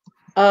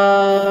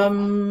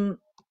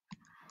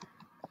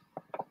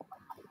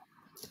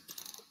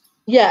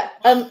 Yeah,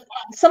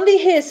 somebody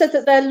here said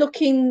that they're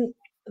looking.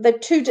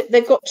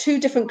 They've got 2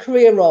 different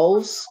career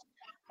roles.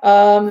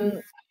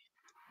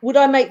 Would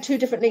I make 2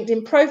 different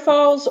LinkedIn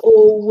profiles,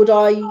 or would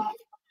I,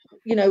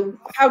 you know,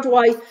 how do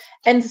I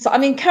emphasize? I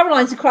mean,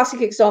 Caroline's a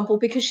classic example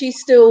because she's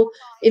still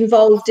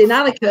involved in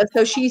Anicca,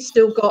 so she's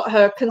still got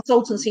her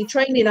consultancy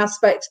training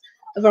aspect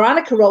of her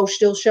Anicca role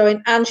still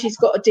showing, and she's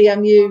got a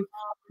DMU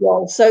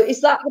role. So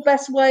is that the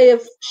best way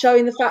of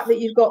showing the fact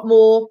that you've got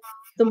more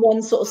than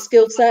one sort of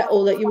skill set,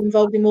 or that you're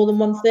involved in more than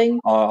one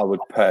thing? I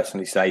would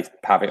personally say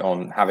have it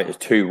as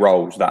 2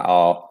 roles that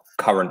are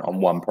current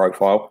on one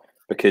profile,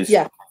 because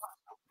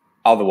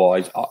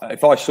otherwise,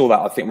 if I saw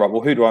that, I think, right,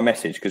 well, who do I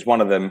message? Because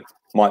one of them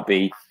might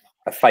be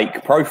a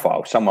fake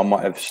profile. Someone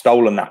might have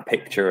stolen that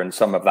picture and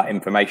some of that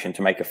information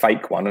to make a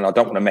fake one, and I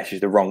don't want to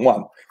message the wrong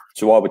one.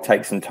 So I would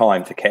take some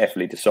time to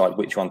carefully decide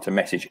which one to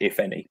message, if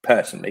any,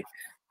 personally.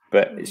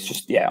 But it's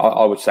just,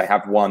 I would say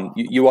have one.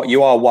 You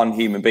are one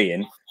human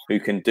being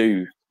who can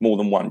do more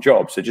than one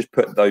job. So just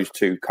put those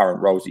 2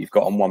 current roles that you've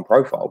got on one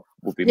profile.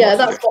 Would be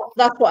that's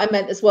what I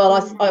meant as well. I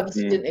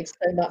obviously didn't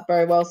explain that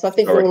very well, so I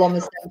think we're all on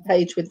the same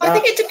page with that. I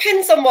think it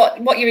depends on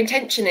what your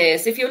intention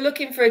is. If you're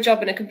looking for a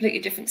job in a completely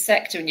different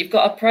sector and you've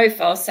got a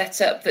profile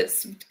set up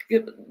that's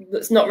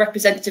not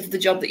representative of the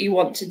job that you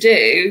want to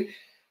do,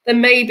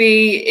 then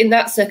maybe in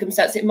that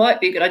circumstance, it might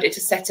be a good idea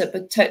to set up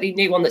a totally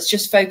new one that's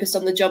just focused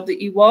on the job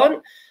that you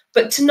want,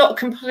 but to not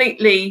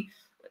completely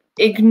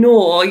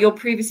ignore your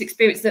previous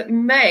experience that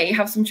may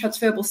have some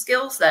transferable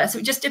skills there. So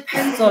it just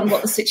depends on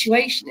what the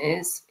situation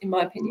is, in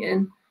my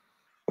opinion.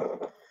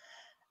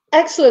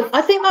 Excellent.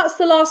 I think that's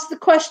the last of the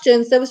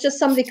questions. There was just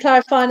somebody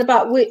clarifying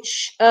about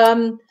which,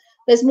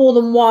 there's more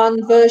than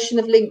one version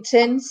of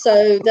LinkedIn.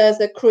 So there's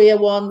a career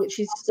one, which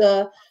is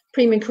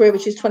premium career,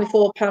 which is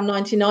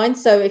 £24.99.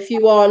 So if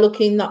you are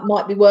looking, that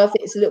might be worth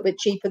it. It's a little bit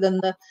cheaper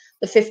than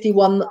the 50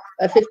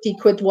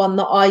 quid one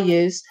that I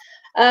use.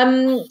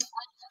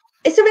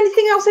 Is there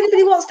anything else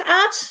anybody wants to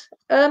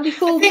add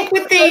before? I think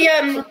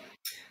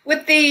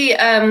with the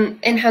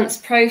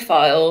enhanced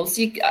profiles,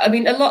 I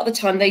mean, a lot of the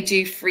time they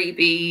do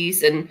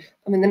freebies, and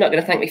I mean, they're not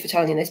going to thank me for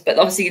telling you this, but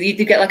obviously you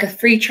do get like a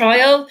free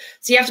trial.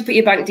 So you have to put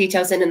your bank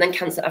details in and then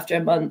cancel it after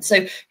a month.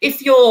 So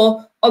if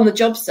you're on the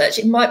job search,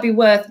 it might be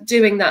worth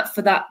doing that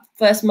for that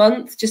first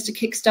month, just to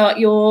kickstart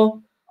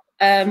your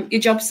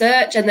job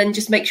search, and then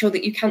just make sure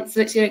that you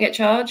cancel it so you don't get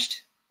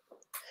charged.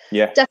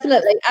 Yeah,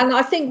 definitely. And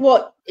I think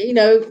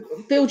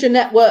build your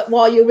network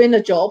while you're in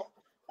a job.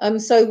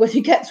 So when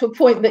you get to a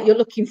point that you're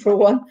looking for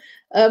one,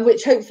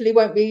 which hopefully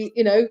won't be,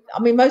 I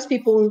mean, most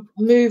people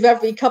move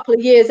every couple of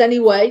years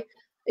anyway,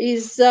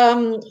 is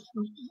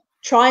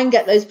try and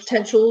get those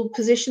potential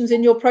positions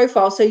in your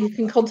profile so you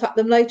can contact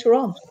them later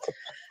on.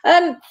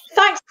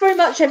 Thanks very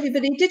much,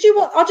 everybody.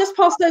 I'll just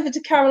pass it over to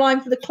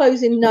Caroline for the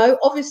closing note.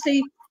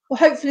 Obviously,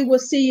 hopefully we'll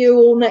see you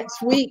all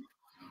next week.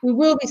 We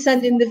will be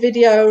sending the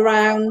video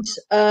around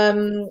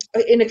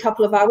in a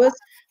couple of hours.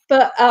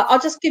 But I'll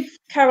just give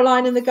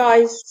Caroline and the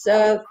guys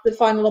the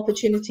final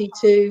opportunity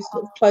to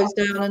sort of close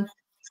down and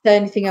say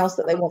anything else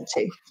that they want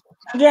to.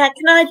 Yeah,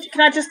 can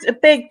I just a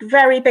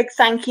very big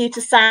thank you to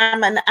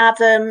Sam and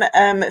Adam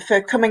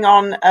for coming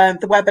on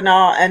the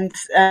webinar, and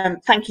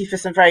thank you for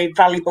some very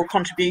valuable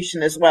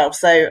contribution as well.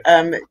 So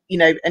and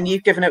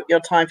you've given up your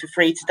time for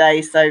free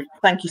today, so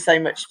thank you so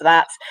much for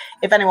that.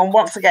 If anyone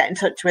wants to get in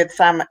touch with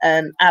Sam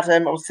and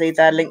Adam, obviously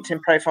their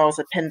LinkedIn profiles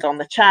are pinned on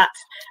the chat.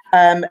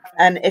 And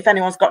if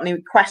anyone's got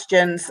any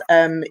questions,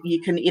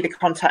 you can either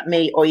contact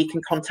me or you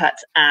can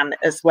contact Anne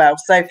as well.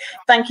 So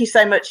thank you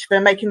so much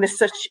for making this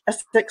such a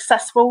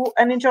successful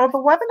and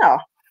enjoyable webinar.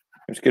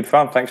 It was good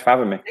fun. Thanks for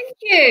having me. Thank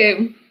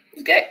you. It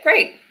was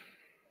great.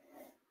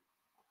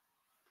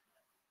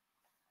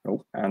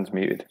 Oh, Anne's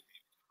muted.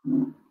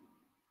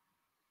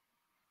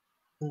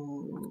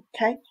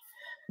 Okay.